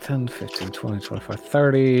 5, 10, 15, 20, 25,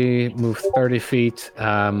 30. Move 30 feet.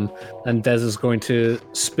 And Dez is going to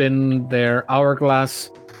spin their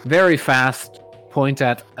hourglass very fast, point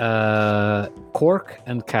at Cork,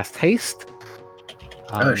 and cast haste.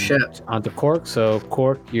 Oh, shit. Onto Cork. So,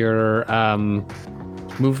 Cork, your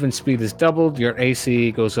movement speed is doubled. Your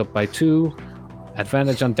AC goes up by 2.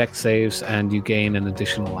 Advantage on deck saves, and you gain an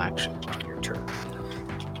additional action on your turn.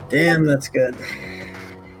 Damn, that's good.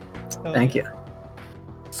 Oh, Thank you.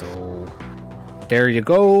 So, there you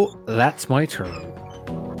go. That's my turn.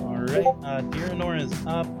 Alright, Diranor is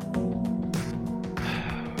up.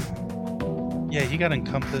 Yeah, he got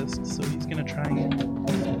encompassed, so he's gonna try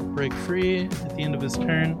and break free at the end of his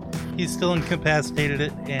turn. He's still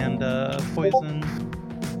incapacitated and poison.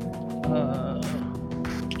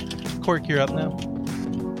 Cork, you're up now.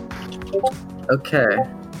 Okay.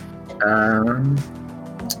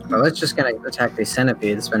 Well, let's just gonna attack these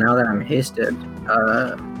centipedes, but now that I'm hasted,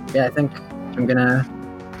 yeah, I think I'm gonna...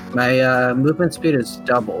 My movement speed is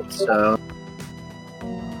doubled, so...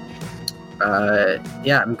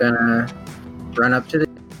 yeah, I'm gonna run up to the...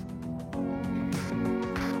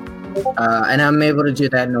 and I'm able to do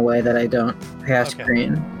that in a way that I don't pass Okay.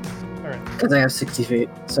 green, Alright. because I have 60 feet.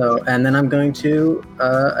 So, and then I'm going to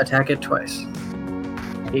attack it twice.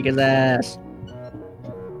 Kick his ass.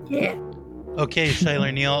 Yeah. Okay,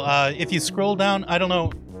 Shiler Neal. If you scroll down, I don't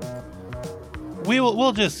know.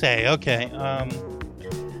 We'll just say, okay.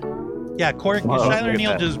 Yeah, Cork, Wow, look Shiler at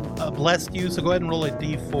Neal that. just blessed you, so go ahead and roll a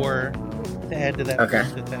d4 to add to that Okay.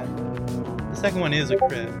 first attack. The second one is a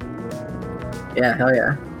crit. Yeah, hell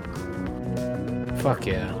yeah. Fuck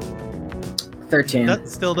yeah. 13. That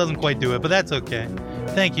still doesn't quite do it, but that's okay.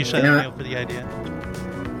 Thank you, Shiler Yeah. Neal, for the idea.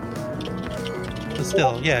 But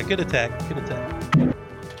still, yeah, good attack. Good attack.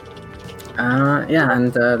 Yeah,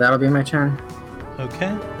 and that'll be my turn.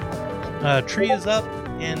 Okay. Tree is up,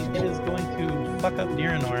 and it is going to fuck up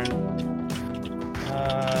Diranor.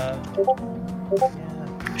 Yeah.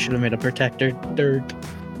 Should have made a protector third.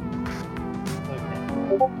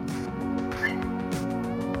 Okay.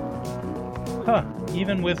 Huh.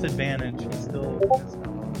 Even with advantage, he still missed out.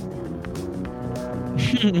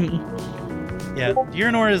 Yeah,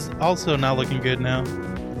 Diranor is also not looking good now.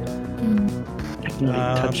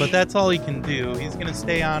 But that's all he can do. He's going to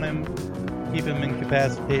stay on him, keep him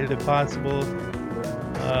incapacitated if possible.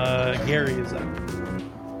 Gary is up.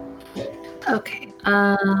 Okay.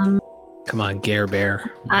 Come on, Gare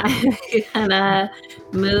Bear. I'm gonna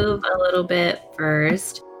move a little bit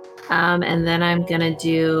first. And then I'm gonna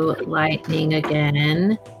do lightning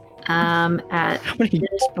again. At How many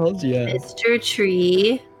spells you have? Mr.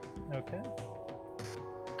 Tree. Okay.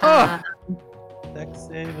 Oh! Dex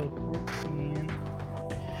save of 14.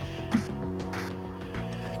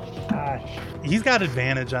 Gosh. He's got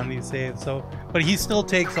advantage on these saves, but he still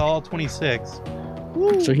takes all 26.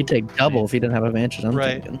 So he'd take double if he didn't have advantage. I'm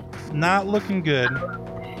Right. thinking. Not looking good.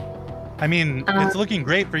 I mean, it's looking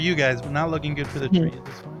great for you guys, but not looking good for the tree at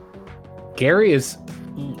this point. Gary is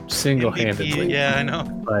single-handedly. MVP, yeah, I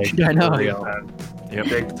know. Like, I know. real. Yep.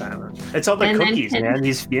 Big time. It's all the And then cookies, can- man.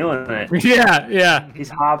 He's feeling it. Yeah. He's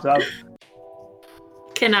hopped up.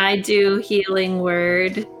 Can I do healing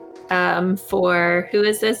word for who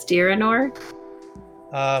is this? Diranor?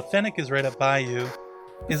 Fennec is right up by you.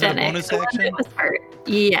 Is Fennec, it a bonus the one action? that was hurt.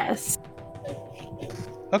 Yes.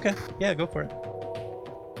 Okay, yeah, go for it.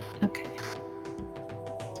 Okay.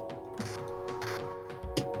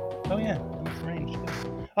 Oh yeah, he's ranged.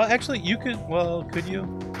 Oh, actually, you could. Well, could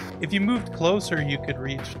you? If you moved closer, you could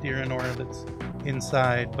reach Diranor that's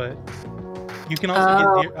inside, but you can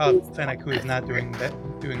also get Fennec, who is not doing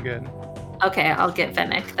good. Okay, I'll get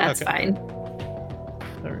Fennec. That's Okay. fine.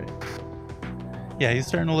 All right. Yeah, he's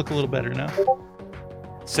starting to look a little better now.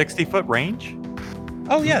 60-foot range?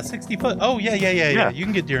 Oh yeah, 60 foot. Oh yeah. Yeah. You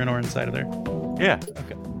can get Diranor inside of there. Yeah.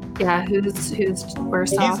 Okay. Yeah, who's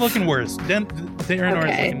worse off? He's looking worse. Daranor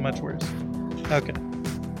is looking much worse. Okay.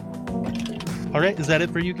 All right, is that it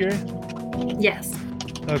for you, Gary? Yes.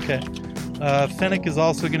 Okay. Fennec is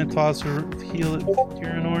also going to toss her heal at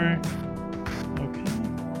Daranor.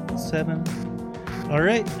 Okay. 7. All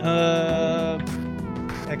right.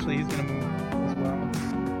 Actually, he's going to move as well.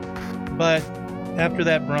 But after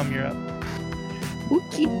that, Brum, you're up.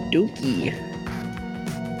 Okie dokie.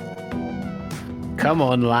 Come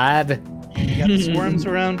on, lad. You got the swarms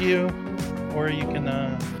around you, or you can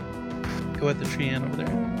go at the tree end over there.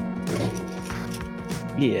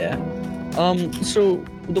 Yeah. So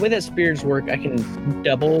the way that spears work, I can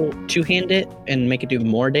double two-hand it and make it do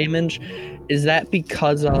more damage. Is that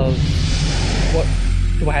because of what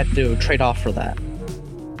do I have to trade off for that?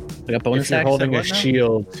 Like a bonus If you're action?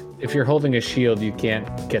 holding a shield, you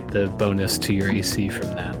can't get the bonus to your AC from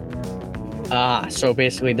that. Ah, so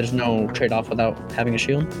basically there's no trade-off without having a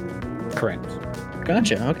shield? Correct.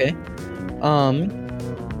 Gotcha, okay.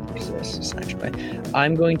 This is actually,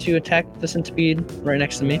 I'm going to attack the centipede right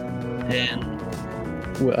next to me and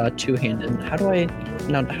two-handed. How do I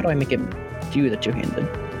make it do the two-handed?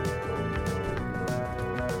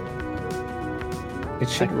 It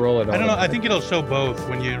should roll it all. I don't know. I think it'll show both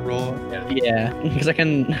when you roll. Yeah, because I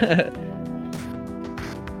can.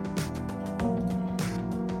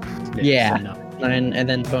 Yeah, and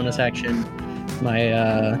then bonus action, my.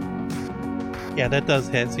 Yeah, that does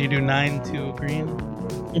hit. So you do 9 to green.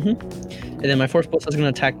 And then my force pulse is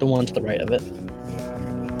going to attack the one to the right of it.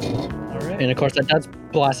 All right. And of course, that does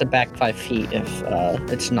blast it back 5 feet if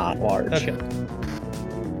it's not large. Okay.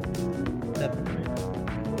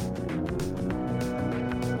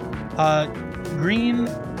 Green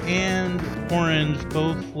and orange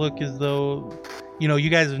both look as though, you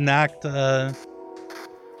guys have knocked a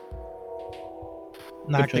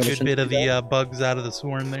good bit of the bugs out of the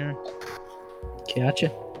swarm there.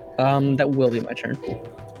 Gotcha. That will be my turn.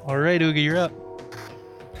 All right, Uga, you're up.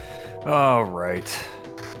 All right.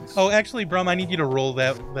 Oh, actually, Brum, I need you to roll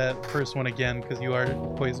that first one again because you are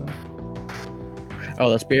poisoned. Oh,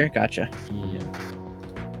 the spear? Gotcha. Yeah.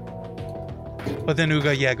 But then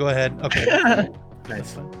Uga, yeah, go ahead. Okay.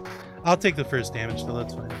 Nice. I'll take the first damage, so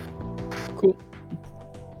that's fine. Cool.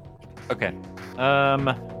 Okay.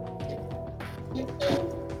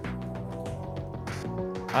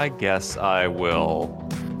 I guess I will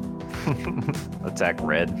attack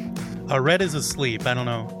red. Red is asleep. I don't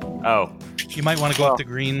know. Oh. You might want to go up to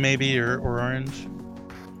green, maybe, or orange.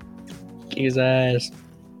 His ass.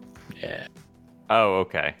 Yeah. Oh,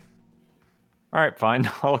 okay. All right, fine.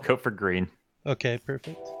 I'll go for green. Okay,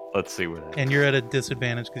 perfect. Let's see what. And you're at a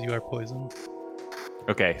disadvantage because you are poisoned.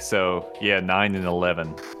 Okay, so yeah, 9 and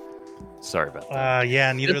 11. Sorry about that.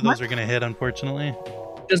 Yeah, neither of those are gonna hit, unfortunately.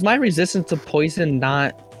 Does my resistance to poison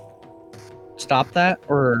not stop that,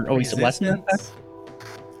 or always lessen that?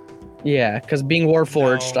 Yeah, because being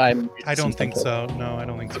Warforged, I don't think so. No, I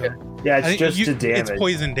don't think so. Yeah, it's just to damage. It's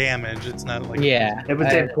poison damage. It's not like Yeah. It would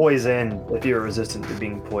take poison if you're resistant to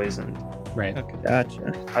being poisoned. Right. Okay.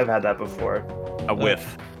 Gotcha. I've had that before. A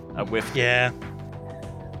whiff. A whiff. Yeah.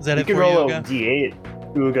 Is that You it can for roll you, a Uga? D8,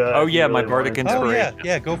 Uga. Oh if you yeah, my really bardic wanted. inspiration. Oh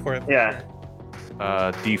yeah, go for it. Yeah,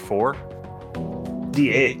 D4.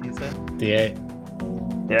 D8. You said? D8.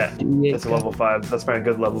 Yeah, that's a level 5. That's my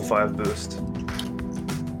good level 5 boost.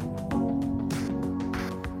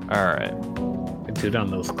 All right. Do it on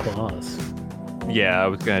those claws. Yeah, I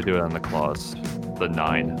was gonna do it on the claws. The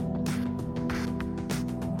 9.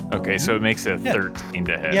 Okay, so it makes it 13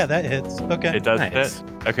 to hit. Yeah, that hits. Okay. It does Nice. hit?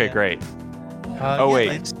 Okay, great. Yeah,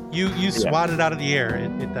 wait. You swat it out of the air.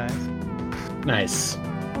 It dies. Nice.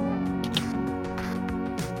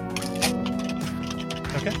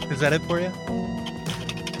 Okay. Is that it for you?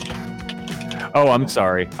 Oh, I'm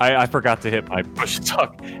sorry. I forgot to hit my push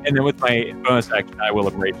tuck. And then with my bonus action, I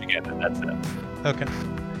will rage again, and that's it. Okay.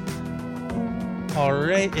 All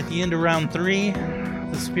right. At the end of round 3,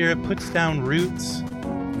 the spirit puts down roots.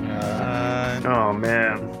 Oh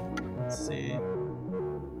man. Let's see.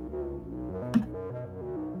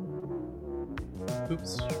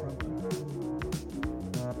 Oops.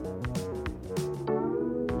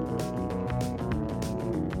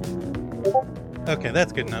 Okay,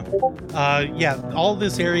 that's good enough. Yeah, all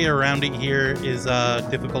this area around it here is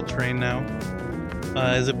difficult terrain now.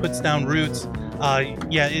 As it puts down roots,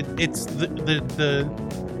 yeah, it's the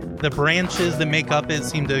branches that make up it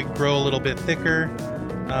seem to grow a little bit thicker,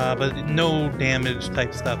 but no damage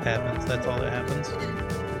type stuff happens. That's all that happens.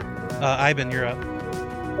 Ivan, you're up.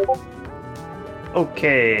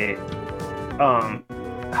 Okay.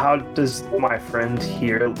 How does my friend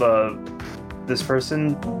hear this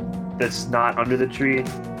person that's not under the tree?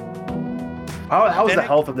 How was the Fennec-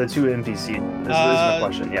 health of the two NPCs? This is my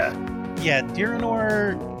question. Yeah. Yeah,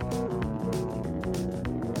 Diranor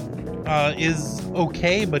is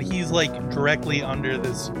okay, but he's like directly under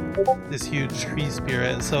this huge tree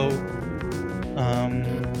spirit. So,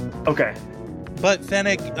 Okay. but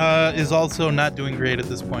Fennec is also not doing great at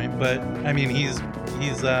this point. But I mean, he's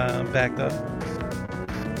backed up.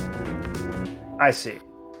 I see.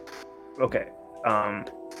 Okay.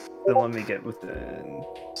 Then let me get within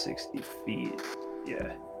 60 feet.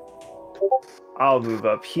 Yeah. I'll move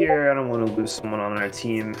up here. I don't want to lose someone on our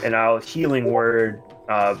team, and I'll healing word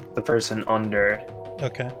the person under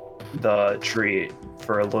Okay. the tree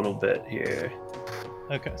for a little bit here.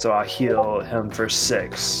 Okay. So I'll heal him for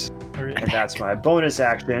 6, Alright. and that's my bonus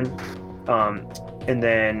action. And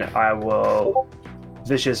then I will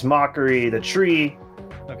vicious mockery the tree.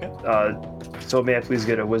 Okay. So may I please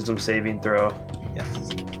get a wisdom saving throw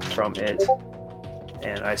Yes. from it?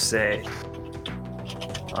 And I say,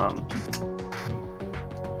 An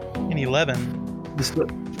 11.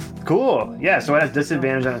 cool. Yeah, so it has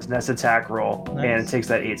disadvantage on its next attack roll, and it Nice. takes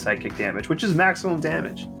that 8 psychic damage, which is maximum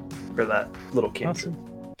damage for that little cantrip.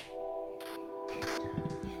 Awesome.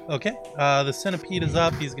 Okay. The centipede is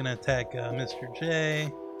up. He's gonna attack Mr. J.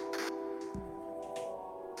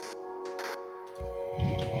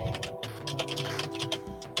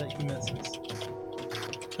 But he misses.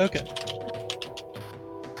 Okay.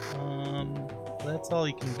 That's all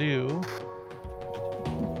he can do.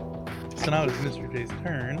 So now it's Mr. J's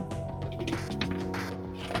turn.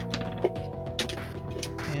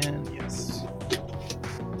 And yes.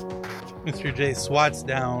 Mr. J swats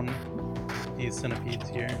down these centipedes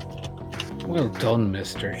here. Well done,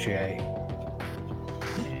 Mr. J.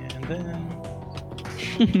 And then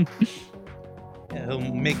yeah, he'll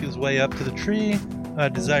make his way up to the tree.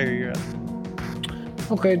 Desire, you're up.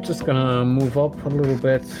 Okay, just gonna move up a little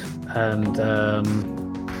bit and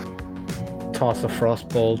toss a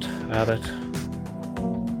frostbolt at it.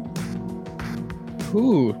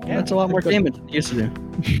 Ooh, Yeah, that's a lot more good. damage than it used to do.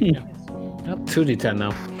 Yep, 2d10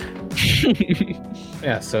 now.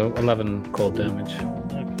 Yeah, so 11 cold damage.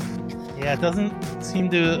 Yeah, it doesn't seem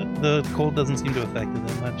to. The cold doesn't seem to affect it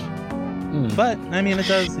that much. Hmm. But I mean, it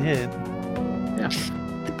does hit. Yeah.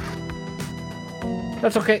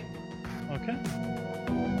 That's okay. Okay.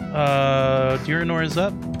 Diranor is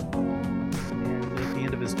up. And at the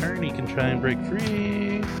end of his turn, he can try and break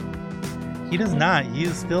free. He does not. He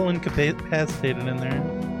is still incapacitated in there.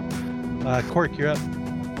 Cork, you're up.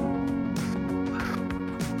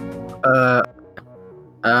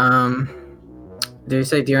 Do you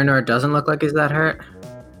say Diranor doesn't look like he's that hurt?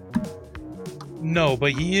 No,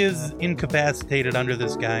 but he is incapacitated under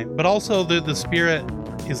this guy. But also, the spirit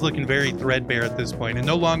is looking very threadbare at this point. It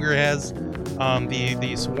no longer has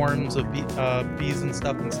the swarms of bees and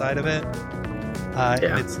stuff inside of it.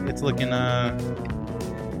 Yeah. It's looking.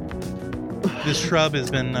 This shrub has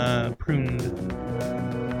been pruned.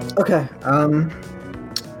 Okay. I'm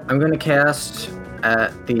gonna cast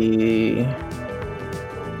at the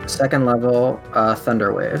second level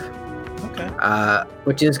Thunder Wave. Okay.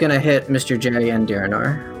 Which is gonna hit Mr. J and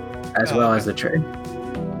Diranor, as well as the tree.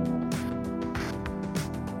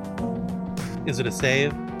 Is it a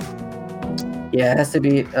save? Yeah, it has to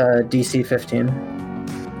be DC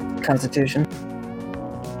 15. Constitution.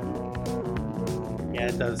 Yeah,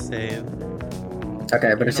 it does save.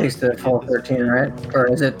 Okay, but it takes the full 13, right? Or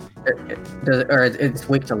is it? It's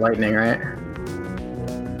weak to lightning, right?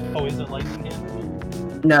 Oh, is it lightning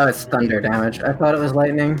damage? No, it's thunder damage. I thought it was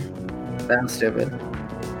lightning. That's stupid.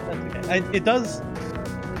 That's okay. It does.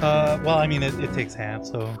 Well, I mean, it takes half,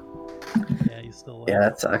 so yeah, you still. Yeah,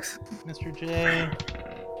 that sucks. Mr. J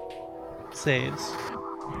saves.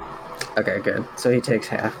 Okay, good. So he takes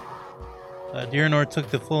half. Diranor took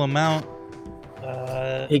the full amount.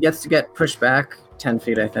 He gets to get pushed back 10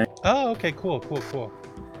 feet, I think. Oh, okay, cool.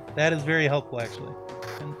 That is very helpful, actually.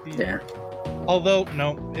 10 feet. Yeah. Although,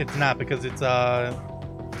 no, it's not, because it's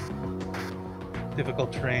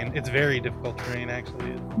difficult terrain. It's very difficult terrain,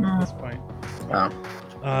 actually, at this point.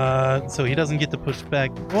 Oh. So he doesn't get to push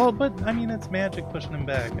back. Well, but I mean, it's magic pushing him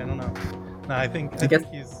back. I don't know. No, I think gets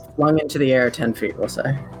he's flung into the air 10 feet, we'll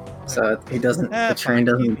say. So he doesn't. The train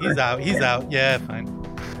doesn't. He's out. He's out. Yeah, fine.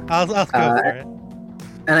 I'll go for it.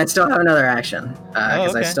 And I still have another action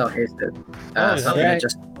because I okay. still hasted. Oh, So hell yeah.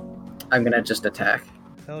 I'm gonna just attack.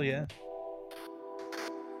 Hell yeah.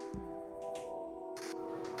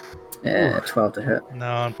 Yeah, 12 to hit.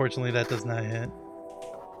 No, unfortunately, that does not hit.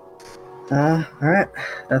 All right.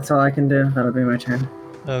 That's all I can do. That'll be my turn.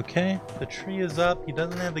 Okay, the tree is up. He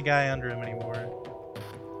doesn't have the guy under him anymore.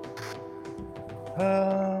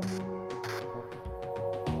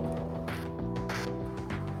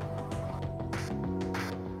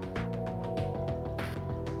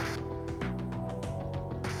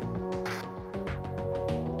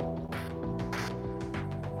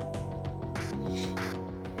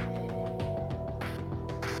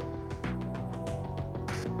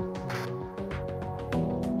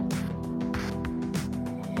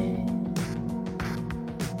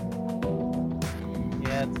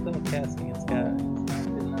 Yeah, it's still casting its guys. Did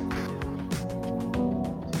not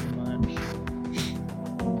do too much.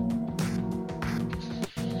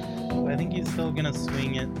 I think he's still gonna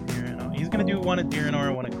swing at Diranor. He's gonna do one at Diranor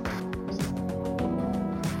and one at Cork.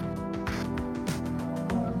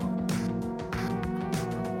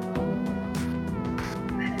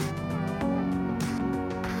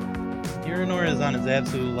 Diranor is on his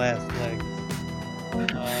absolute last legs.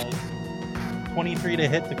 23 to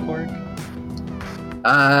hit the Cork.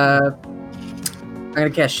 I'm gonna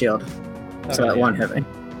cast shield. So that won't hit me.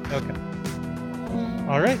 Okay.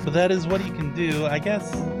 Alright, but that is what he can do. I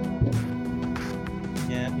guess.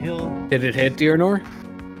 Yeah, he'll. Did it hit Diranor?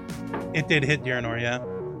 It did hit Diranor, yeah.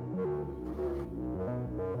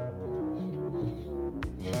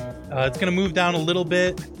 It's gonna move down a little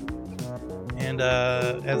bit. And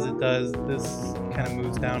as it does, this kind of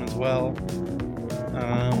moves down as well.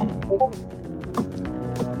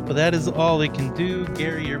 But that is all it can do.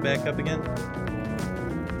 Gary, you're back up again.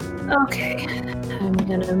 Okay, I'm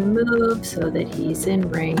gonna move so that he's in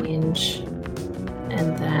range,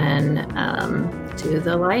 and then do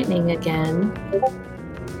the lightning again.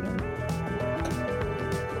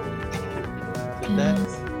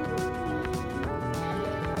 That's.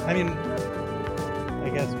 I mean, I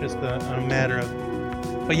guess just a matter of.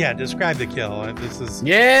 But yeah, describe the kill. This is.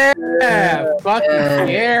 Yeah, fucking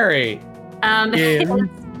Gary.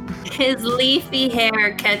 His leafy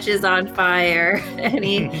hair catches on fire, and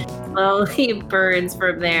he slowly burns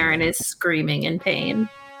from there and is screaming in pain.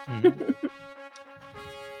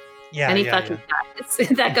 Yeah, and he fucking dies.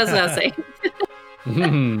 That goes without saying.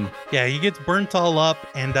 Yeah, he gets burnt all up,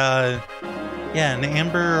 and an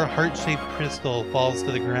amber heart-shaped crystal falls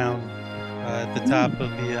to the ground at the top of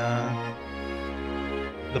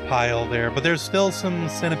the pile there. But there's still some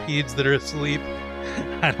centipedes that are asleep.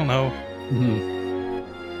 I don't know.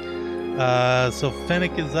 So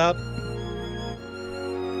Fennec is up.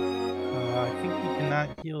 I think he cannot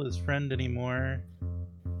heal his friend anymore.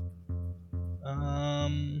 I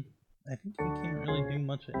think he can't really do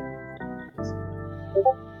much of anything.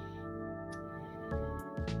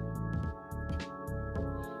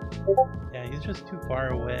 Yeah, he's just too far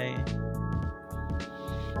away.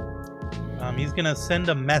 He's gonna send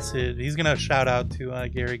a message. He's gonna shout out to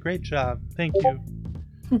Gary. Great job. Thank you.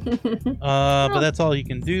 But that's all he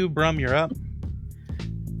can do. Brum, you're up.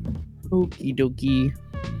 Okie dokie.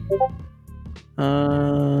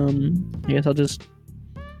 I guess I'll just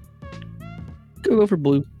go for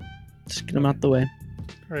blue. Just get him out the way.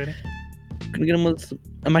 Alrighty. Gonna get him with.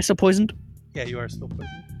 Am I still poisoned? Yeah, you are still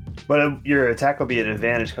poisoned. But your attack will be at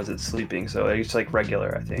advantage because it's sleeping, so it's like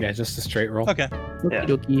regular, I think. Yeah, just a straight roll. Okay. Okie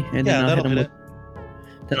dokie. And then I'll hit him with.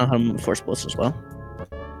 Then I'll hit him with Force Blitz as well.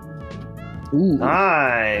 Ooh.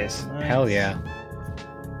 Nice. Hell yeah.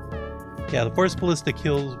 Yeah, the Force Ballista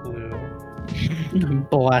kills blue.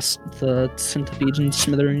 Blast the centipedes and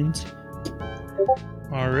smithereens.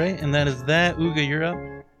 Alright, and that is that. Uga, you're up.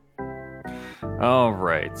 All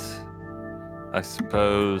right. I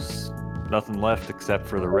suppose nothing left except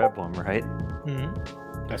for the red one, right?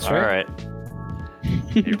 Mm-hmm. That's All right.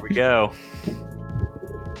 Here we go.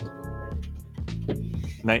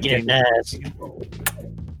 19.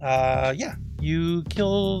 Yeah, you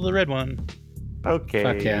kill the red one. Okay.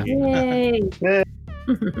 Fuck yeah. Yay!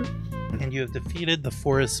 And you have defeated the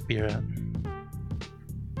forest spirit.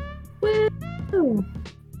 Woo!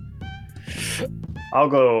 I'll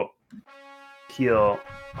go heal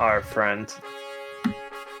our friend.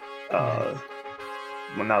 Well,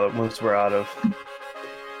 now that once we're out of,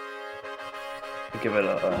 give it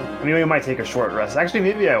a. I mean, we might take a short rest. Actually,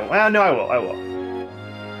 maybe I will. Well, no, I will.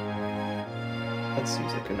 That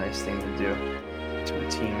seems like a nice thing to do to a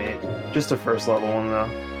teammate. Just a first level one though.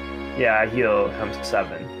 Yeah, I heal him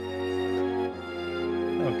 7.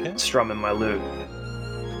 Okay. Strumming my lute.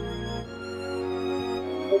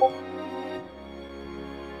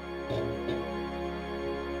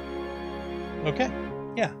 Okay.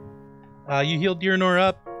 Yeah. You healed Diranor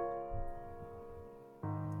up.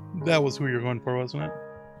 That was who you were going for, wasn't it?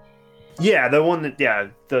 Yeah, the one that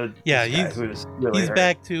he's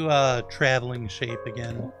back to traveling shape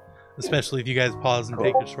again. Especially if you guys pause and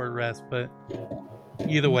take a short rest. But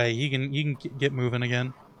either way, you can get moving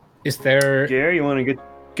again. Is there? Gary, you want to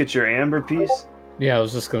get your amber piece? Yeah, I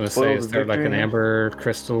was just gonna say, is there like an amber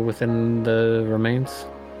crystal within the remains?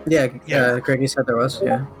 Yeah, Greggy said there was.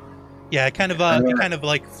 Yeah. Yeah, it kind of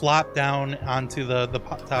like flopped down onto the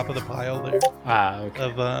top of the pile there. Ah,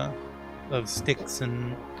 okay. Of sticks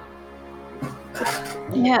and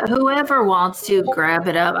Yeah, whoever wants to grab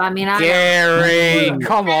it up. I mean, Gary,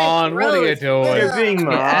 come on, what are you doing? You're being As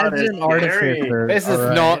modest, an artificer, This is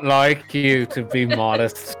alright. not like you to be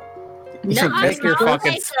modest. You should take your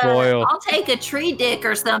fucking spoil. I'll take a tree dick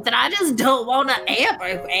or something. I just don't want to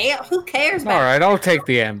amber. Who cares? All right, I'll take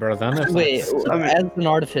the ember then. If Wait, that's- as an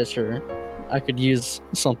artificer, I could use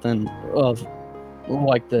something of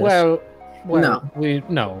like this. Well, No. you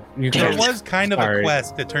There can't. was kind of Sorry. a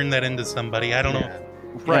quest to turn that into somebody. I don't know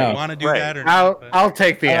if you Right, want to do right. that or not. but- I'll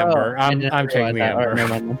take the ember. I I'm didn't taking the realize that. Alright, ember.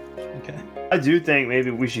 never mind. Okay. I do think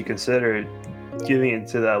maybe we should consider giving it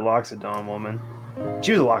to that Loxodon woman.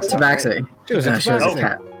 She was a Loxodon. right? Tabaxi. She was a No, she was a Tabaxi.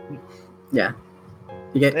 cat. Yeah.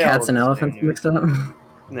 You get They all cats and look the same, elephants mixed up?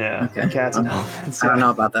 Yeah, Okay. cats and elephants. I don't know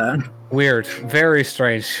about that. Weird, very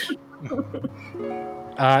strange.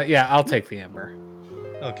 Yeah, I'll take the ember.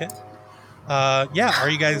 Okay. Yeah, are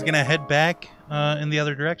you guys gonna head back in the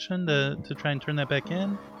other direction to try and turn that back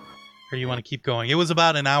in, or you want to keep going? It was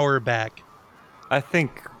about an hour back. I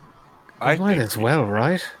think. I might as well,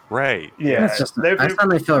 right? Right. Yeah, It's just, I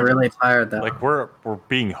suddenly feel really tired though. Like we're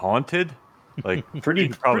being haunted. Like pretty we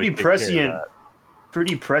could probably pretty take care of prescient, that.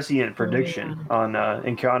 pretty prescient prediction on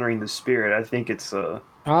encountering the spirit. I think it's a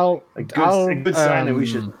I'll good sign that we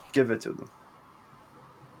should give it to them.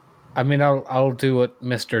 I mean, I'll do what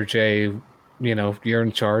Mr. J. You know, you're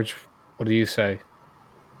in charge. What do you say,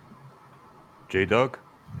 J Dog?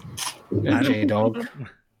 J Dog?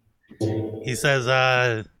 He says,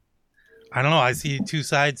 I don't know. I see two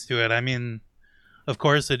sides to it. I mean, of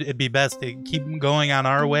course, it'd be best to keep going on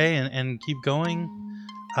our way and keep going.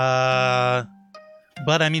 But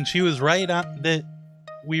I mean, she was right on that.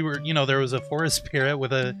 We were, there was a forest spirit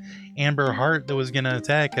with a amber heart that was going to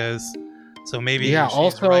attack us. So maybe Yeah, she's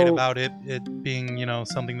also- right about it being,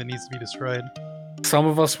 something that needs to be destroyed. Some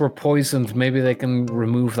of us were poisoned. Maybe they can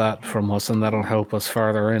remove that from us, and that'll help us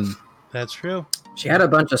farther in. That's true. She had a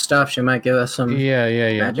bunch of stuff. She might give us some. Yeah.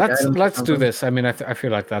 magic items or Let's do something. this. I mean, I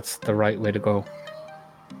feel like that's the right way to go.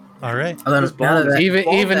 All right. Although, now that-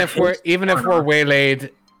 Even if we're going on.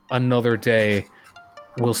 waylaid another day,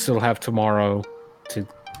 we'll still have tomorrow to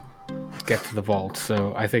get to the vault.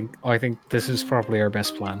 So I think this is probably our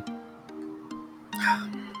best plan.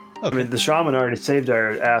 I mean, the shaman already saved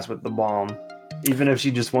our ass with the bomb. Even if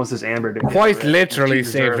she just wants this amber to get Quite rid, literally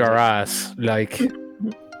she saved deserves our it. ass. Like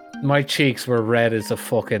my cheeks were red as a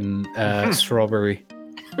fucking strawberry.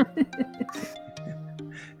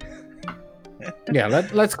 Yeah,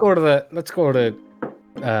 let's go to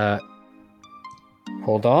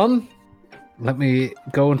hold on. Let me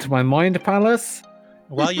go into my mind palace.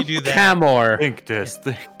 While you do that, Camor. Think this.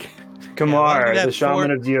 Think. Kamar, Yeah, the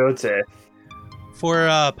shaman of Diote. for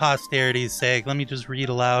posterity's sake, let me just read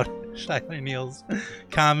aloud Shiler Neal's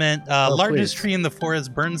comment. Largest please. tree in the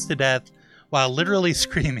forest burns to death while literally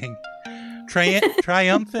screaming.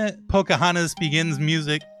 Triumphant Pocahontas begins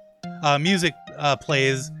music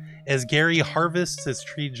plays as Gary harvests his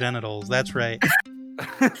tree genitals. That's right.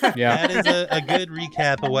 Yeah. That is a good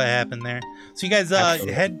recap of what happened there. So you guys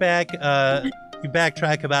head back. You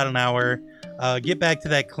backtrack about an hour. Get back to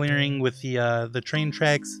that clearing with the train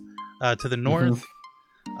tracks to the north.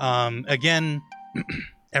 Again,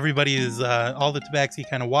 everybody is all the Tabaxi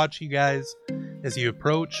kind of watch you guys as you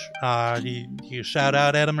approach. Do you shout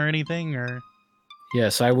out at them or anything, or?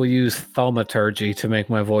 Yes, I will use thaumaturgy to make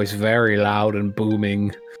my voice very loud and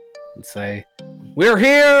booming and say, "We're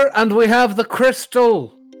here and we have the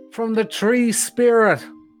crystal from the tree spirit."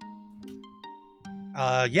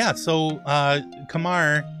 Yeah, so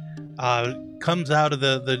Kamar comes out of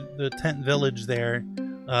the tent village there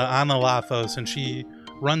on Alafos, and she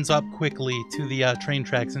runs up quickly to the train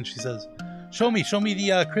tracks, and she says, show me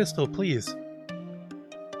the crystal, please."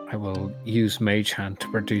 I will use Mage Hand to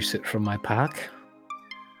produce it from my pack.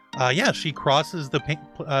 Yeah, she crosses the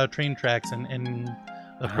train tracks and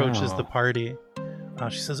approaches Oh. the party.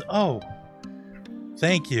 She says, "Oh,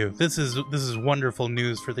 thank you. This is wonderful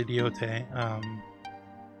news for the Diote.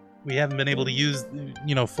 We haven't been able to use,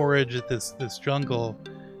 forage at this jungle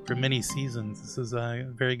for many seasons. This is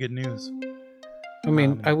very good news." I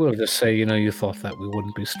mean, I will just say, you thought that we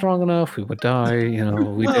wouldn't be strong enough, we would die,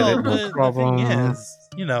 we did it, no problem. The thing is,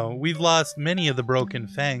 we've lost many of the Broken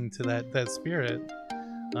Fang to that spirit.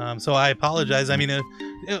 So I apologize. I mean,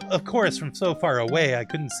 of course, from so far away, I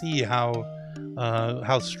couldn't see how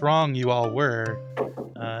strong you all were.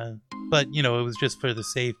 But it was just for the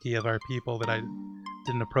safety of our people that I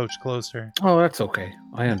didn't approach closer. Oh, that's okay.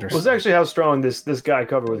 I It understand. was actually how strong this guy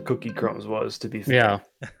covered with cookie crumbs was, to be fair.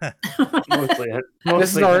 Yeah.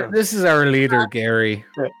 Mostly This is our leader, Gary.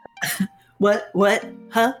 What?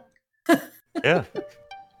 Huh? Yeah.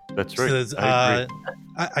 That's right. Says, I agree.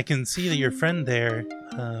 I can see that your friend there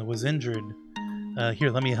was injured. Here,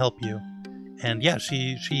 let me help you. And yeah,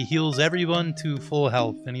 she heals everyone to full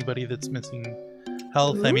health. Anybody that's missing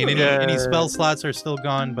health. I mean, any spell slots are still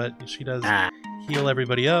gone, but she does heal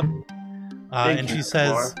everybody up. And she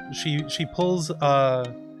says she pulls a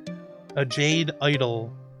jade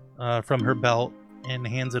idol from her belt and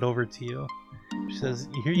hands it over to you. She says,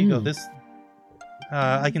 "Here you go. This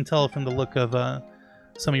I can tell from the look of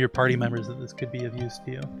some of your party members that this could be of use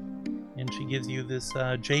to you." And she gives you this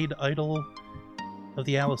jade idol of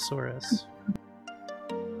the Allosaurus,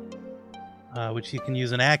 which you can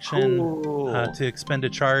use an action to expend a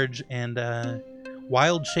charge and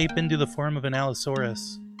wild shape into the form of an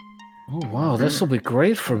Allosaurus. Oh wow, this will be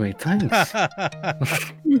great for me. Thanks.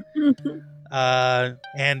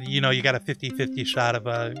 And you got a 50-50 shot of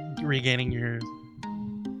regaining your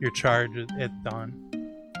charge at dawn.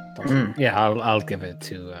 Yeah, I'll give it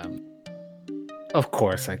to. Of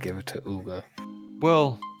course, I give it to Uga.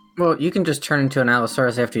 Well, you can just turn into an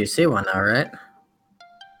Allosaurus after you see one, though, right?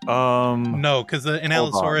 No, because an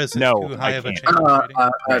Allosaurus is too high of a chance.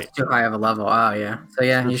 It's too high of a level. Oh, yeah. So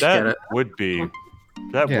yeah, you should get it. Would be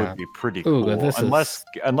pretty cool. Ooga,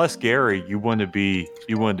 unless Gary, you want to be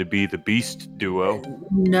the beast duo.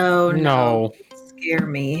 No. Scare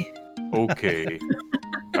me. Okay.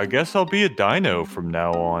 I guess I'll be a dino from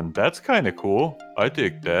now on. That's kind of cool. I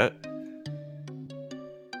dig that.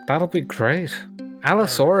 That'll be great.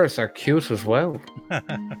 Allosaurus are cute as well.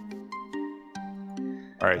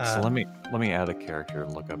 All right, so let me add a character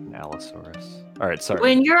and look up an Allosaurus. All right, sorry.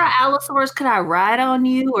 When you're an Allosaurus, could I ride on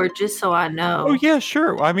you, or just so I know? Oh yeah,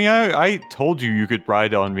 sure. I mean, I told you could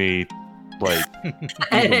ride on me, like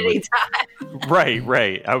at any time.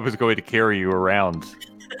 Right. I was going to carry you around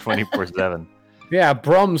 24/7. Yeah,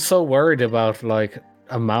 Brum's so worried about like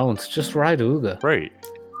amounts. Just ride Uga. Right.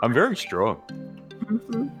 I'm very strong.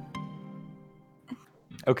 Mm-hmm.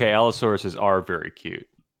 Okay, Allosauruses are very cute.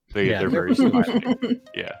 They're very smiley.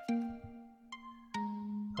 Yeah.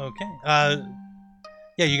 Okay.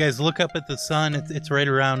 Yeah, you guys look up at the sun. It's right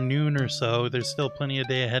around noon or so. There's still plenty of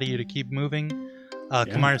day ahead of you to keep moving.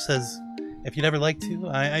 Kamar says, if you'd ever like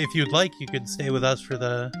to, if you'd like, you could stay with us for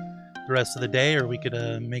the rest of the day, or we could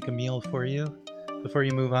make a meal for you before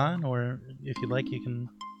you move on, or if you'd like, you can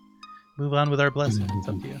move on with our blessing. It's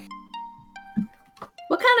up to you.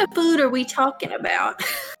 What kind of food are we talking about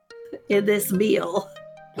in this meal?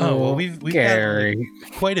 Oh, well, we've Gary.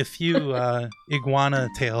 got quite a few iguana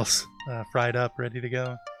tails fried up, ready to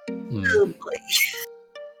go. Oh, boy.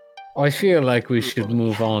 I feel like we should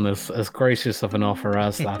move on as gracious of an offer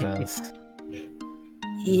as that is.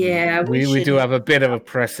 Yeah, we do have a bit of a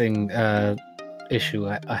pressing issue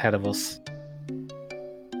ahead of us.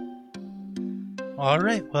 All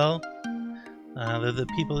right, well, the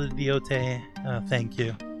people of Diote thank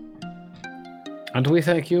you. And we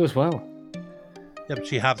thank you as well. Yep,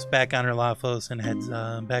 she hops back on her Lafos and heads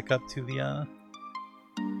back up to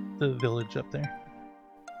the village up there.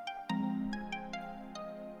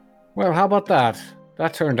 Well, how about that?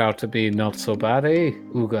 That turned out to be not so bad, eh,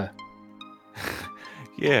 Uga?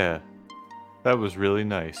 Yeah, that was really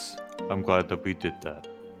nice. I'm glad that we did that.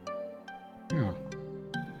 Yeah.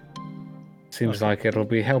 Seems like it'll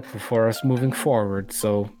be helpful for us moving forward,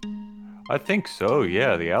 so... I think so,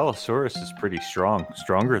 yeah. The Allosaurus is pretty strong.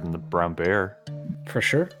 Stronger than the brown bear. For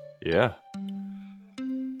sure. Yeah.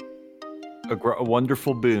 A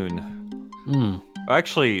wonderful boon.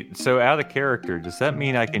 Actually, so out of character, does that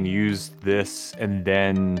mean I can use this and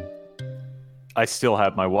then I still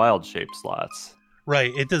have my wild shape slots?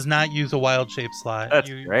 Right, it does not use a wild shape slot. That's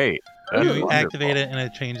great. That's you wonderful. activate it and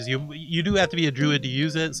it changes. You do have to be a druid to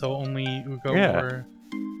use it, so only Ugo or...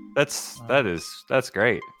 That's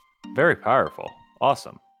great. Very powerful.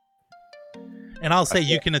 Awesome. And I'll say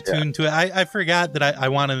you can attune to it. I forgot that I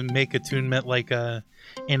want to make attunement like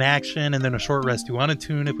in action and then a short rest. You want to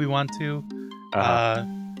tune if we want to.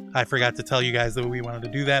 I forgot to tell you guys that we wanted to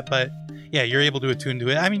do that, but yeah, you're able to attune to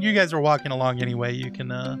it. I mean, you guys are walking along anyway. You can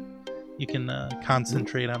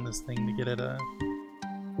concentrate on this thing to get it.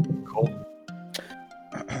 Cool.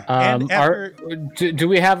 Do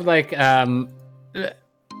we have like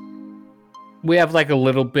we have like a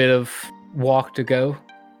little bit of walk to go?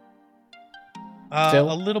 A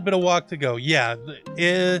little bit of walk to go. Yeah.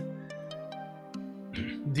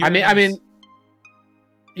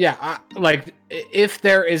 Like if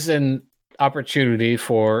there is an opportunity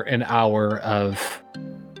for an hour of,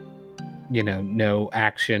 no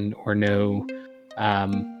action or no,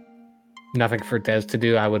 nothing for Des to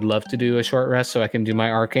do, I would love to do a short rest so I can do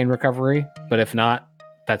my arcane recovery. But if not,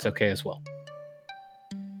 that's okay as well.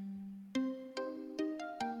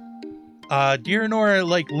 Diranor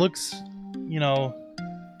looks,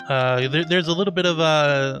 there's a little bit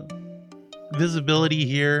of visibility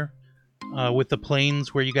here with the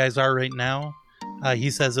plains where you guys are right now. He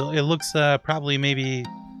says it looks probably maybe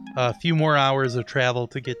a few more hours of travel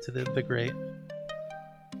to get to the Great.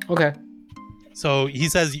 Okay. So he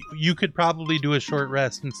says you could probably do a short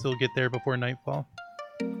rest and still get there before nightfall.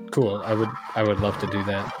 Cool. I would love to do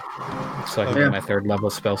that. So I can get my 3rd level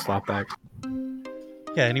spell slot back.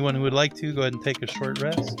 Yeah, anyone who would like to, go ahead and take a short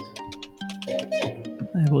rest.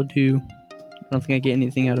 I will do. I don't think I get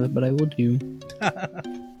anything out of it, but I will do.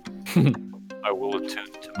 I will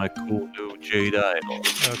attune to my cool new Jade Idol.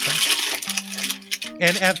 Okay.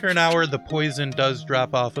 And after an hour, the poison does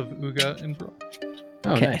drop off of Uga and Bro.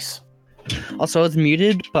 Oh, Okay. nice. Also, it's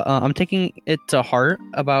muted, but I'm taking it to heart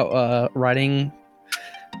about riding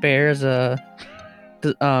bear as a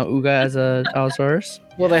Uga as a Allosaurus.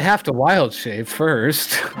 Well, they have to wild shape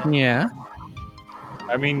first. Yeah.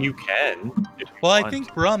 I mean, you can. if you Well, I want.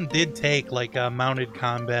 think Brum did take a mounted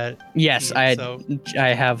combat. Yes, feat, so I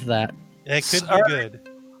have that. it could Alright. be good.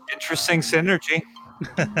 Interesting synergy.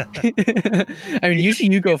 I mean,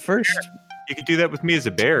 usually you go first. You could do that with me as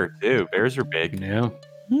a bear, too. Bears are big. Yeah.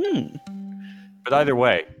 But either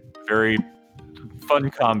way, very fun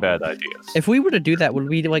combat ideas. If we were to do that, would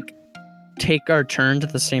we take our turns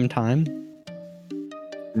at the same time,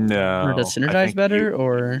 no. or to I synergize think better, you-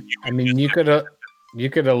 or I mean, you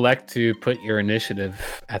could elect to put your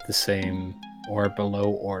initiative at the same or below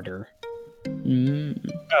order. Oh,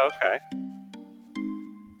 okay.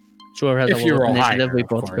 So whoever has If the you lowest roll initiative, higher, we of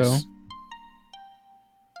both go. course.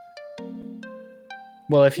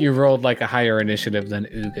 Well, if you rolled a higher initiative than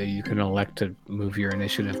Uga, you can elect to move your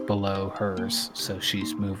initiative below hers, so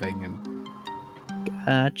she's moving, and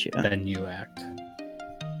Gotcha. then you act.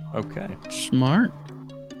 Okay. Smart.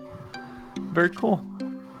 Very cool.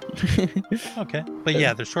 Okay. But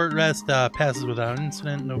yeah, the short rest passes without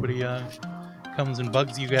incident. Nobody comes and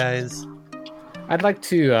bugs you guys. I'd like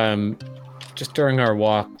to, just during our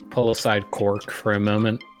walk, pull aside Cork for a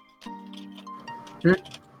moment.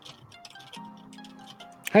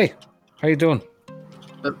 Hey, how you doing?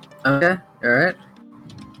 Okay, alright.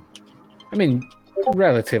 I mean,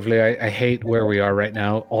 relatively, I hate where we are right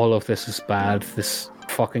now. All of this is bad. This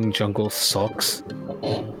fucking jungle sucks.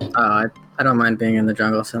 I don't mind being in the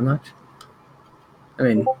jungle so much. I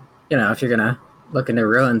mean, if you're gonna look into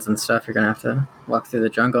ruins and stuff, you're gonna have to walk through the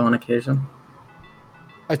jungle on occasion.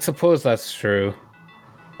 I suppose that's true.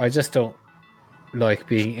 I just don't like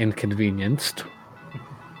being inconvenienced.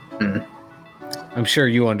 I'm sure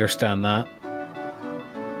you understand that.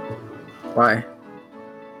 Why?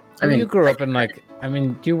 I mean, you grew up in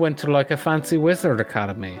you went to a fancy wizard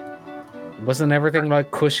academy. Wasn't everything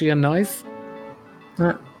cushy and nice?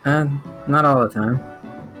 not all the time.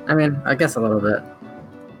 I mean, I guess a little bit.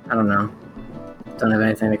 I don't know. Don't have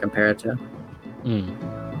anything to compare it to.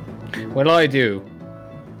 Well, I do.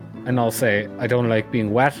 And I'll say, I don't like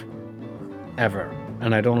being wet, ever.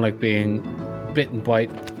 And I don't like being bitten by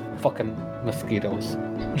fucking mosquitoes.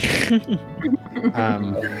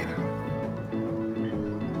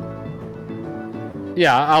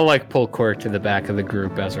 Yeah, I'll pull Cork to the back of the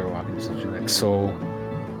group as we're walking.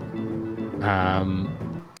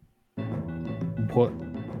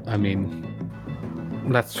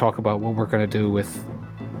 Let's talk about what we're gonna do with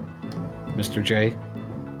Mr. J.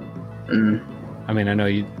 I mean, I know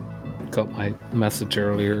you got my message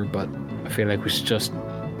earlier, but I feel like we should just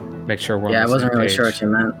make sure we're on Yeah, I the wasn't same really page. sure what you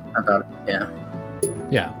meant about. Yeah.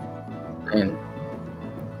 I mean,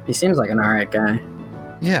 he seems like an alright guy.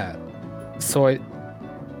 Yeah. So I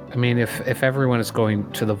mean, if everyone is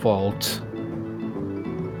going to the vault,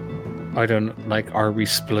 I don't are we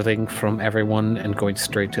splitting from everyone and going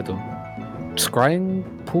straight to the scrying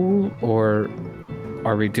pool, or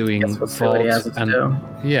are we doing Guess we'll see what he has to do.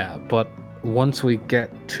 Yeah, but once we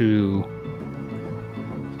get to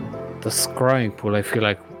the scrying pool, I feel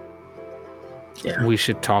like we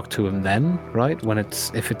should talk to him then, right?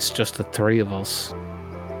 If it's just the three of us.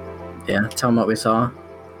 Yeah, tell him what we saw.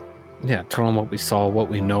 Yeah, tell him what we saw, what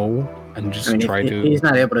we know, and just if try to. he's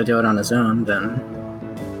not able to do it on his own, then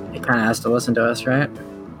he kind of has to listen to us, right?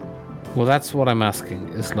 Well, that's what I'm asking.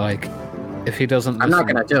 Is if he doesn't. I'm not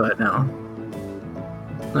gonna do it now.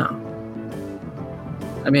 No.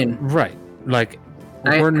 I mean, right? I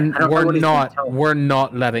don't know what he's gonna tell. We're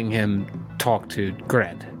not letting him talk to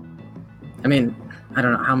Gred. I mean, I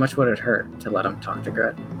don't know how much would it hurt to let him talk to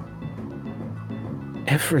Gret.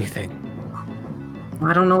 Everything. Well,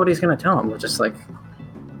 I don't know what he's gonna tell him. Just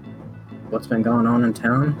what's been going on in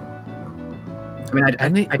town. I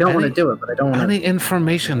mean, I don't want to do it, but I don't want any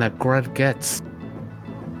information that Gred gets.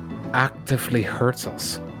 actively hurts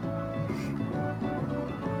us.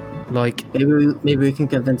 Like, Maybe we can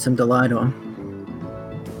convince him to lie to him.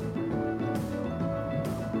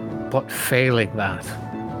 but failing that,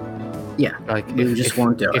 Yeah, like we just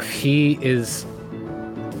won't do it. if he is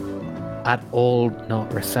at all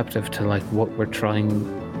not receptive to like what we're trying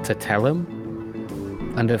to tell him,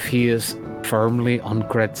 and if he is firmly on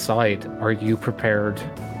Gred's side, are you prepared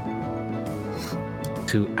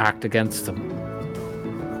to act against him?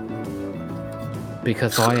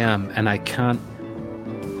 Because I am, and I can't.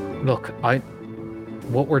 Look,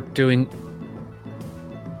 what we're doing,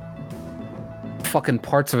 fucking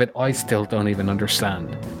parts of it I still don't even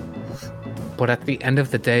understand. But at the end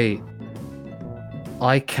of the day,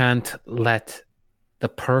 I can't let the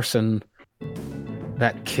person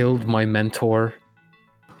that killed my mentor,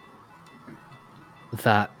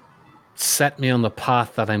 that set me on the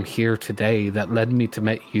path that I'm here today, that led me to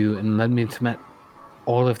meet you and led me to meet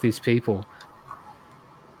all of these people,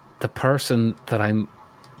 the person that I'm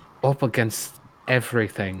up against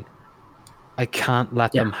everything, I can't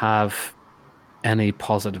let them have any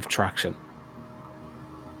positive traction.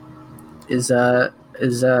 Is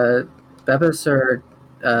Bebis or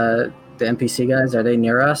the NPC guys, are they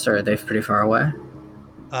near us or are they pretty far away?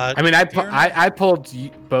 I mean, I pulled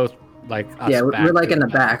both, like, us Yeah, back we're like to in the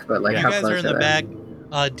back, but like You how guys close are in the they? back.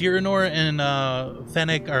 Diranor and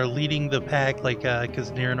Fennec are leading the pack, like,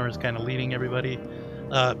 because Diranor is kind of leading everybody.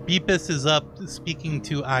 Beepus is up speaking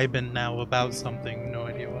to Ivan now about something. No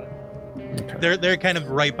idea what. Okay. They're kind of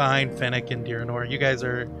right behind Fennec and Diranor. You guys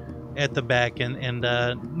are at the back, and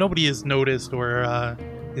nobody has noticed or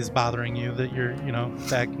is bothering you that you're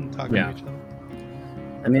back and talking to each other.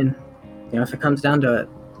 I mean, if it comes down to it,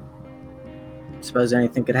 I suppose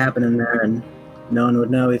anything could happen in there, and no one would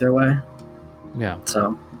know either way. Yeah.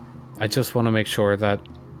 So I just want to make sure that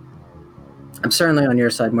I'm certainly on your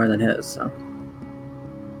side more than his. So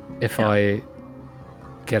if I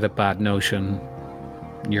get a bad notion,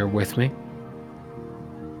 you're with me?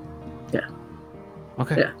 Yeah.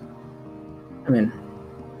 Okay. Yeah. I mean,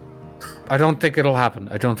 I don't think it'll happen.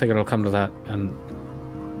 I don't think it'll come to that.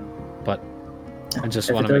 But I just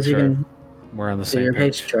if want it to make does, you sure can we're on the do same your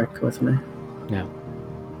page. page trick with me. Yeah.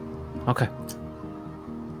 Okay.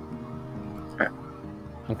 Alright.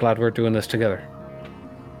 I'm glad we're doing this together.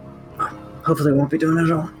 Hopefully, we won't be doing it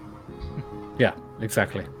at all. Yeah,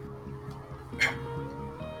 exactly.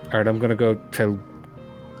 Alright, I'm gonna go tell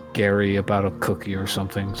Gary about a cookie or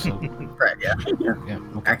something. So Right? Yeah. Yeah. yeah,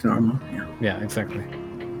 okay. Act normal. Yeah. Yeah, exactly.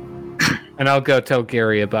 And I'll go tell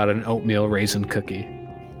Gary about an oatmeal raisin cookie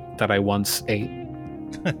that I once ate.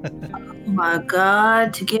 Oh my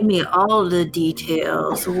God, to give me all the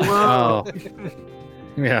details. Whoa. Oh.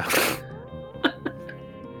 Yeah.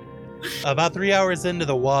 About 3 hours into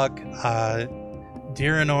the walk,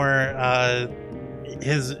 Diranor,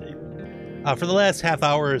 for the last half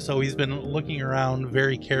hour or so, he's been looking around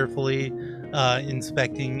very carefully,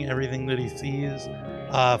 inspecting everything that he sees.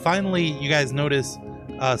 Finally, you guys notice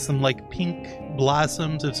some like pink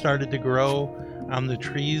blossoms have started to grow on the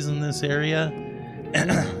trees in this area.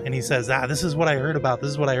 And he says, this is what I heard about.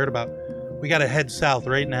 This is what I heard about. We got to head south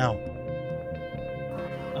right now.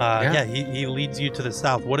 He leads you to the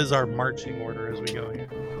south. What is our marching order as we go here?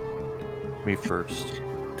 Me first.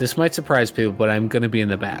 This might surprise people, but I'm going to be in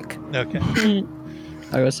the back. Okay.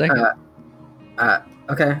 I go second.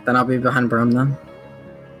 Okay, then I'll be behind Brom then.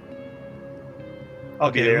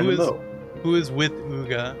 I'll be there in the who is middle. who is with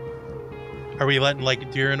Uga? Are we letting like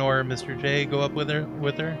Diranor or Mr. J go up with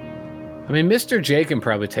her? I mean, Mr. J can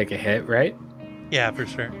probably take a hit, right? Yeah, for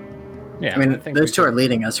sure. Yeah. I mean, think those we two are could-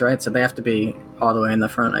 leading us, right? So they have to be all the way in the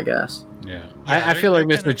front, I guess. Yeah. Yeah, I feel like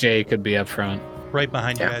they're Mr. kinda- J could be up front. Right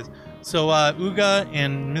behind you Yeah. guys. So Uga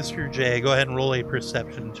and Mr. J, go ahead and roll a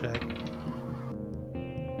perception check.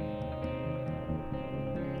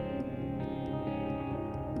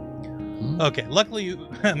 Okay, luckily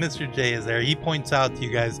Mr. J is there. He points out to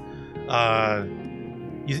you guys.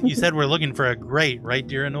 You said we're looking for a grate, right,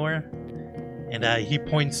 Diranor? And he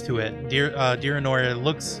points to it. Diranor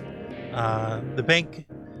looks the bank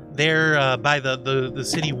there by the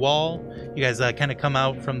city wall. You guys kind of come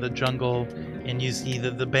out from the jungle, and you see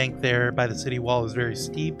that the bank there by the city wall is very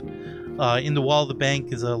steep. In the wall of the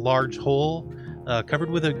bank is a large hole covered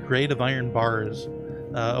with a grate of iron bars.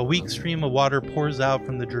 A weak stream of water pours out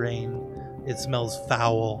from the drain. It smells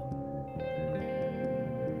foul.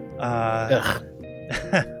 Yeah,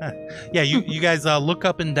 you guys look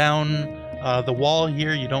up and down the wall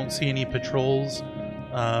here. You don't see any patrols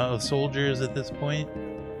of soldiers at this point.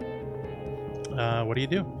 What do you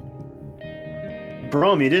do?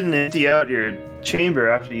 Brom, you didn't empty out your chamber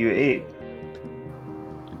after you ate.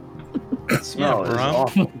 That smell is Brum.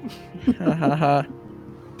 awful. Ha ha ha.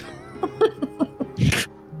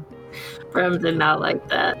 Brum did not like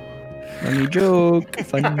that. Funny joke.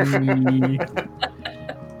 Funny.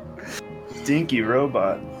 Stinky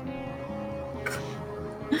robot.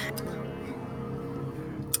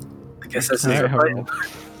 I guess that's Alright, it.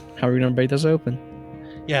 how are we gonna break this open?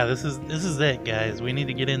 Yeah, this is it, guys. We need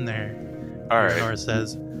to get in there. All right. Nora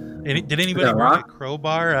says. Did anybody that bring a rock?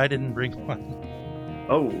 crowbar? I didn't bring one.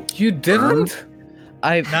 Oh, You didn't?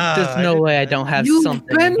 There's I no didn't- way I don't have You've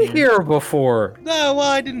something. been in here before. No, well,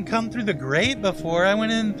 I didn't come through the grate before. I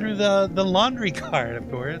went in through the laundry cart, of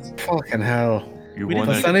course. Fucking hell. You We didn't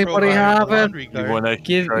wanna Does put a anybody crowbar in have the it? laundry you cart. wanna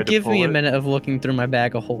Give try to me pull a it? minute of looking through my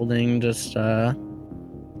bag of holding. Just Yeah,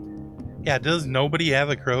 does nobody have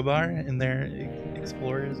a crowbar in their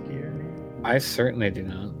explorer's gear? I certainly do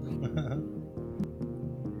not.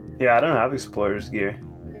 yeah, I don't have explorer's gear.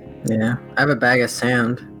 Yeah, I have a bag of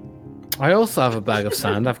sand. I also have a bag of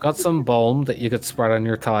sand. I've got some balm that you could spread on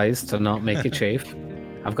your thighs to not make you chafe.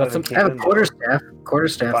 I've got some. I have a quarterstaff.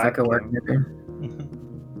 Quarterstaff that could work maybe.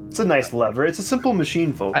 It's a nice lever. It's a simple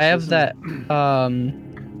machine, folks. I have This that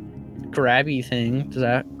grabby thing. Does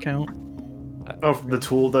that count? Oh, the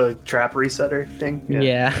tool, the trap resetter thing.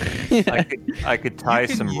 Yeah. I could tie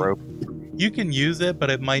can some u- rope. You can use it, but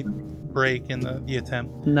it might break in the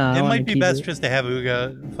attempt. No, I it wanna might be keep best it. just to have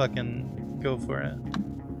Uga fucking go for it.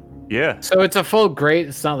 Yeah. So it's a full grate.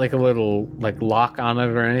 It's not like a little lock on it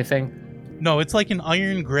or anything. No, it's like an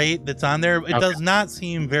iron grate that's on there. It does not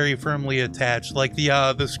seem very firmly attached. Like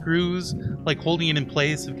the screws, like holding it in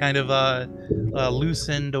place, have kind of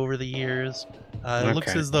loosened over the years. It looks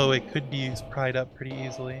Okay. as though it could be pried up pretty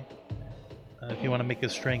easily. If you want to make a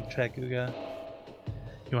strength check, Uga,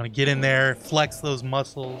 you want to get in there, flex those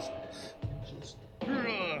muscles. Just...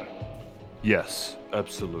 Yes,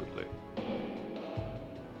 absolutely.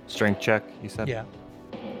 Strength check, you said? Yeah.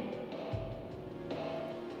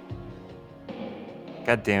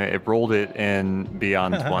 God damn it, it rolled it in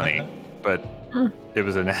beyond 20, but it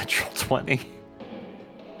was a natural 20.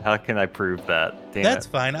 How can I prove that? Damn That's it.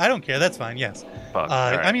 fine. I don't care. That's fine. Yes. Fuck.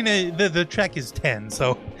 I alright. mean, the check is 10,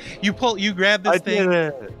 so you grab this I thing. did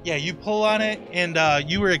it. Yeah, you pull on it, and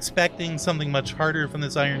you were expecting something much harder from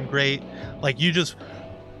this iron grate. Like you just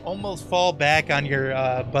almost fall back on your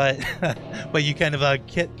butt, but you kind of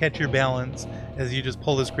catch your balance as you just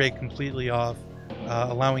pull this grate completely off,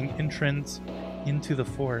 allowing entrance into the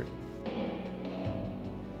fort.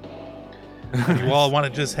 Do you all want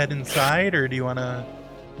to just head inside, or do you want to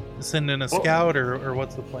send in a scout, or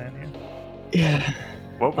what's the plan here? Yeah.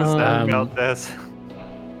 What was that about this?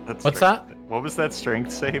 What's that? What was that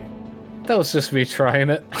strength save? That was just me trying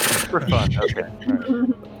it. For fun. Okay.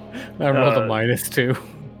 Alright. I rolled a -2.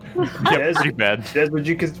 Des, Pretty bad. Des, would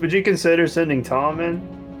you consider sending Tom in,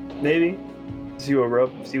 maybe? See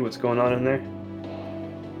what's going on in there.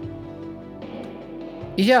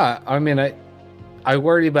 Yeah, I mean, I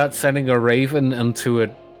worry about sending a raven into a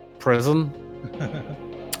prison.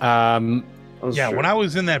 Yeah, when I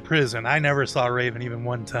was in that prison, I never saw Raven even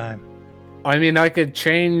one time. I mean, I could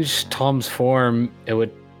change Tom's form. It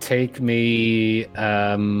would take me.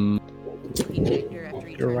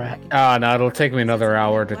 You're right. No, it'll take me another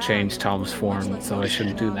hour to change Tom's form, so I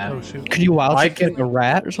shouldn't do that. Oh shoot! Could you wild I shape like a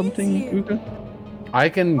rat or something, Uga? I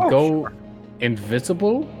can go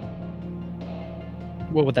invisible.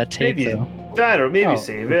 What would that take? Maybe. Though? I don't. Maybe Oh,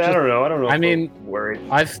 save it. I don't know. I don't know. I if mean, I'm worried.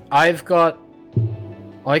 I've got.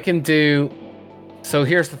 I can do. So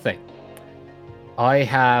here's the thing. I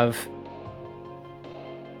have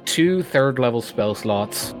 2 third-level spell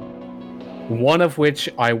slots, one of which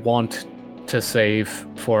I want to save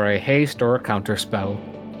for a haste or a counter spell,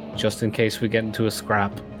 just in case we get into a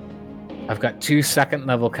scrap. I've got 2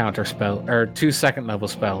 second-level counter spell or 2 second-level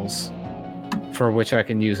spells, for which I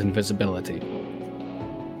can use invisibility.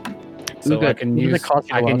 So Uga, I can what does it use cost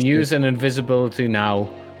you to I can wild use shape? an invisibility now,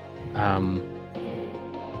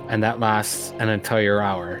 and that lasts an entire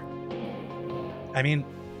hour. I mean,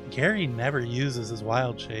 Gary never uses his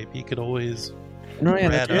wild shape. He could always No, yeah,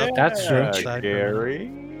 rat that's up. That's true. aside from it.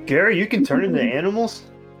 Gary. Gary, you can turn into animals.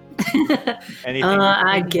 Anything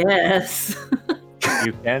I guess.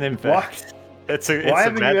 you can, in fact. It's a, Why it's a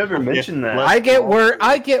haven't you ever magical mentioned gift. that?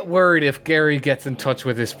 I get worried if Gary gets in touch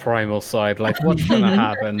with his primal side. Like, what's gonna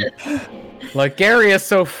happen? Like, Gary is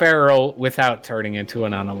so feral without turning into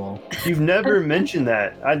an animal. You've never mentioned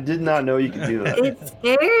that. I did not know you could do that. It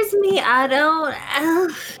scares me. I don't.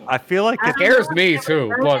 I feel like I It scares me too,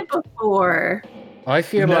 I've but done it before. I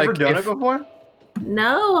feel You've like never done if, it before?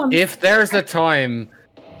 No, I'm if there's a time,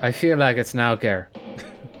 I feel like it's now, Gary.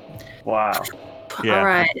 Wow. Yeah. all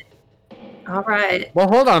right. All right. Well,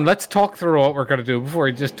 hold on. Let's talk through what we're gonna do before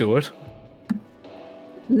we just do it.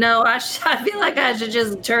 No, I feel like I should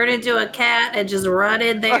just turn into a cat and just run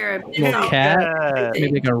in there. And Little cat,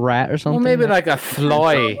 maybe like a rat or something. Well, maybe like a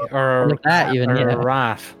fly or like that, even or yeah. a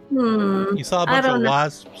rat. You saw a bunch of don't know.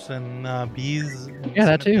 wasps and bees. And Yeah,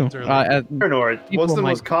 that too. centipedes earlier. Daranor, People what's the might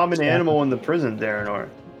most common stop animal in the prison, Daranor?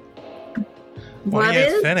 Well, What yeah,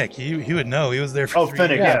 it's is? Fennec. He would know. He was there for Oh, 3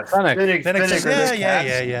 Fennec, years. yes. Fennec. Fennec says, are yeah,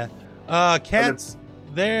 there yeah. cats? Cats.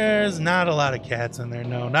 There's not a lot of cats in there.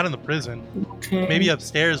 No, not in the prison. Maybe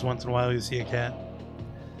upstairs once in a while you see a cat.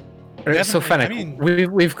 So, Fennec, I mean-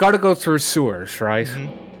 we've got to go through sewers, right? Mhm.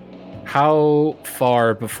 How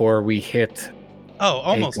far before we hit? Oh,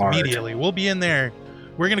 almost guard. immediately. We'll be in there.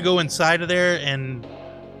 We're gonna go inside of there, and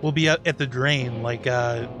we'll be at the drain. Like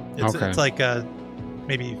it's Okay. like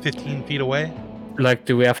maybe 15 feet away. Like,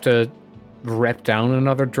 do we have to rep down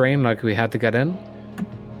another drain like we had to get in?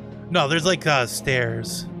 No, there's like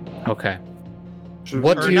stairs. Okay. Should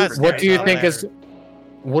What we- do Or you not what do you stairs, think not is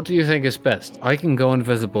what do you think is best? I can go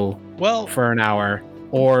invisible Well, for an hour,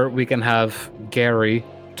 or we can have Gary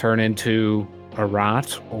turn into a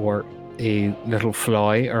rat or a little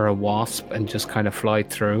fly or a wasp and just kind of fly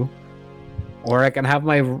through. Or I can have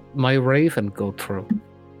my raven go through.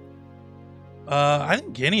 I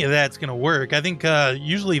think any of that's gonna work. I think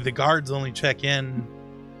usually the guards only check in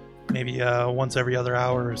maybe once every other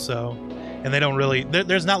hour or so, and they don't really.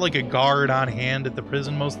 There's not like a guard on hand at the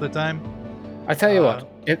prison most of the time. I tell you what,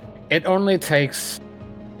 it only takes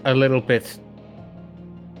a little bit.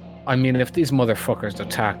 I mean, if these motherfuckers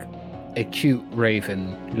attack a cute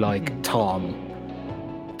raven like Tom,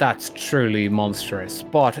 that's truly monstrous.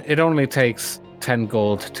 But it only takes 10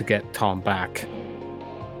 gold to get Tom back.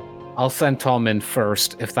 I'll send Tom in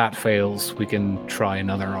first. If that fails, we can try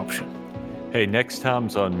another option. Hey, next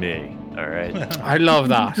time's on me. All right. I love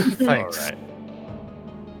that. Thanks. All right.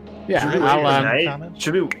 Yeah, Should we wait I'll, for um, night?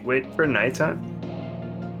 Should we wait for nighttime?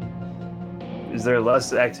 Is there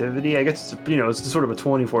less activity? I guess it's sort of a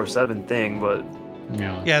 24/7 thing, but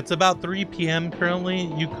yeah. Yeah, it's about 3 p.m. currently.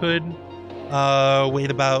 You could wait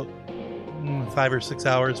about 5 or 6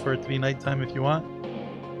 hours for it to be nighttime if you want.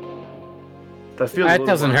 that feels. a It little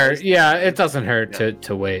doesn't more- hurt. Yeah, it doesn't hurt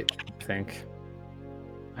to wait, I think.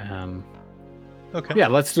 Okay. Yeah,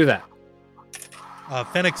 let's do that.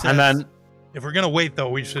 Fennec says, And then if we're gonna wait though,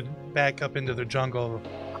 we should back up into the jungle.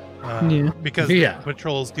 Yeah. Because Yeah.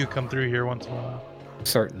 patrols do come through here once in a while.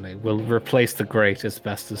 certainly we'll replace the grate as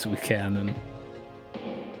best as we can, and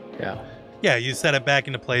yeah. Yeah, you set it back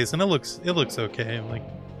into place, and it looks okay. Like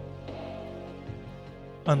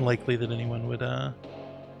unlikely that anyone would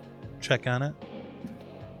check on it.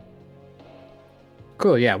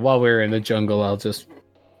 Cool. Yeah. While we're in the jungle, I'll just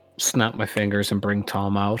snap my fingers and bring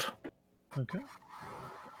Tom out. Okay.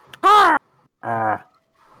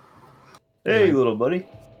 Hey, little buddy.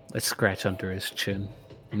 I scratch under his chin,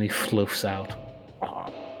 and he floofs out.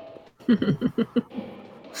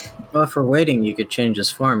 Well, if we're waiting, you could change his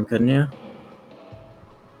form, couldn't you?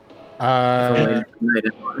 If we're waiting for night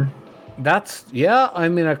anymore. That's I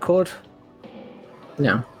mean, I could.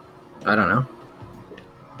 Yeah. I don't know.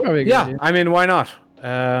 Probably a good Yeah. idea. I mean, why not?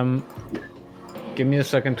 Give me a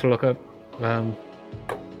second to look up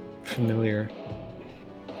familiar.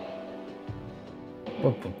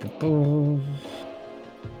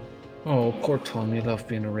 Oh, poor Tom. You love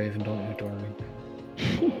being a raven, don't you, darling?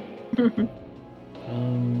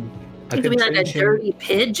 I It could be like a change him- dirty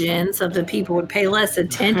pigeon, so that people would pay less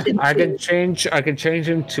attention I to. can change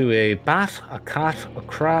him to a bat, a cat, a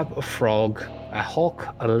crab, a frog, a hawk,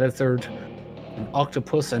 a lizard, an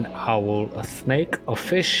octopus, an owl, a snake, a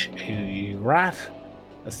fish, a rat,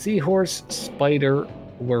 a seahorse, spider,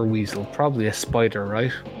 or weasel. Probably a spider,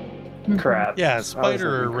 right? Crap. Yeah, I was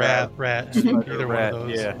spider or thinking rat. Either Rat, one of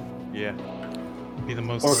those yeah. would be the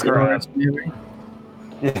most. Or crab. Maybe.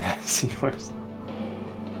 Yeah, seahorse.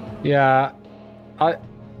 Yeah,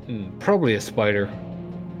 probably a spider.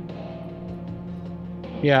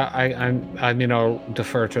 Yeah, I mean, I'll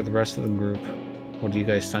defer to the rest of the group. What do you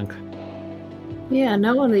guys think? Yeah,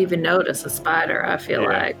 no one would even notice a spider, I feel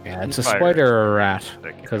like. Yeah, it's a Spider. spider or a rat. That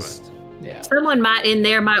can do Because, it. yeah. Someone might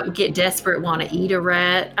get desperate, want to eat a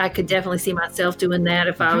rat. I could definitely see myself doing that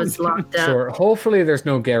if I was locked up. Sure. Hopefully, there's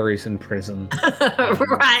no Garys in prison.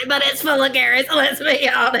 Right, but it's full of Garys, let's be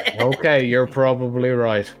honest. Okay, you're probably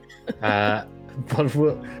right. But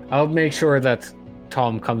I'll make sure that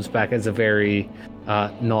Tom comes back as a very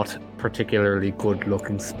not particularly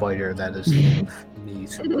good-looking spider that is full of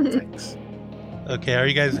meat and things. Okay, are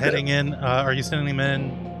you guys heading in? Are you sending them in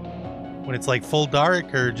when it's like full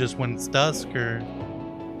dark, or just when it's dusk, or?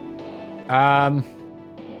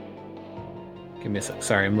 Give me a sec.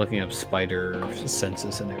 Sorry, I'm looking up spider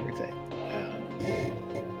senses and everything.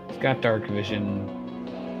 It's got dark vision.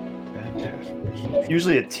 Fantastic.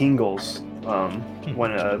 Usually it tingles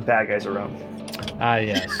when a bad guy's around. Ah,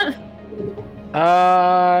 yes.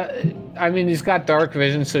 I mean, he's got dark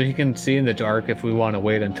vision, so he can see in the dark if we want to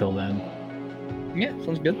wait until then. Yeah,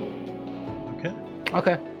 sounds good. Okay.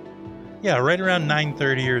 Okay. Yeah, right around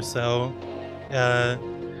 9:30 or so,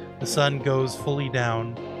 the sun goes fully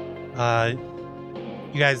down.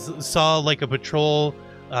 You guys saw like a patrol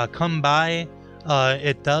come by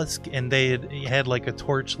at dusk, and they had like a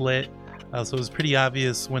torch lit, so it was pretty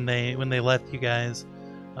obvious when they left you guys.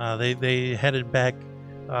 They headed back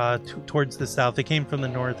towards the south. They came from the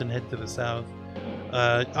north and head to the south.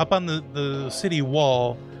 Up on the city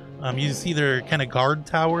wall, you see their kind of guard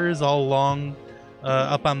towers all along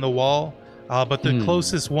up on the wall, but the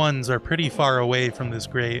closest ones are pretty far away from this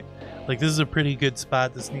grate. Like, this is a pretty good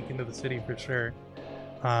spot to sneak into the city for sure.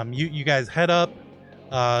 You guys head up,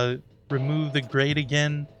 remove the grate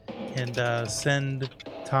again, and send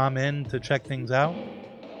Tom in to check things out.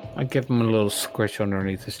 I give him a little squish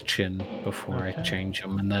underneath his chin before I Okay. change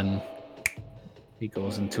him, and then he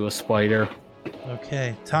goes into a spider.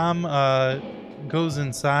 Okay, Tom goes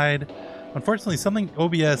inside. Unfortunately, something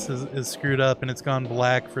OBS is screwed up and it's gone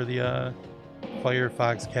black for the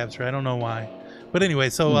Firefox capture. I don't know why, but anyway,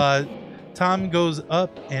 so Tom goes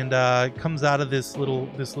up and comes out of this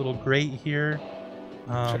little grate here,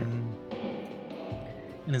 and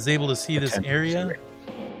is able to see this area.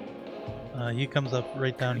 He comes up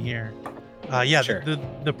right down here. Yeah, Sure.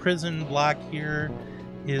 the prison block here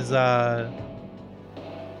is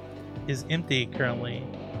empty currently.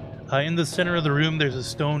 In the center of the room, there's a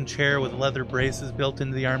stone chair with leather braces built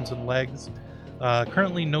into the arms and legs.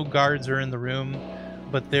 Currently, no guards are in the room,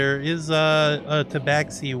 but there is a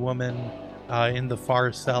tabaxi woman in the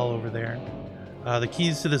far cell over there. The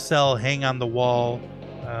keys to the cell hang on the wall,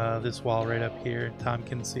 this wall right up here. Tom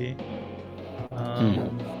can see.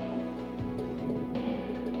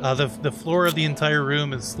 The floor of the entire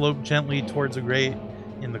room is sloped gently towards a grate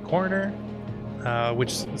in the corner,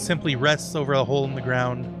 which simply rests over a hole in the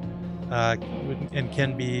ground and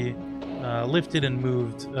can be lifted and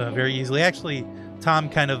moved very easily. Actually, Tom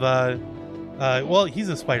kind of, well, he's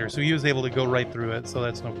a spider, so he was able to go right through it, so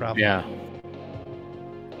that's no problem. Yeah.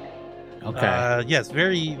 Okay. Yes,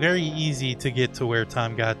 very, very easy to get to where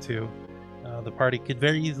Tom got to. The party could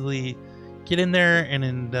very easily get in there and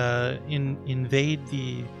invade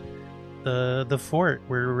the fort.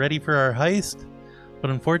 We're ready for our heist, but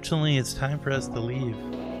unfortunately, it's time for us to leave.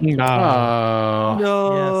 Oh.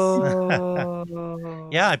 Yes.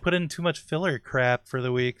 Yeah, I put in too much filler crap for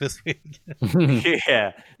the week this week.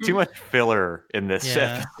 Yeah, too much filler in this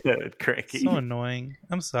Yeah. episode, Cranky. So annoying.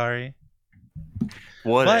 I'm sorry.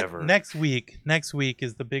 Whatever. But next week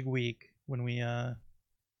is the big week when we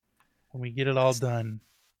get it all done.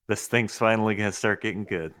 This thing's finally gonna start getting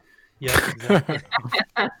good. Yes, exactly.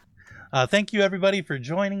 Thank you everybody for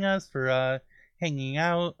joining us, for hanging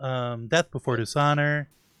out. Death Before Dishonor.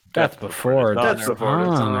 Death before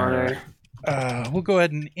Dishonor. We'll go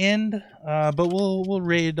ahead and end, but we'll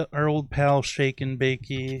raid our old pal Shake and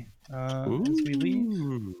Bakey as we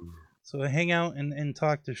leave. So hang out and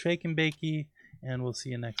talk to Shake and Bakey, and we'll see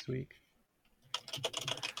you next week.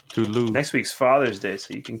 Toodaloo. Next week's Father's Day,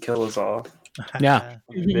 so you can kill us all. Yeah.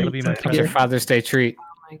 That'll be my That's your Father's Day treat. Oh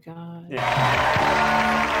my god. Yeah.